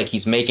almost like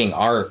he's making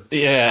art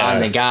on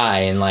the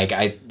guy, and like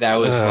that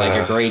was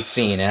like a great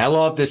scene. And I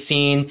love the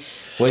scene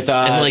with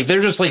and like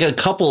they're just like a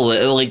couple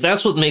that, like,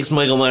 that's what makes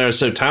Michael Myers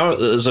so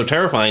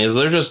terrifying, is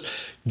they're just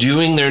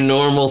doing their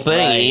normal thing.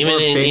 Right. Even Or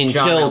in Big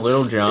John Kill, and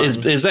Little John.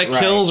 is that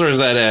Kills or is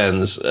that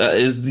Ends?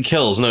 Is the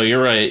Kills? No,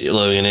 you're right,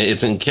 Logan.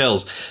 It's in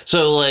Kills.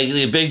 So like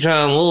the Big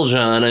John, Little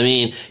John. I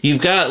mean,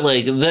 you've got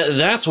like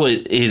that's what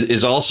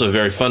is also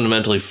very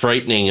fundamentally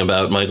frightening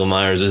about Michael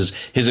Myers, is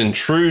his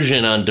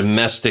intrusion on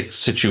domestic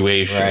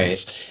situations.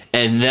 Right.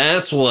 And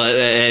that's what,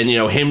 and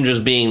him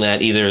just being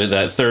that either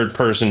that third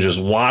person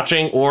just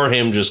watching or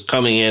him just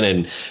coming in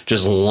and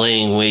just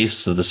laying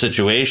waste to the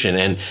situation.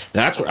 And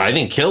that's where I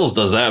think Kills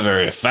does that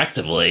very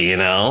effectively,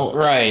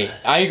 Right.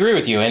 I agree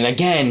with you. And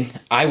again,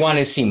 I want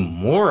to see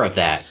more of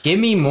that. Give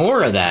me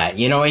more of that,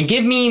 and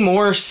give me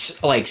more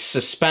like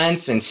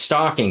suspense and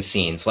stalking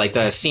scenes, like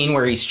the scene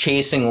where he's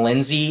chasing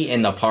Lindsay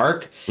in the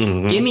park.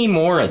 Mm-hmm. Give me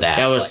more of that.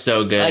 That was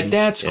so good. Like,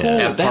 that's cool.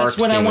 That that's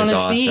what I want to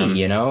see,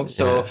 awesome.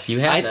 So you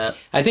have that.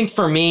 I think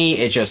for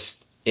me, I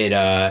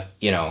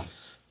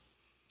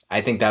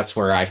think that's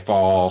where I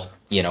fall,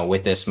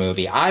 with this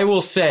movie. I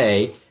will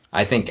say,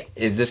 I think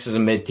this is a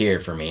mid-tier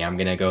for me. I'm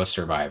going to go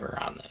Survivor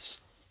on this.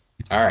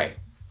 All right.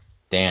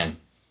 Dan,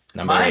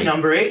 My 8.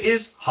 number 8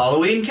 is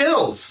Halloween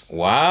Kills.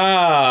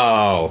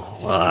 Wow.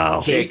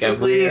 Wow.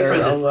 Basically, for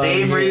the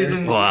same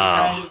reasons you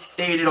kind of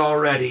stated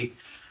already.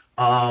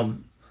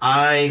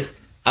 I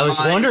was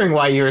wondering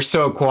why you were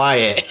so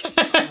quiet.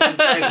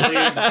 Exactly.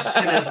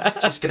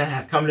 Just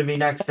gonna come to me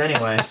next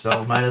anyway,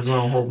 so might as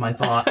well hold my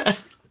thought.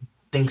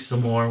 Think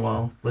some more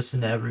while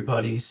listen to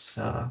everybody's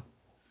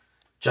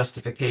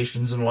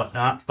justifications and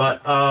whatnot.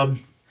 But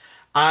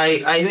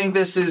I think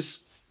this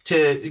is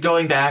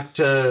going back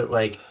to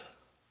like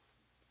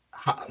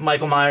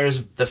Michael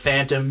Myers, the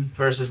Phantom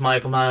versus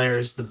Michael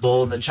Myers, the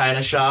Bull in the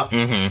China Shop.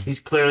 Mm-hmm. He's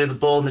clearly the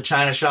Bull in the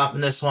China Shop in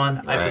this one.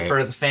 Right. I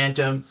prefer the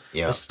Phantom,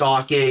 Yep. the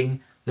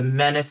stalking, the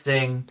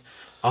menacing.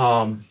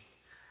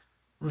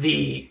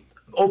 The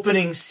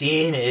opening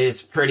scene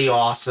is pretty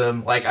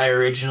awesome. Like, I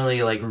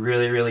originally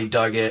really, really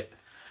dug it.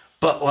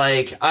 But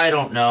I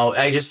don't know.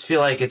 I just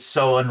feel like it's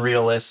so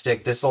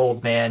unrealistic. This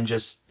old man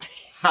just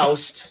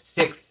housed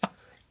 6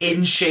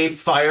 in-shape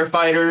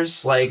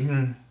firefighters.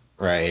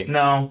 Right.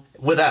 No,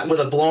 with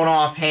a blown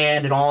off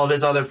hand and all of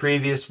his other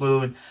previous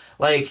wound.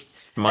 And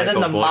then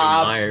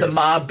the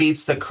mob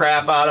beats the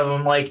crap out of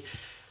him.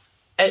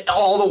 And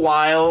all the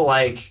while,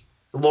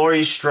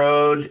 Laurie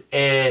Strode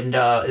and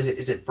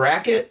is it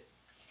Brackett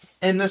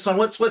in this one?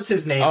 What's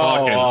his name?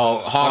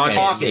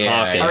 Hawkins.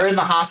 Yeah, are in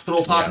the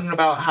hospital talking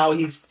about how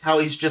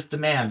he's just a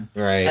man.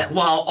 Right. And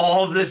while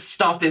all of this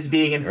stuff is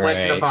being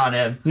inflicted upon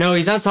him. No,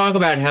 he's not talking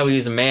about how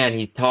he's a man.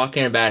 He's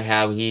talking about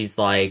how he's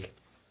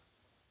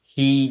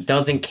he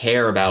doesn't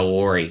care about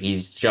Laurie.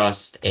 He's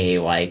just he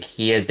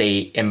is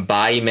a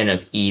embodiment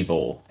of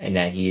evil, and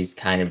that he's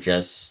kind of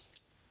just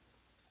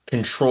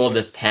controlled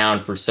this town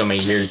for so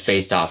many years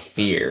based off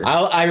fear.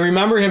 I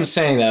remember him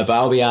saying that, but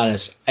I'll be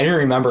honest, I didn't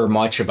remember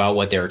much about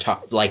what they were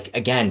talking.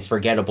 Again,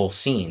 forgettable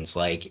scenes.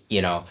 When's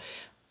the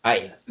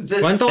last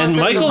And time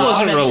Michael the mob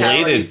wasn't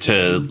mentality related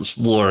scene.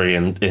 to Laurie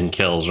in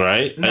Kills,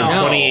 right? No. In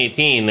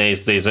 2018, they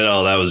said,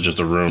 "Oh, that was just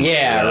a rumor."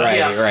 Yeah, right,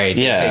 Yeah. right.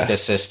 Yeah. Take the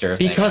sister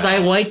thing Because I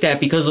out. like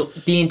that, because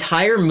the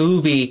entire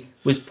movie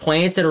was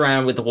planted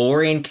around with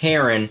Laurie and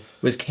Karen.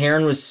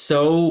 Karen was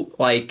so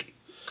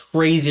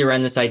crazy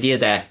around this idea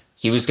that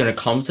he was going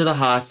to come to the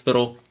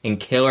hospital and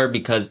kill her,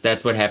 because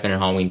that's what happened in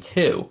Halloween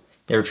 2.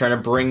 They were trying to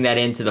bring that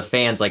into the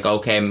fans,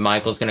 okay,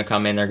 Michael's going to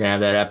come in, they're going to have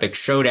that epic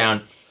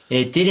showdown. And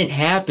it didn't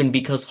happen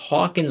because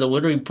Hawkins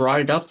literally brought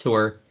it up to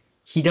her.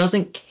 He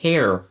doesn't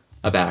care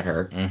about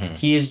her. Mm-hmm.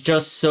 He is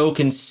just so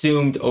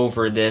consumed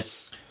over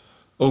this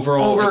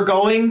overall... Over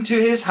going to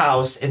his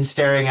house and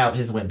staring out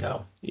his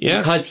window. Yeah.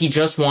 Because he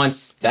just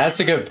wants... That's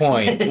a good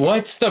point.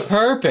 What's the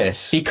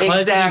purpose?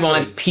 Because Exactly. he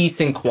wants peace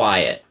and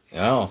quiet.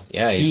 Oh,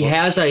 yeah. He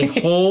has a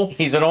whole...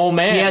 He's an old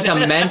man. He has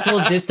a mental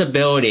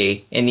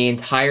disability in the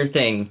entire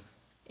thing.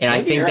 And I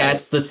Maybe think you're right.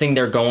 that's the thing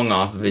they're going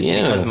off of, is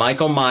because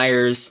Michael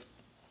Myers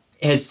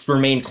has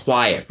remained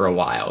quiet for a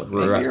while,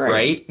 Maybe you're right?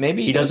 right.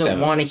 Maybe he he does doesn't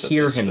have a want to mental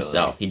hear disability.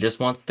 himself. He just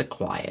wants the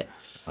quiet.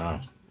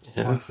 Just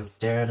wants to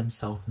stare at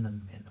himself in the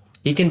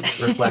He can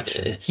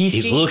reflection. He's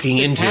sees looking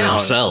the into town.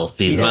 himself.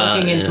 He's not,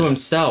 looking into yeah.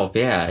 himself.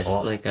 Yeah,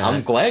 it's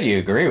I'm glad you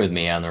agree with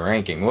me on the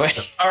ranking. Wait.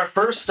 Our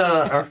first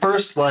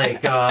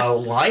lineup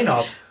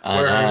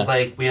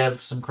where we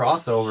have some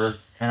crossover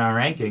in our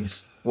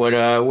rankings. What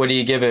do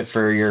you give it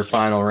for your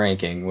final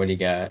ranking? What do you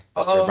got?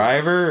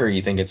 Survivor, or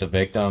you think it's a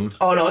victim?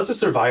 Oh no, it's a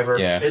Survivor.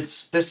 Yeah.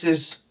 This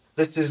is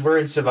we're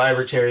in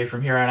Survivor Terry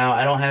from here on out.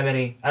 I don't have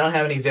any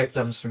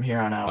victims from here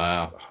on out.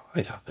 Wow.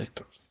 I got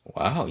victims.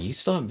 Wow, you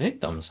still have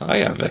victims, huh?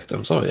 I got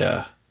victims. Oh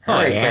yeah.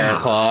 All right, yeah.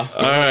 Claw.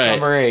 All right.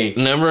 Number 8.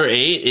 Number 8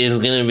 is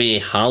going to be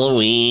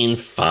Halloween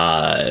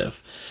 5.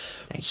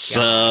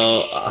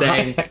 So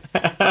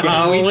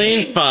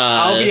Halloween 5.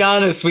 I'll be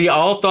honest, we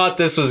all thought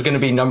this was going to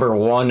be number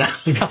 1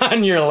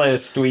 on your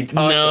list. We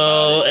talked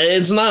No,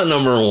 it's not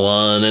number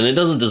 1, and it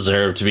doesn't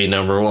deserve to be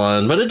number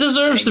 1, but it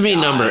deserves to be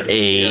number 8.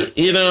 Yes.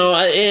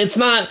 It's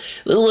not.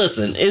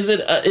 Listen, is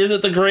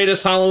it the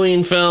greatest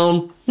Halloween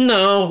film?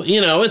 No,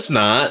 it's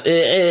not.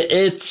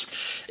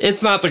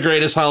 It's not the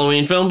greatest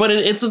Halloween film, but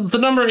it's the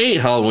number 8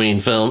 Halloween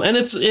film, and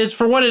it's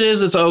for what it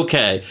is. It's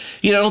okay.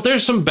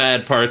 There's some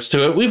bad parts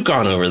to it. We've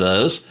gone over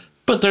those,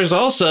 but there's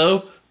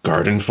also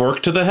Garden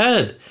Fork to the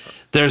Head.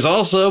 There's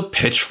also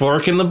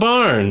Pitchfork in the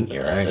Barn.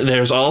 You're right.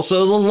 There's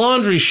also the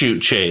laundry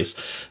chute chase.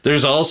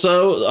 There's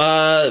also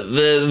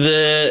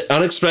the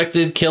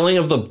unexpected killing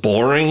of the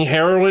boring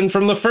heroine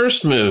from the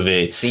first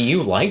movie. See,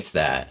 you liked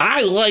that.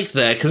 I liked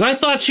that because I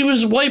thought she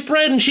was white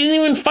bread and she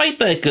didn't even fight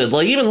that good.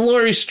 Like, even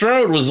Laurie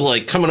Strode was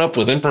like coming up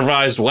with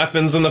improvised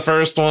weapons in the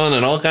first one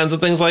and all kinds of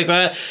things like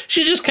that.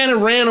 She just kind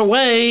of ran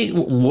away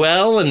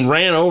well and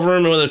ran over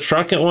him with a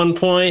truck at one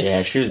point.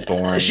 Yeah, she was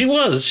boring.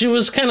 She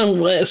was kind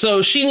of,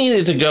 so she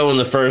needed to go in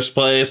the first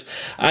place.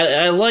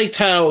 I liked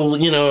how,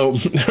 you know,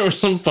 there were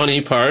some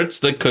funny parts.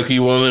 The Cookie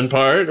Woman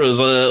part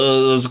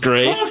was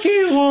great.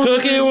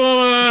 Cookie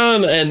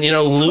Woman! And, you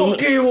know,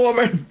 Cookie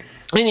Woman.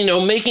 and, you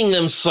know, making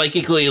them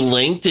psychically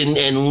linked and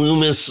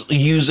Loomis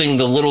using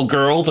the little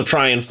girl to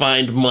try and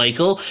find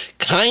Michael.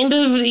 Kind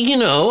of, you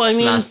know, I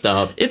mean. Messed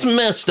up. It's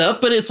messed up,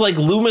 but it's like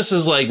Loomis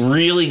is like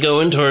really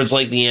going towards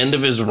like the end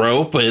of his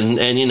rope and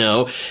you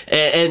know,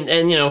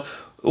 and you know,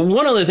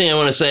 one other thing I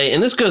want to say,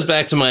 and this goes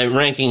back to my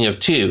ranking of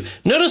 2.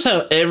 Notice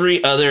how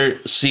every other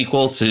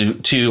sequel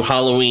to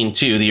Halloween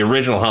 2, the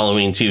original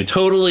Halloween 2,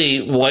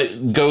 totally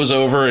what goes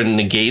over and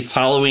negates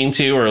Halloween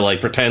 2 or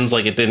like pretends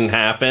like it didn't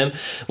happen.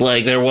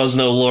 Like there was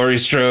no Laurie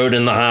Strode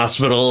in the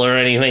hospital or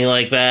anything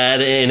like that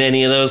in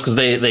any of those because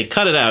they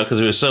cut it out because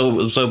it was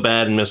so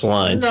bad and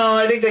misaligned. No,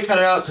 I think they cut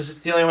it out because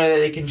it's the only way that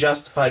they can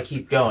justify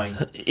keep going.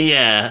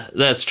 Yeah,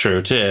 that's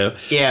true too.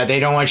 Yeah, they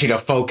don't want you to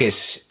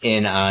focus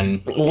in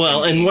on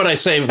Well, and what I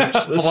say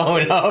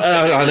blowing up.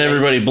 on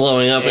everybody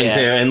blowing up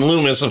Yeah. and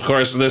Loomis, of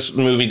course, this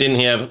movie didn't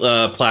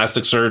have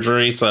plastic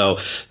surgery, so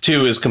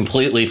 2 is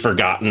completely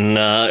forgotten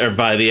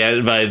by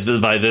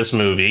this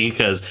movie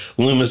because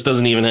Loomis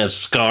doesn't even have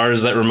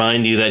scars that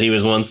remind you that he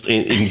was once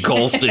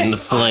engulfed in the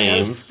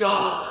flames.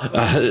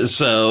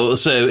 So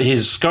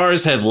his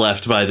scars have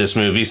left by this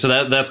movie,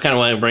 so that's kind of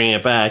why I'm bringing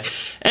it back.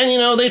 And you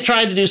know, they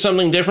tried to do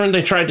something different.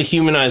 They tried to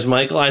humanize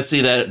Michael. I'd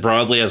see that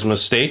broadly as a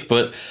mistake,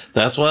 but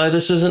that's why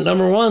this isn't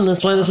number 1.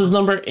 That's why this is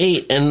number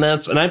 8, and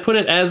I put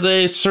it as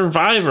a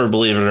survivor,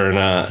 believe it or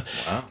not.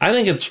 Wow. I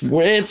think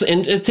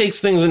it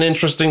takes things in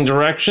interesting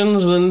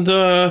directions, and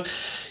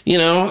you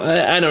know,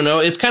 I don't know.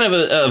 It's kind of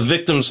a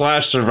victim /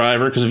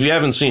 survivor because if you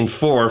haven't seen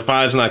 4,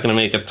 5's not going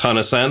to make a ton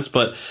of sense.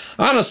 But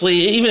honestly,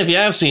 even if you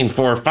have seen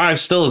 4, 5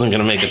 still isn't going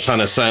to make a ton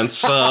of sense.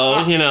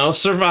 So you know,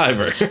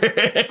 survivor.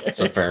 That's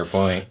a fair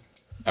point.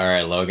 All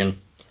right, Logan,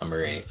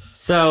 number 8.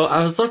 So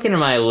I was looking at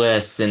my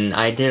list and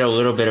I did a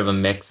little bit of a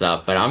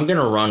mix-up, but I'm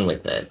gonna run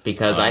with it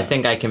because I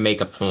think I can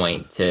make a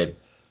point to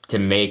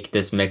make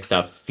this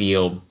mix-up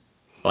feel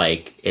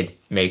like it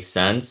makes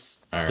sense.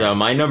 All So right.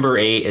 my number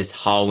 8 is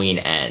Halloween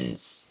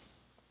Ends.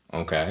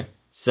 Okay.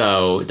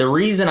 So the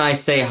reason I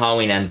say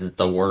Halloween Ends is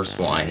the worst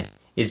one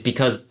is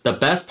because the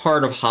best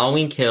part of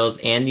Halloween Kills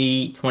and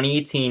the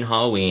 2018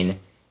 Halloween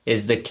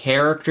is the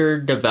character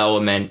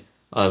development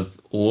of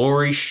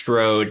Laurie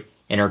Strode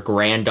and her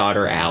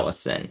granddaughter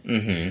Allison.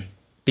 Mm-hmm.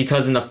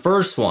 Because in the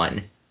first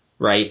one,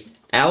 right,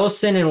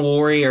 Allison and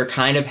Laurie are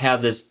kind of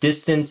have this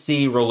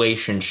distancy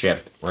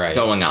relationship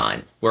going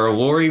on, where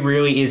Laurie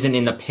really isn't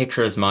in the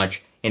picture as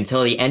much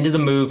until the end of the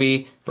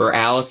movie, where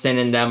Allison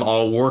and them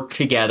all work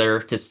together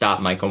to stop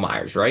Michael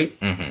Myers, right?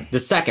 Mm-hmm. The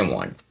second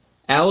one,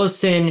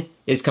 Allison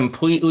is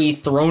completely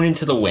thrown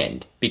into the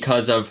wind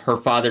because of her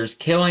father's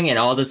killing and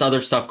all this other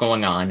stuff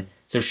going on.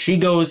 So she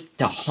goes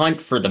to hunt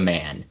for the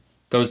man,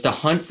 goes to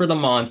hunt for the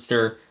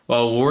monster,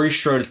 while Laurie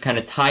Strode is kind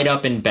of tied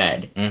up in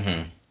bed.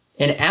 Mm-hmm.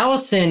 And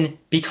Allison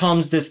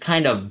becomes this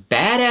kind of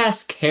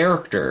badass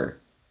character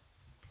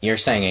You're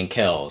saying in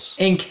Kills.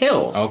 in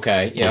Kills.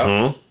 Okay, yeah.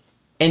 Mhm.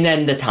 And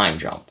then the time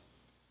jump.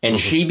 And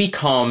she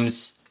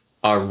becomes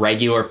a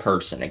regular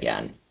person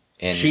again.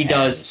 In She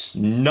does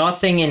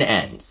nothing in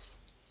Ends.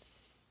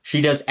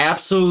 She does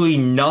absolutely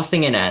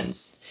nothing in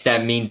Ends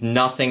that means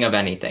nothing of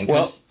anything.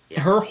 'Cause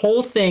her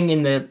whole thing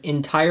in the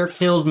entire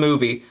Kills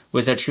movie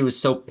was that she was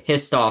so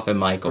pissed off at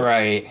Michael.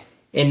 Right.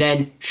 And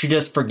then she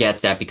just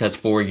forgets that because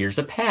 4 years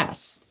have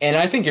passed. And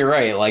I think you're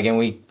right. Like, and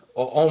we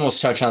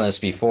almost touched on this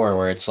before,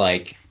 where it's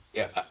like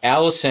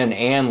Allison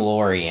and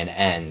Laurie in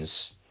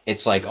Ends,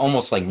 it's like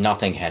almost like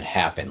nothing had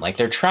happened. Like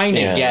they're trying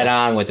to get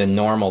on with a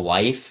normal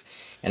life.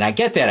 And I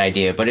get that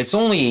idea, but it's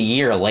only a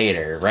year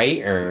later, right?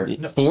 Or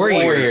 4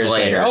 years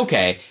later.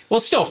 Okay. Well,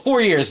 still 4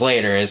 years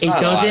later is It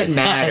not a lot doesn't of time.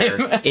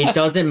 matter. It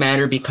doesn't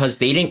matter because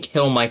they didn't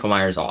kill Michael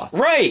Myers off.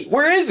 Right.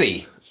 Where is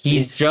he?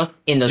 He's just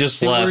in the Just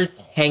sewers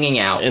left. hanging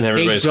out. And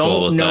everybody's they don't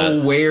cool with know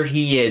that. where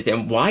he is,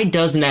 and why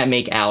doesn't that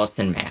make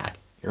Allison mad?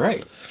 You're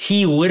right.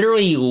 He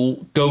literally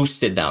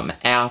ghosted them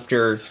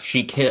after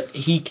he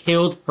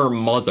killed her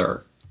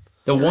mother.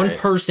 The one Right.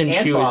 person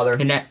And she father.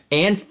 was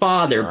and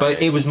father, but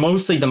Right. it was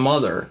mostly the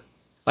mother.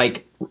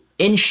 Like,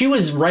 and she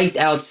was right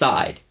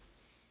outside.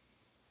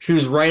 She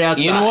was right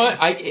outside. You know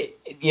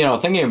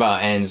what? Thinking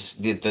about Ends,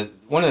 the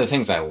one of the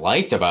things I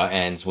liked about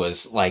Ends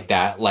was like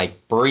that,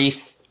 like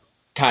brief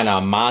kind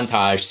of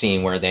montage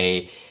scene where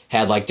they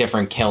had like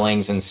different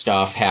killings and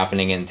stuff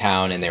happening in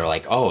town, and they were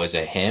like, "Oh, is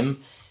it him?"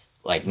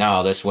 Like,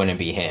 no, this wouldn't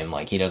be him.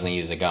 Like, he doesn't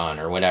use a gun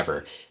or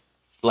whatever.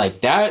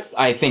 Like that,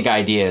 I think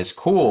idea is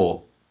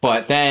cool.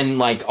 But then,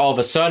 like, all of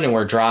a sudden,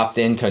 we're dropped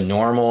into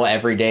normal,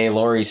 everyday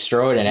Laurie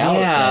Strode and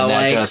Allison. Yeah,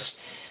 that like, just,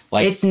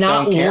 like, it's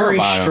not don't care Laurie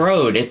about 'em.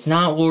 Strode. It's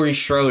not Laurie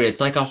Strode.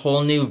 It's like a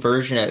whole new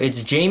version of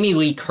it's Jamie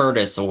Lee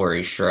Curtis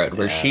Laurie Strode,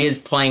 where she is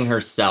playing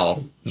herself.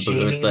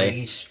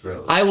 Jamie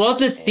Strode. I love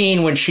the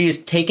scene when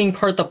she's taking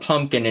apart the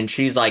pumpkin and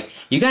she's like,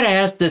 "You gotta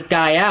ask this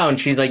guy out," and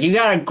she's like, "You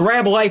gotta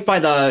grab life by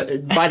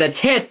the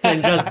tits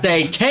and just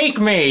say, 'Take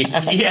me.'"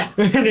 Yeah.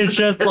 And it's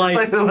just It's like,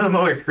 like the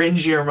more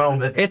cringier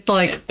moments. it's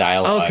like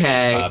Dialogue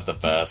okay. is not the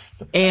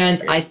best.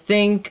 And I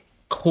think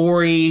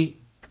Corey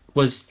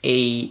was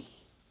a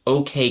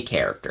okay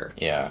character.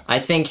 Yeah. I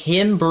think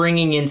him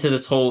bringing into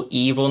this whole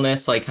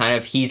evilness, like kind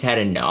of he's had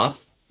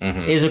enough,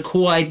 is a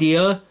cool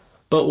idea.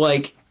 But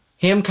like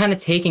him kind of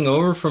taking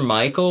over from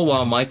Michael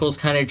while Michael's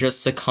kind of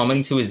just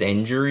succumbing to his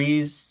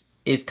injuries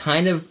is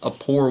kind of a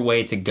poor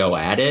way to go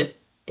at it.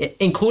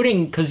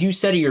 Including, because you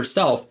said it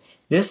yourself,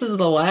 this is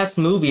the last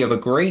movie of a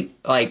great,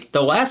 like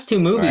the last two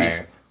movies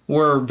Right.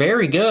 were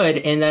very good.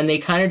 And then they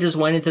kind of just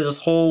went into this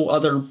whole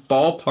other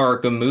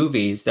ballpark of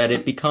movies that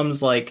it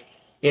becomes like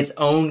its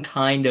own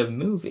kind of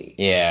movie.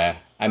 Yeah.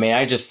 I mean,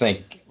 I just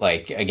think,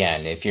 like,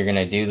 again, if you're going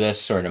to do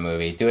this sort of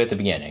movie, do it at the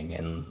beginning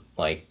and,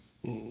 like,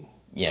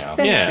 you know.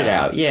 Finish Yeah. it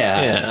out.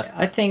 Yeah. Yeah.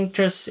 I think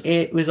just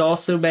it was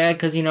also bad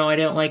because, you know, I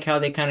didn't like how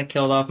they kind of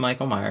killed off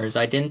Michael Myers.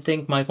 I didn't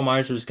think Michael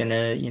Myers was going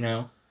to, you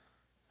know.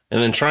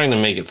 And then trying to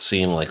make it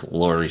seem like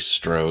Laurie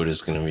Strode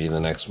is going to be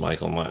the next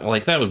Michael Myers.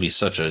 Like, that would be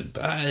such a...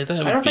 I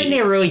don't think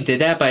they really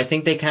did that, but I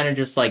think they kind of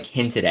just, like,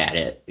 hinted at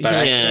it. But I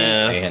think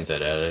Yeah. They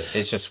hinted at it.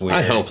 It's just weird.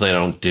 I hope they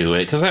don't do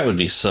it, because that would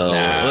be so...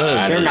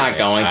 Nah, I they're don't not know.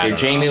 going I to. don't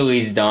Jamie know.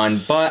 Lee's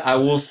done. But I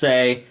will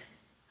say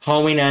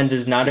Halloween Ends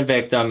is not a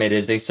victim. It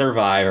is a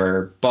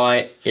survivor.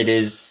 But it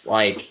is,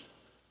 like...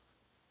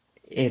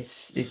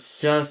 It's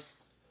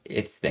just...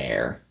 It's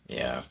there.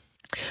 Yeah.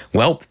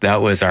 Well,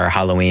 that was our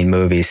Halloween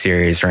movie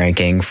series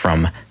ranking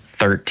from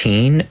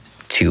 13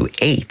 to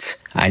 8.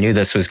 I knew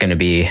this was going to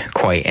be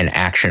quite an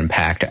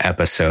action-packed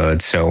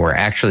episode, so we're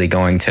actually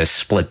going to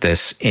split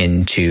this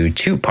into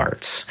 2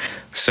 parts.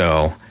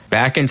 So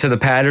back into the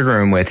padded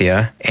room with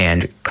you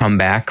and come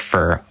back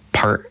for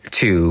part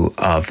 2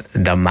 of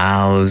the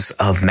Mouths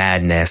of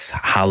Madness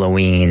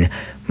Halloween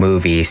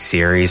movie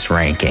series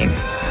ranking.